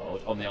around the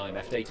world on the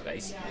IMF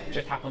database. It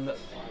just happened that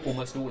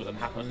almost all of them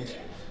happened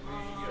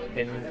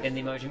in the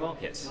emerging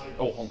markets,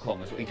 or Hong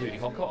Kong, including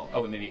Hong Kong.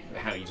 Oh, and maybe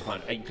how you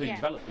define it, including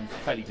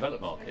fairly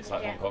developed markets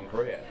like Hong Kong,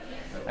 Korea.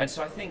 And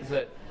so I think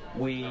that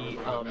we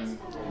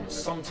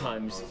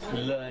sometimes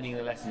learning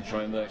the lessons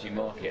from emerging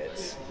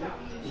markets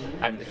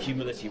and the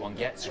humility one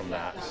gets from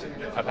that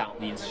about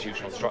the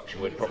institutional structure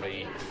would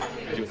probably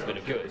do us a bit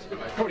of good.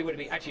 Probably would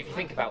be, actually, if you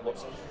think about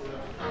what's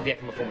the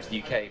economic performance of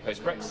the UK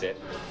post-Brexit,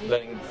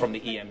 learning from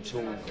the EM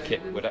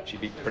toolkit would actually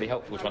be pretty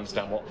helpful to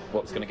understand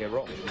what's going to go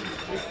wrong.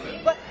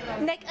 But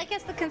I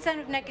guess the concern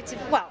of negative,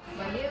 well,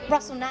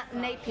 Russell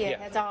Napier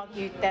has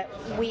argued that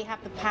we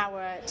have the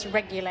power to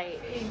regulate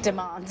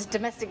demand,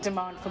 domestic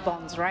demand for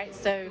bonds, right?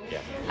 So,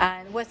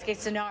 worst case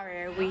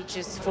scenario, we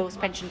just force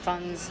pension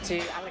funds to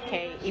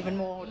allocate even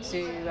more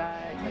to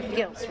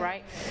gilts,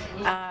 right?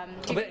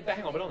 But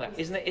hang on, but on that,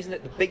 isn't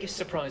it the biggest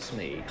surprise for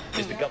me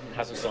is the government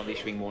hasn't started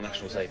issuing more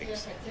national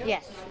savings?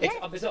 Yes. It's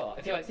bizarre.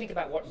 If you think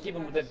about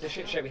given the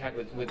shit show we had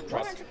with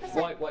trusts,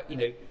 why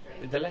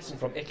the lesson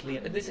from Italy,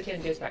 and this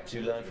again goes back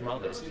to learn from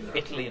others.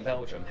 Italy and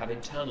Belgium have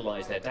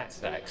internalised their debt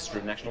stacks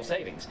through national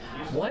savings.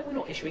 Why are we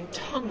not issuing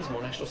tons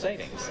more national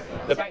savings?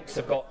 The banks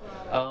have got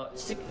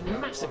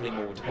massively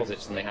more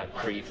deposits than they had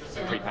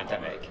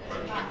pre-pandemic.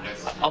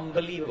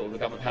 Unbelievable. The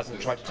government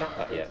hasn't tried to tap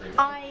that yet.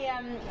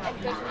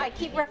 I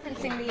keep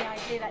referencing the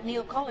idea that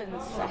Neil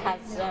Collins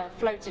has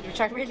floated,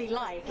 which I really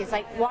like. It's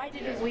like, why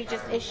didn't we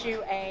just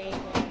issue a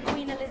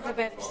Queen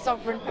Elizabeth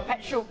sovereign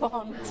perpetual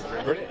bond?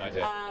 Brilliant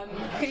idea.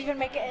 Could even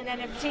make it an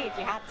NFT if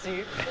you had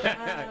to.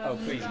 Oh,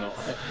 please not.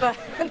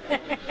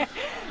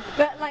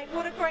 But like,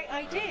 what a great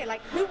idea!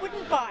 Like, who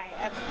wouldn't buy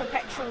a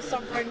perpetual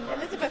sovereign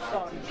Elizabeth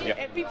bond? Yep.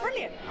 It'd be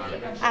brilliant.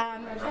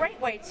 Great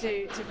way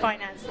to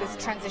finance this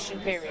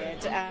transition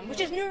period, which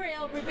is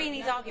Nouriel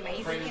Roubini's argument.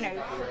 He's,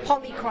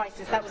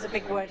 polycrisis. That was a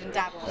big word in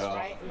Davos,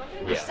 right?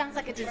 Which sounds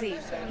like a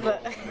disease,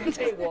 but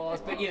it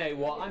was. But you know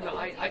what?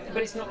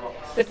 But it's not.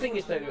 The thing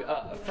is, though,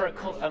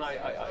 and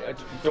I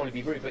don't want to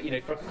be rude, but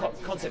for a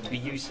concept to be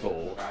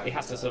useful, it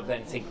has to sort of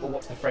then think, well,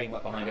 what's the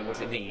framework behind it?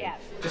 What's it mean? Yeah.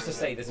 Just to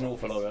say, there's an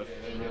awful lot of,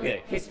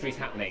 history's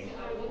happening.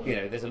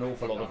 There's an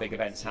awful lot of big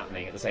events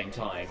happening at the same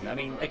time. I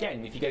mean,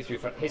 again, if you go through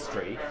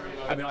history,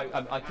 I mean,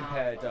 I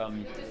compared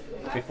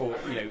before.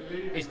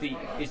 Is the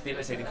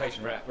let's say the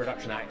Inflation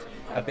Reduction Act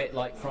a bit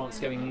like France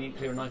going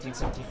nuclear in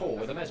 1974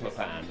 with the Mesmer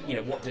plan?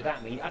 What did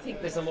that mean? I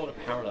think there's a lot of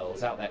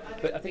parallels out there.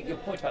 But I think your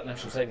point about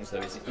national savings, though,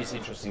 is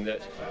interesting.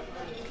 That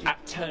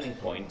at turning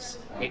points,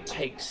 it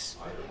takes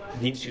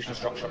the institutional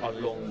structure a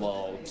long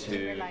while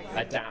to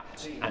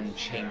adapt and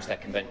change their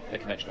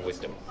conventional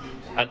wisdom.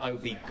 And I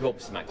would be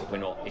gobsmacked if we're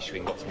not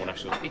issuing lots more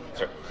national.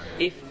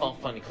 If our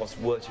funding costs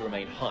were to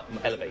remain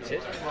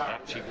elevated,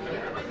 actually,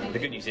 the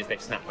good news is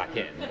they've snapped back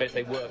in. But if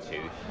they were to,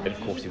 then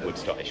of course we would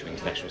start issuing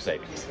national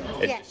savings.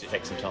 It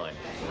takes some time.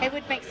 It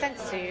would make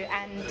sense to,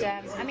 and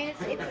I mean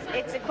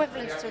it's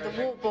equivalent to the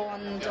war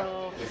bond,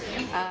 or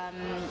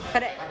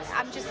but I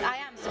am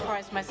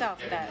surprised myself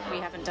that we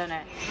haven't done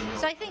it.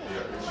 So I think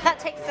that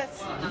takes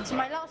us to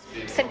my last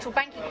central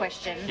banking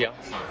question. Yeah.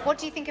 What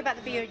do you think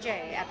about the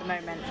BOJ at the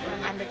moment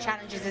and the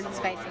challenges it's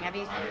facing? Have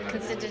you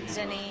considered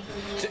any?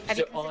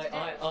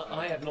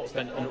 I have not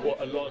spent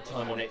a lot of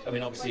time on it. I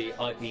mean, obviously,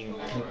 I've been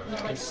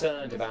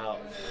concerned about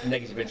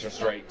negative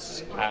interest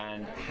rates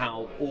and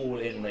how all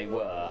in they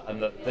were,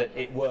 and that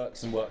it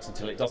works and works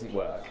until it doesn't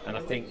work. And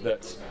I think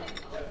that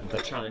the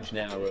challenge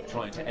now of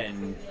trying to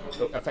end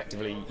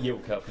effectively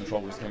yield curve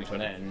control is coming to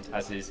an end,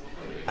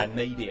 and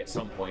maybe at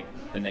some point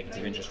the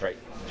negative interest rate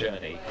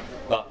journey.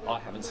 But I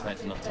haven't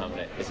spent enough time on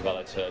it,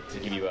 Izabella, to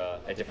give you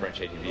a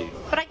differentiated view.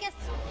 But I guess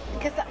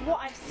because what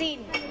I've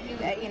seen,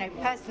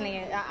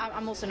 personally,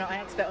 I'm also not an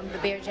expert on the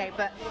BOJ,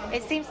 but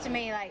it seems to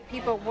me like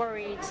people are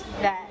worried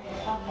that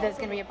there's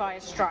going to be a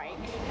buyer's strike,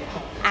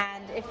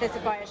 and if there's a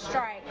buyer's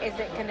strike, is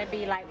it going to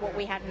be like what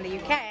we had in the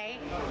UK,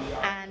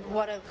 and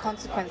what are the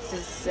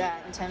consequences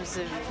in terms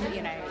of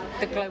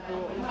the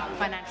global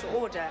financial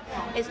order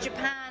is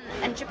Japan,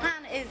 and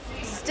Japan is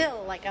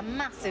still like a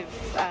massive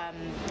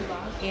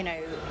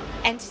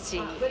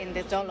entity in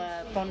the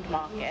dollar bond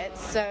market,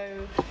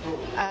 so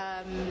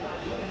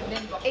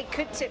it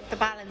could tip the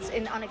balance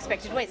in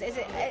unexpected ways. Is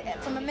it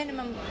from a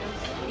minimum,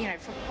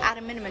 at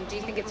a minimum, do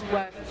you think it's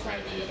worth,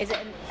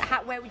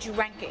 where would you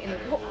rank it in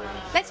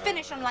let's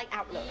finish on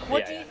outlook.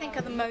 What do you think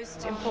are the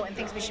most important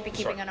things we should be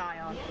keeping an eye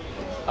on?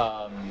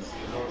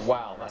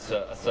 Wow, that's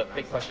a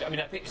big question. I mean,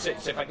 I think so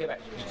if I go back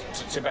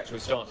to where we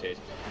started,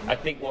 I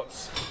think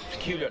what's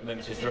peculiar at the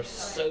moment is there are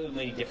so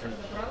many different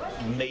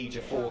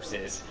major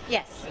forces.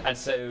 Yes. And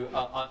so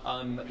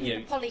I'm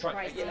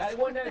polycrisis.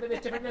 Well, no, but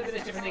there's different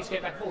things to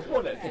get back and forth.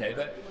 Well, look,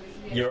 but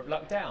Europe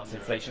lucked out,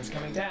 inflation's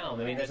coming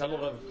down. I mean, there's a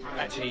lot of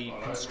actually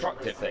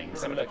constructive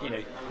things. I mean, look,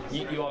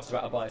 you asked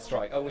about a buyer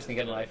strike. I always think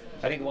in life,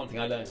 I think the one thing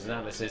I learned as an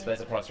analyst is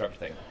there's a price for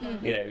everything.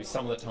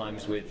 Some of the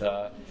times with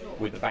the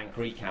bank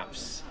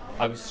recaps,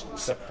 I was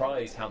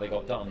surprised how they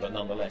got done, but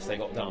nonetheless they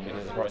got done because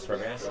there's a price for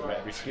every asset, for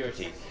every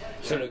security.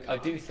 So look, I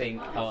do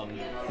think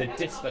the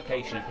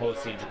dislocation in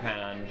policy in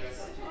Japan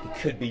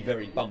could be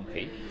very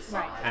bumpy,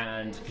 right,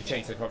 and could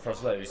change the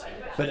across those,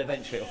 but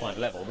eventually it'll find a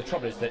level. The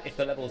trouble is that if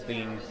the level's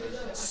been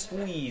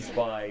squeezed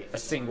by a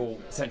single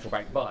central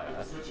bank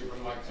buyer,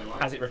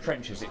 as it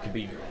retrenches, it could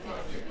be,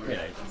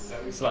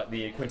 it's like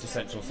the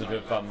quintessential sort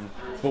of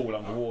ball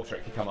underwater.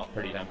 It could come up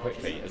pretty damn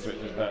quickly as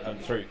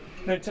through.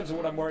 In terms of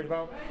what I'm worried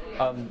about,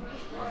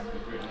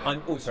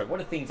 I'm also one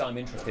of the things I'm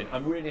interested in.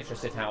 I'm really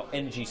interested in how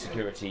energy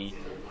security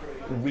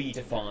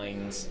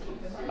redefines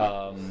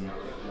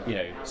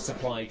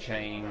supply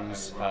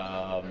chains,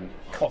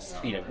 cost,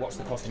 what's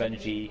the cost of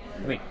energy? I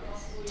mean,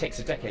 it takes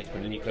a decade to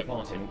put a nuclear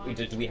plant in.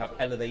 Do we have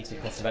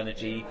elevated cost of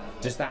energy?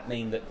 Does that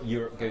mean that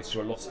Europe goes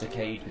through a lost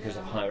decade because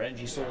of higher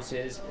energy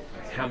sources?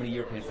 How many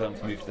European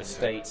firms move to the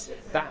States?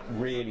 That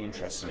really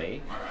interests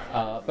me.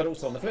 But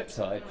also on the flip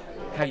side,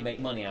 how you make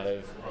money out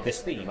of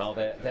this theme.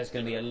 There's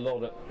going to be a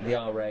lot of the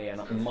IRA,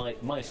 and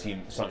my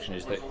assumption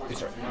is that,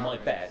 my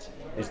bet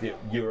is that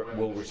Europe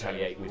will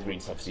retaliate with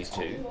green subsidies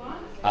too,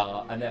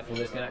 and therefore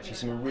there's going to actually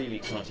some really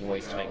exciting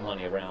ways to make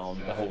money around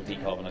the whole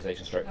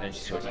decarbonisation stroke energy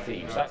security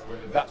theme. So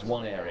that's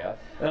one area.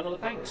 And then on the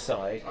bank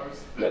side,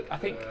 look, I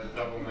think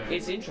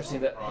it's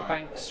interesting that the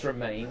banks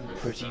remain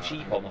pretty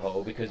cheap on the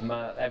whole, because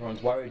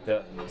everyone's worried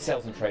that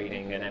sales and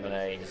trading and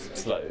M&A has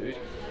slowed,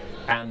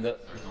 and that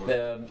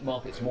the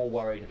market's more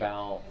worried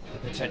about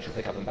the potential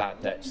pickup in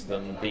bad debts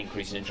than the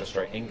increase in interest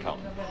rate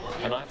income.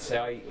 And I have to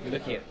say,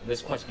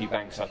 there's quite a few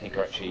banks I think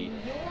are actually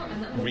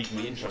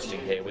reasonably interesting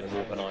here with a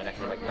more benign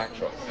economic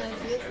backdrop.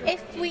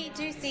 If we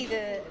do see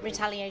the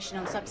retaliation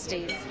on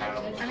subsidies,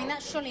 I mean,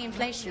 that's surely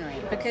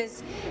inflationary,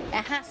 because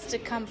it has to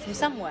come from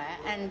somewhere,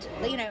 and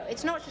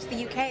it's not just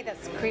the UK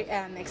that's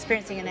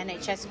experiencing an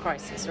NHS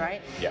crisis,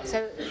 right? Yeah.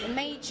 So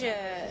major,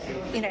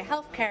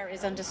 healthcare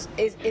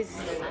is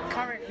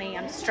currently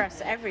under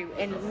stress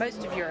in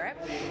most of Europe.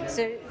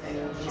 So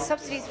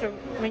subsidies for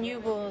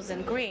renewables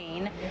and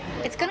green,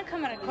 it's going to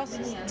come at a cost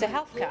to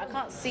healthcare. I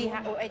can't see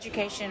or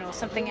education or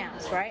something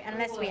else, right?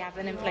 Unless we have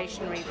an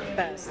inflationary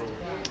burst.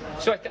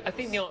 So I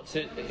think the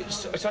answer.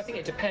 So I think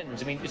it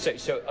depends. I mean,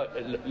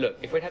 look,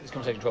 if we'd had this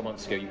conversation 12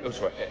 months ago,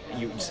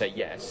 you would say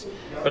yes.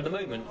 But at the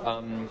moment,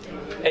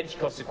 energy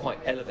costs are quite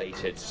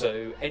elevated.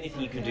 So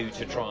anything you can do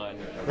to try and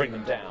bring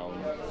them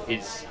down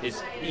is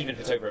even if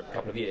it's over a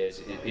couple of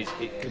years,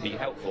 it could be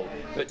helpful.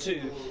 But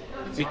two,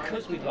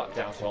 because we've lucked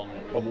out on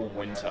a warm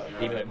winter,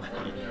 even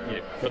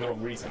though for the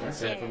wrong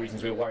reasons, for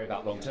reasons we'll worry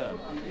about long term,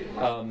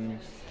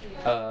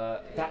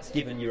 that's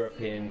given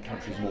European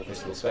countries more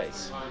fiscal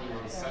space.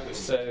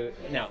 So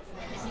now,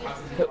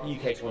 put the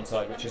UK to one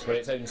side, which has got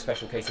its own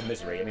special case of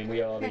misery. I mean,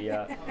 we are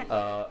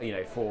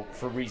the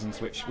for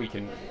reasons which we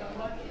can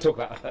talk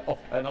about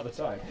another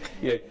time.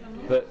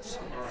 But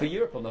for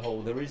Europe on the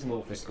whole, there is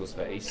more fiscal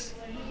space.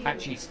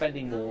 Actually,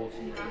 spending more,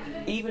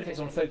 even if it's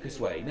on a focused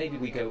way. Maybe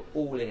we go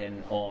all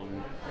in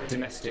on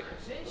domestic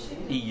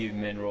EU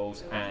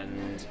minerals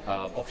and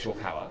offshore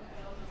power.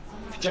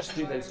 If you just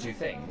do those two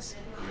things,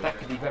 that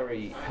could be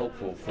very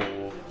helpful for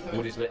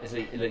what is at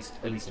least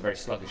a very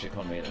sluggish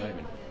economy at the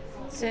moment.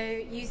 So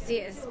you see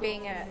it as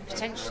being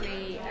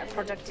potentially a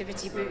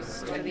productivity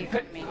boost for the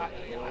economy?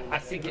 I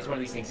think it's one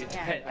of these things. It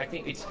depends. I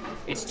think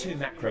it's too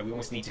macro. We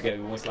almost need to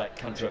go almost like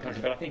country by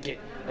country. But I think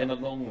in the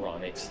long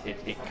run, it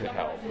could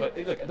help. But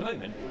look, at the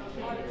moment,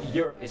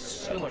 Europe is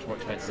so much more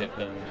expensive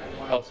than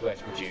elsewhere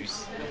to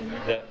produce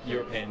that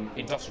European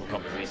industrial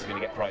companies are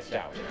going to get priced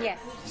out. Yes.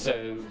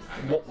 So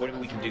whatever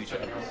we can do to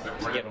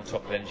get on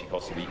top of energy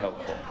costs will be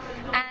helpful.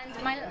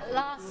 And my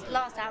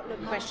last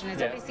outlook question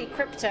is obviously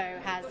crypto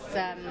has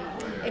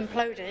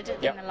imploded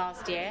in the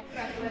last year.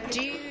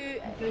 Do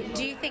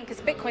you think,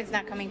 because Bitcoin's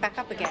now coming back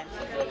up again,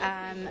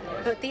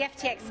 but the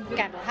FTX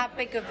scandal, how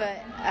big of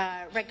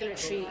a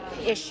regulatory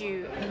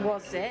issue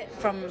was it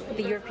from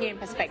the European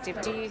perspective?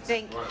 Do you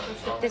think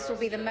this will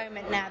be the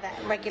moment now that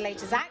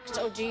regulators act,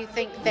 or do you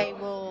think they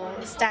will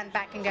stand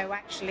back and go,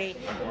 actually,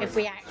 if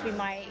we act, we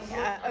might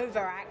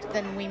overact,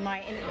 then we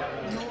might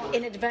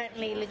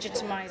inadvertently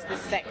legitimize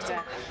this sector?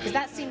 Because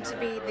that seemed to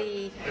be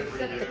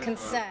the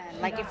concern.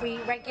 Like, if we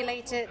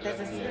regulate it, there's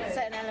a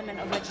certain element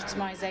of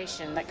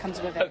legitimization that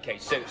comes with it. Okay,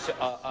 so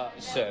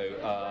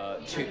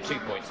two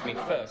points. I mean,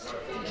 first,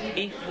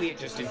 if we had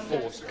just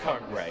enforced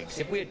current regs,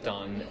 if we had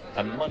done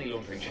a money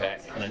laundering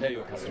check and a know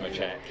your customer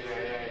check,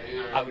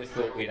 I would have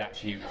thought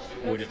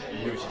would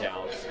have rooted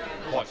out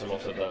quite a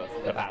lot of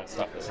the bad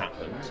stuff that's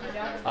happened.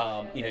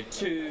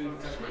 Two,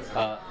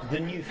 the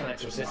new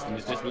financial system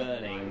is just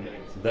learning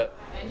that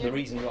the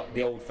reason what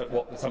the old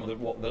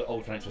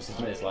financial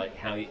system is, like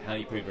how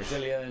you prove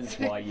resilience,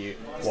 why you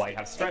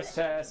have stress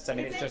tests. I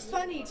mean, it's just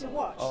funny to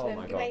watch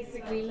them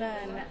basically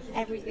learn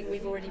everything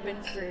we've already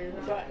been through,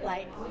 but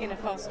like in a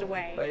faster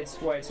way. But it's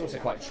also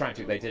quite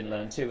tragic they didn't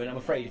learn too. And I'm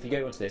afraid if you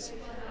go into this,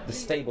 the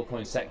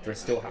stablecoin sector is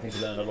still having to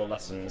learn a lot of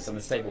lessons, and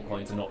the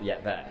stablecoins are not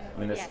yet there. I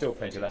mean, there's still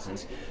plenty of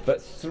lessons. But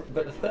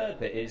the third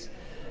bit is,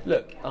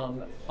 look,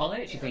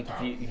 I actually think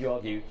if you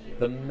argue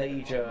the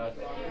major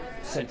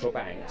central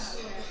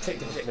banks,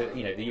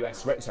 particularly the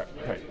US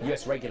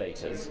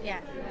regulators,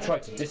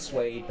 tried to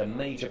dissuade the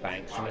major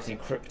banks from letting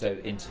crypto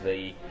into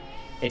the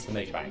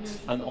major banks,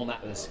 and on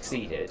that they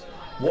succeeded.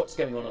 What's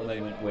going on at the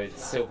moment with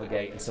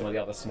Silvergate and some of the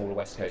other smaller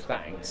West Coast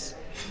banks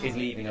is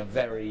leaving a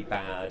very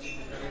bad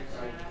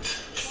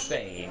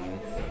stain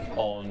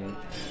on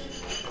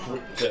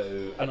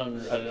crypto, an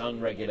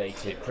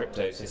unregulated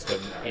crypto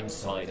system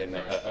inside a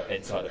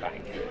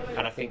bank.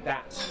 And I think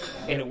that,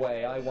 in a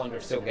way, I wonder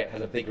if Silvergate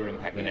has a bigger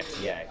impact than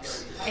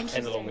FTX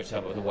in the longer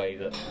term of the way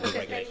that the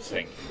regulators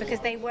think. Because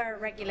they were a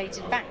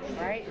regulated bank,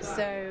 right?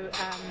 So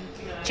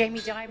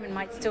Jamie Dimon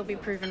might still be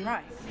proven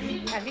right.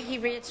 I think he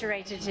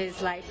reiterated his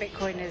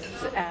Bitcoin is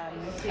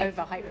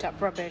overhyped up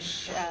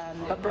rubbish,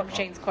 but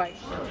blockchain's quite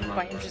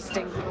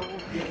interesting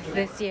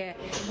this year.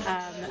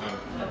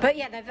 But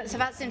yeah, so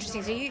that's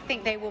interesting. So you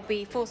think they will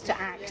be forced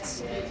to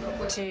act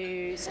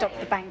to stop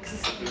the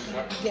banks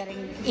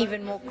getting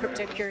even more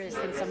crypto curious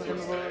than some of them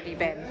have already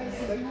been?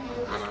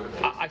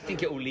 I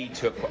think it will lead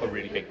to a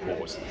really big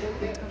pause.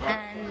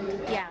 And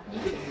yeah,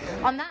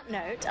 on that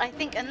note, I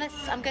think, unless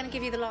I'm going to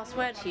give you the last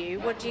word,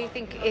 Huw, what do you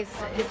think is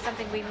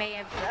something we may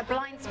have, a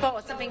blind spot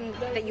or something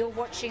that you're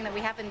watching that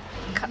we haven't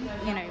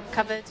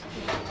covered?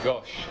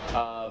 Gosh,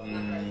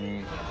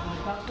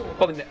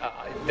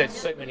 there's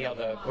so many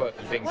other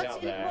quirky things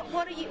out there.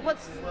 What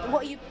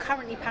are you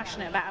currently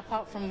passionate about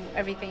apart from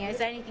everything? Is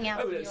there anything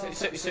else?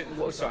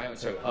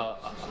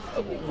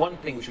 One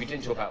thing which we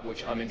didn't talk about,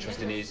 which I'm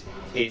interested in,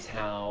 is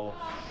how,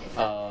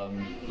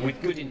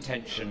 with good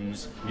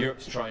intentions,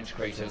 Europe's trying to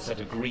create a set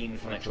of green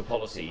financial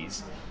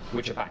policies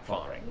which are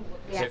backfiring.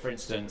 Yeah. So, for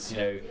instance,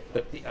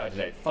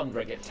 fund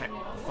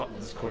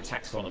it's called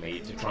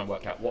taxonomy, to try and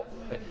work out what,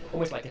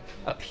 almost like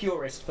a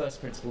purist first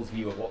principles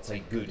view of what's a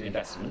good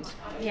investment,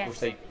 which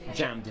they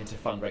jammed into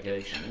fund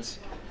regulations.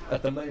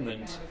 At the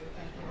moment,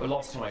 the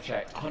last time I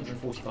checked,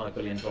 $145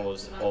 billion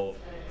of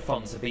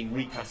funds have been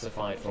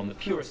reclassified from the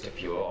purest of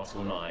pure,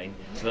 Article 9,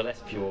 to the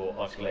less pure,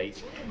 Article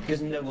 8,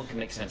 because no one can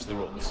make sense of the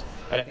rules.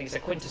 And I think it's a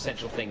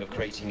quintessential thing of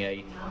creating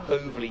a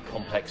overly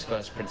complex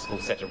first principle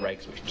set of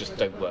regs which just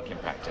don't work in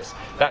practice.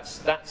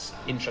 That's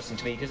interesting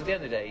to me, because at the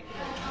end of the day,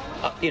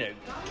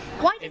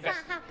 why does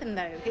that happen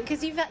though?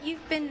 Because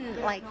you've been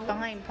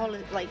behind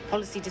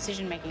policy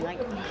decision making.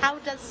 How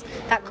does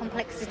that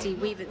complexity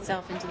weave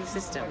itself into the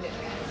system?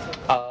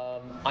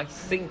 I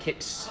think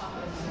it's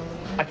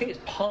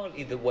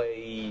partly the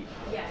way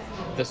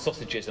the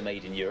sausages are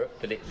made in Europe,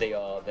 that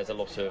there's a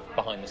lot of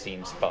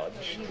behind-the-scenes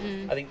fudge.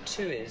 Mm-hmm. I think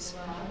two is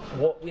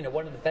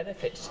one of the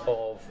benefits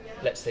of,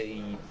 let's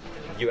say,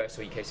 US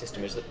or UK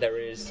system is that there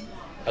is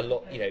a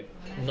lot,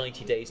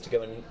 90 days to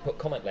go and put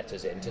comment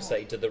letters in to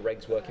say, do the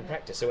regs work in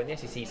practice? So when the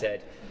SEC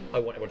said, I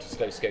want everyone to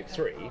disclose Scope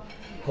 3, a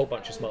whole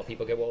bunch of smart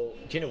people go, well,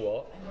 do you know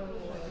what?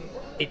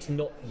 It's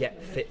not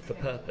yet fit for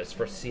purpose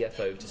for a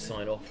CFO to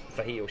sign off,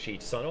 for he or she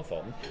to sign off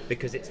on,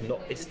 because it's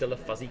still a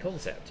fuzzy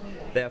concept.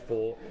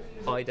 Therefore,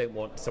 I don't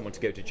want someone to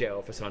go to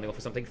jail for signing off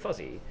for something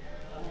fuzzy.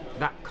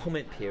 That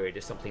comment period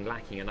is something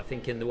lacking, and I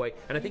think in the way,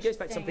 and I think it goes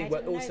back to something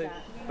but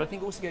I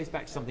think also goes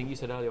back to something you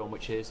said earlier on,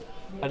 which is,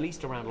 at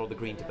least around a lot of the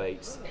green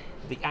debates,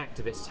 the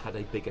activists had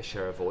a bigger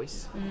share of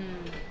voice,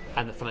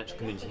 and the financial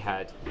community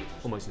had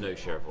almost no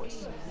share of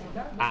voice.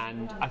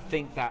 And I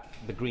think that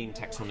the green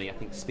taxonomy,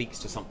 speaks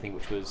to something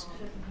which was,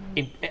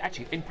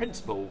 in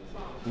principle,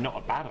 not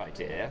a bad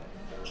idea,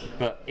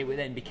 but it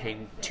then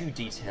became too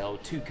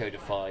detailed, too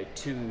codified,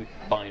 too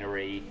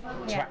binary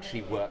to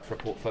actually work for a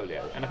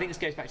portfolio. And I think this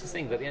goes back to this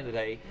thing that at the end of the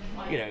day,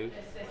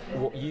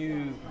 what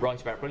you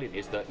write about brilliantly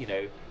is that,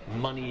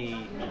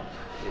 money,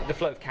 the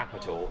flow of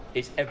capital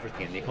is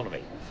everything in the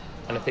economy.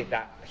 And I think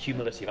that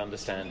humility of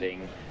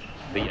understanding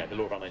the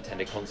law of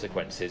unintended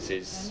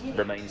consequences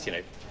remains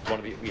one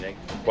of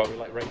why we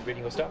like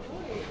reading your stuff.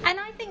 And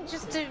I think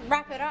just to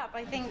wrap it up,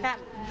 I think that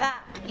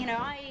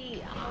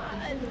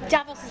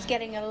Davos is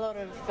getting a lot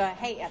of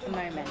hate at the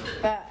moment,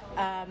 but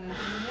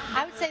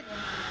I would say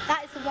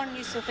that is the one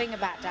useful thing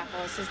about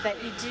Davos, is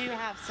that you do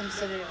have some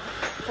sort of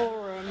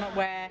forum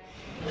where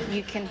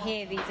you can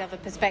hear these other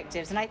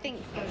perspectives. And I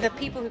think the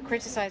people who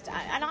criticise,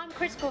 and I'm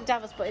critical of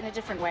Davos, but in a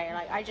different way.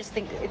 Like, I just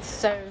think it's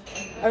so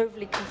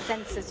overly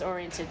consensus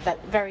oriented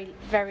that very,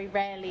 very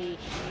rarely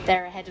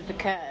they're ahead of the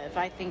curve.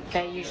 I think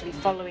they're usually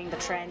following the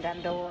trend,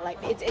 and or like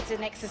it's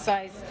an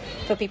exercise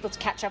for people to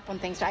catch up on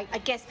things. But I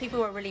guess people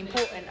who are really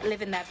important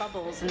live in their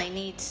bubbles and they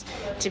need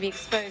to be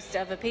exposed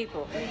to other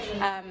people.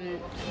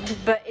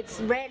 But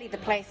it's rarely the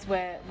place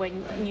where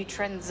when new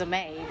trends are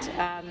made,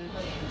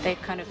 they're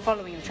kind of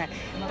following the trend.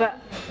 But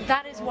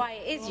that is why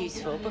it is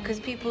useful, because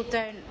people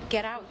don't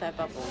get out their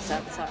bubbles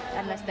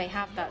unless they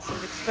have that sort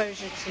of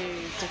exposure to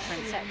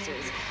different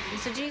sectors.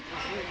 So do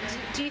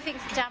you think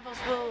Davos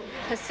will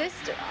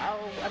persist?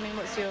 I mean,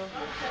 what's your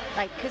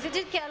because it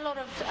did get a lot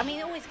of,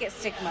 it always gets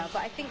stigma,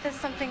 but I think there's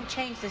something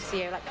changed this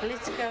year, like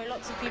Politico,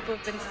 lots of people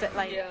have been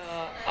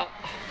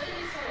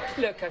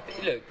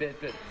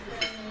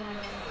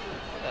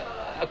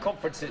a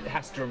conference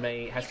has to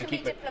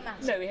keep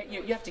diplomatic. No,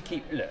 you have to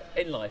keep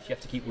in life. You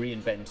have to keep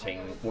reinventing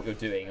what you're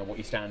doing and what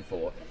you stand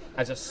for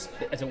as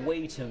a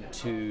way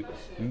to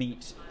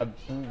meet a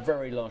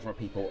very large number of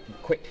people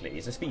quickly.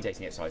 It's a speed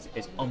dating exercise.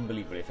 It's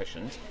unbelievably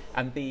efficient,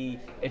 and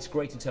it's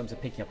great in terms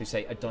of picking up,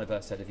 say, a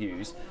diverse set of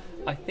views.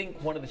 I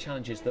think one of the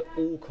challenges that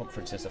all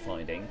conferences are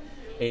finding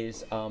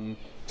is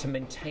to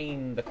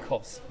maintain the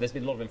cost. There's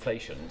been a lot of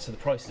inflation, so the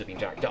prices have been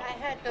jacked up. I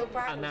heard Bill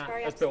Bragg was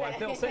very upset.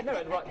 Bill said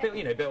no, right?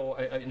 Bill,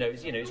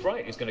 it's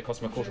right. It's going to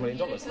cost him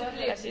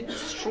 $250,000. That's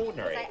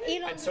extraordinary.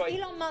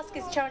 Elon Musk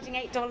is charging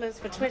 $8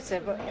 for Twitter,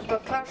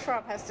 but Klaus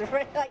Schwab has to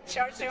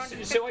charge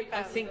 $250,000. So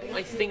I think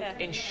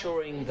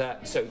ensuring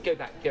that. So go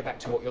back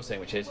to what you're saying,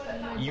 which is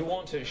you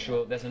want to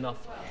ensure there's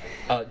enough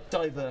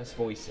diverse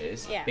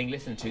voices being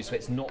listened to, so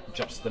it's not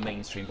just the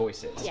mainstream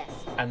voices. Yes.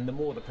 And the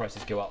more the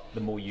prices go up,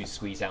 the more you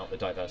squeeze out the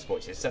diverse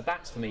voices. So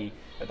that's for me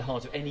at the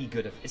heart of any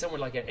good. It's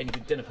almost like any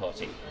good dinner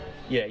party.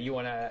 You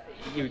want to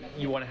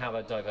have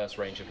a diverse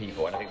range of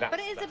people, and I think that. But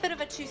it is a bit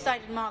of a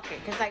two-sided market,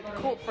 because the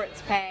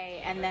corporates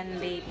pay, and then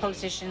the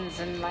politicians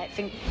and I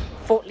think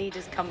thought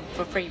leaders come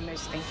for free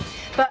mostly.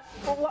 But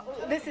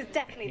this is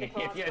definitely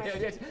the last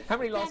question. How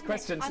many last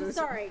questions? I'm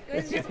sorry.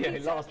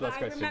 Last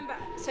question. I remember.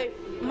 So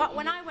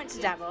when I went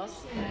to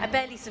Davos, I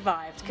barely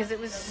survived because it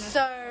was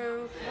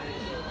so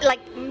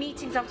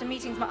meetings after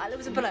meetings. It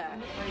was a blur.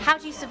 How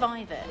do you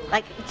survive it?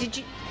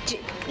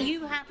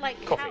 You had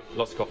coffee,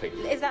 lots of coffee.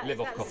 Is that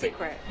coffee.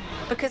 secret?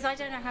 Because I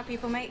don't know how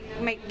people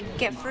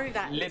get through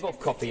that. Live off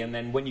coffee, and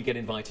then when you get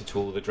invited to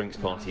all the drinks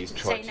parties,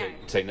 try to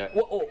say no,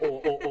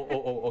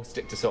 or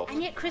stick to soft.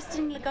 And yet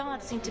Christine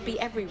Lagarde seemed to be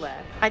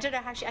everywhere. I don't know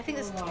how I think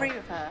there's 3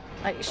 of her.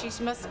 She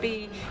must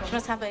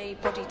have a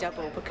body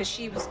double, because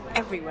she was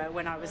everywhere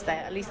when I was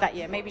there. At least that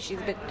year. Maybe she's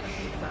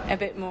a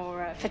bit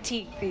more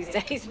fatigued these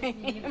days.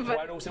 Maybe. But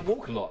I'd also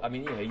walk a lot.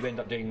 You end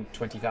up doing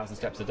 20,000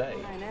 steps a day.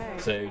 I know.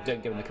 So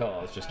don't go in the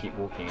cars. Just keep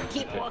walking.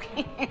 Keep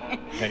walking.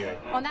 Anyway.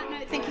 On that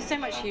note, thank you so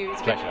much, Huw.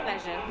 It's been a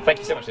pleasure. Thank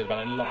you so much,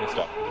 Izabella. I love your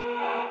stuff.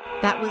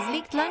 That was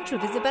Leaked Lunch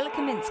with Izabella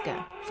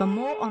Kaminska. For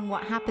more on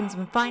what happens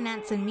when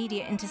finance and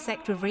media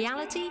intersect with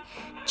reality,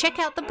 check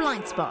out The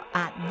Blind Spot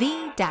at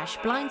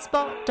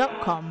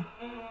the-blindspot.com.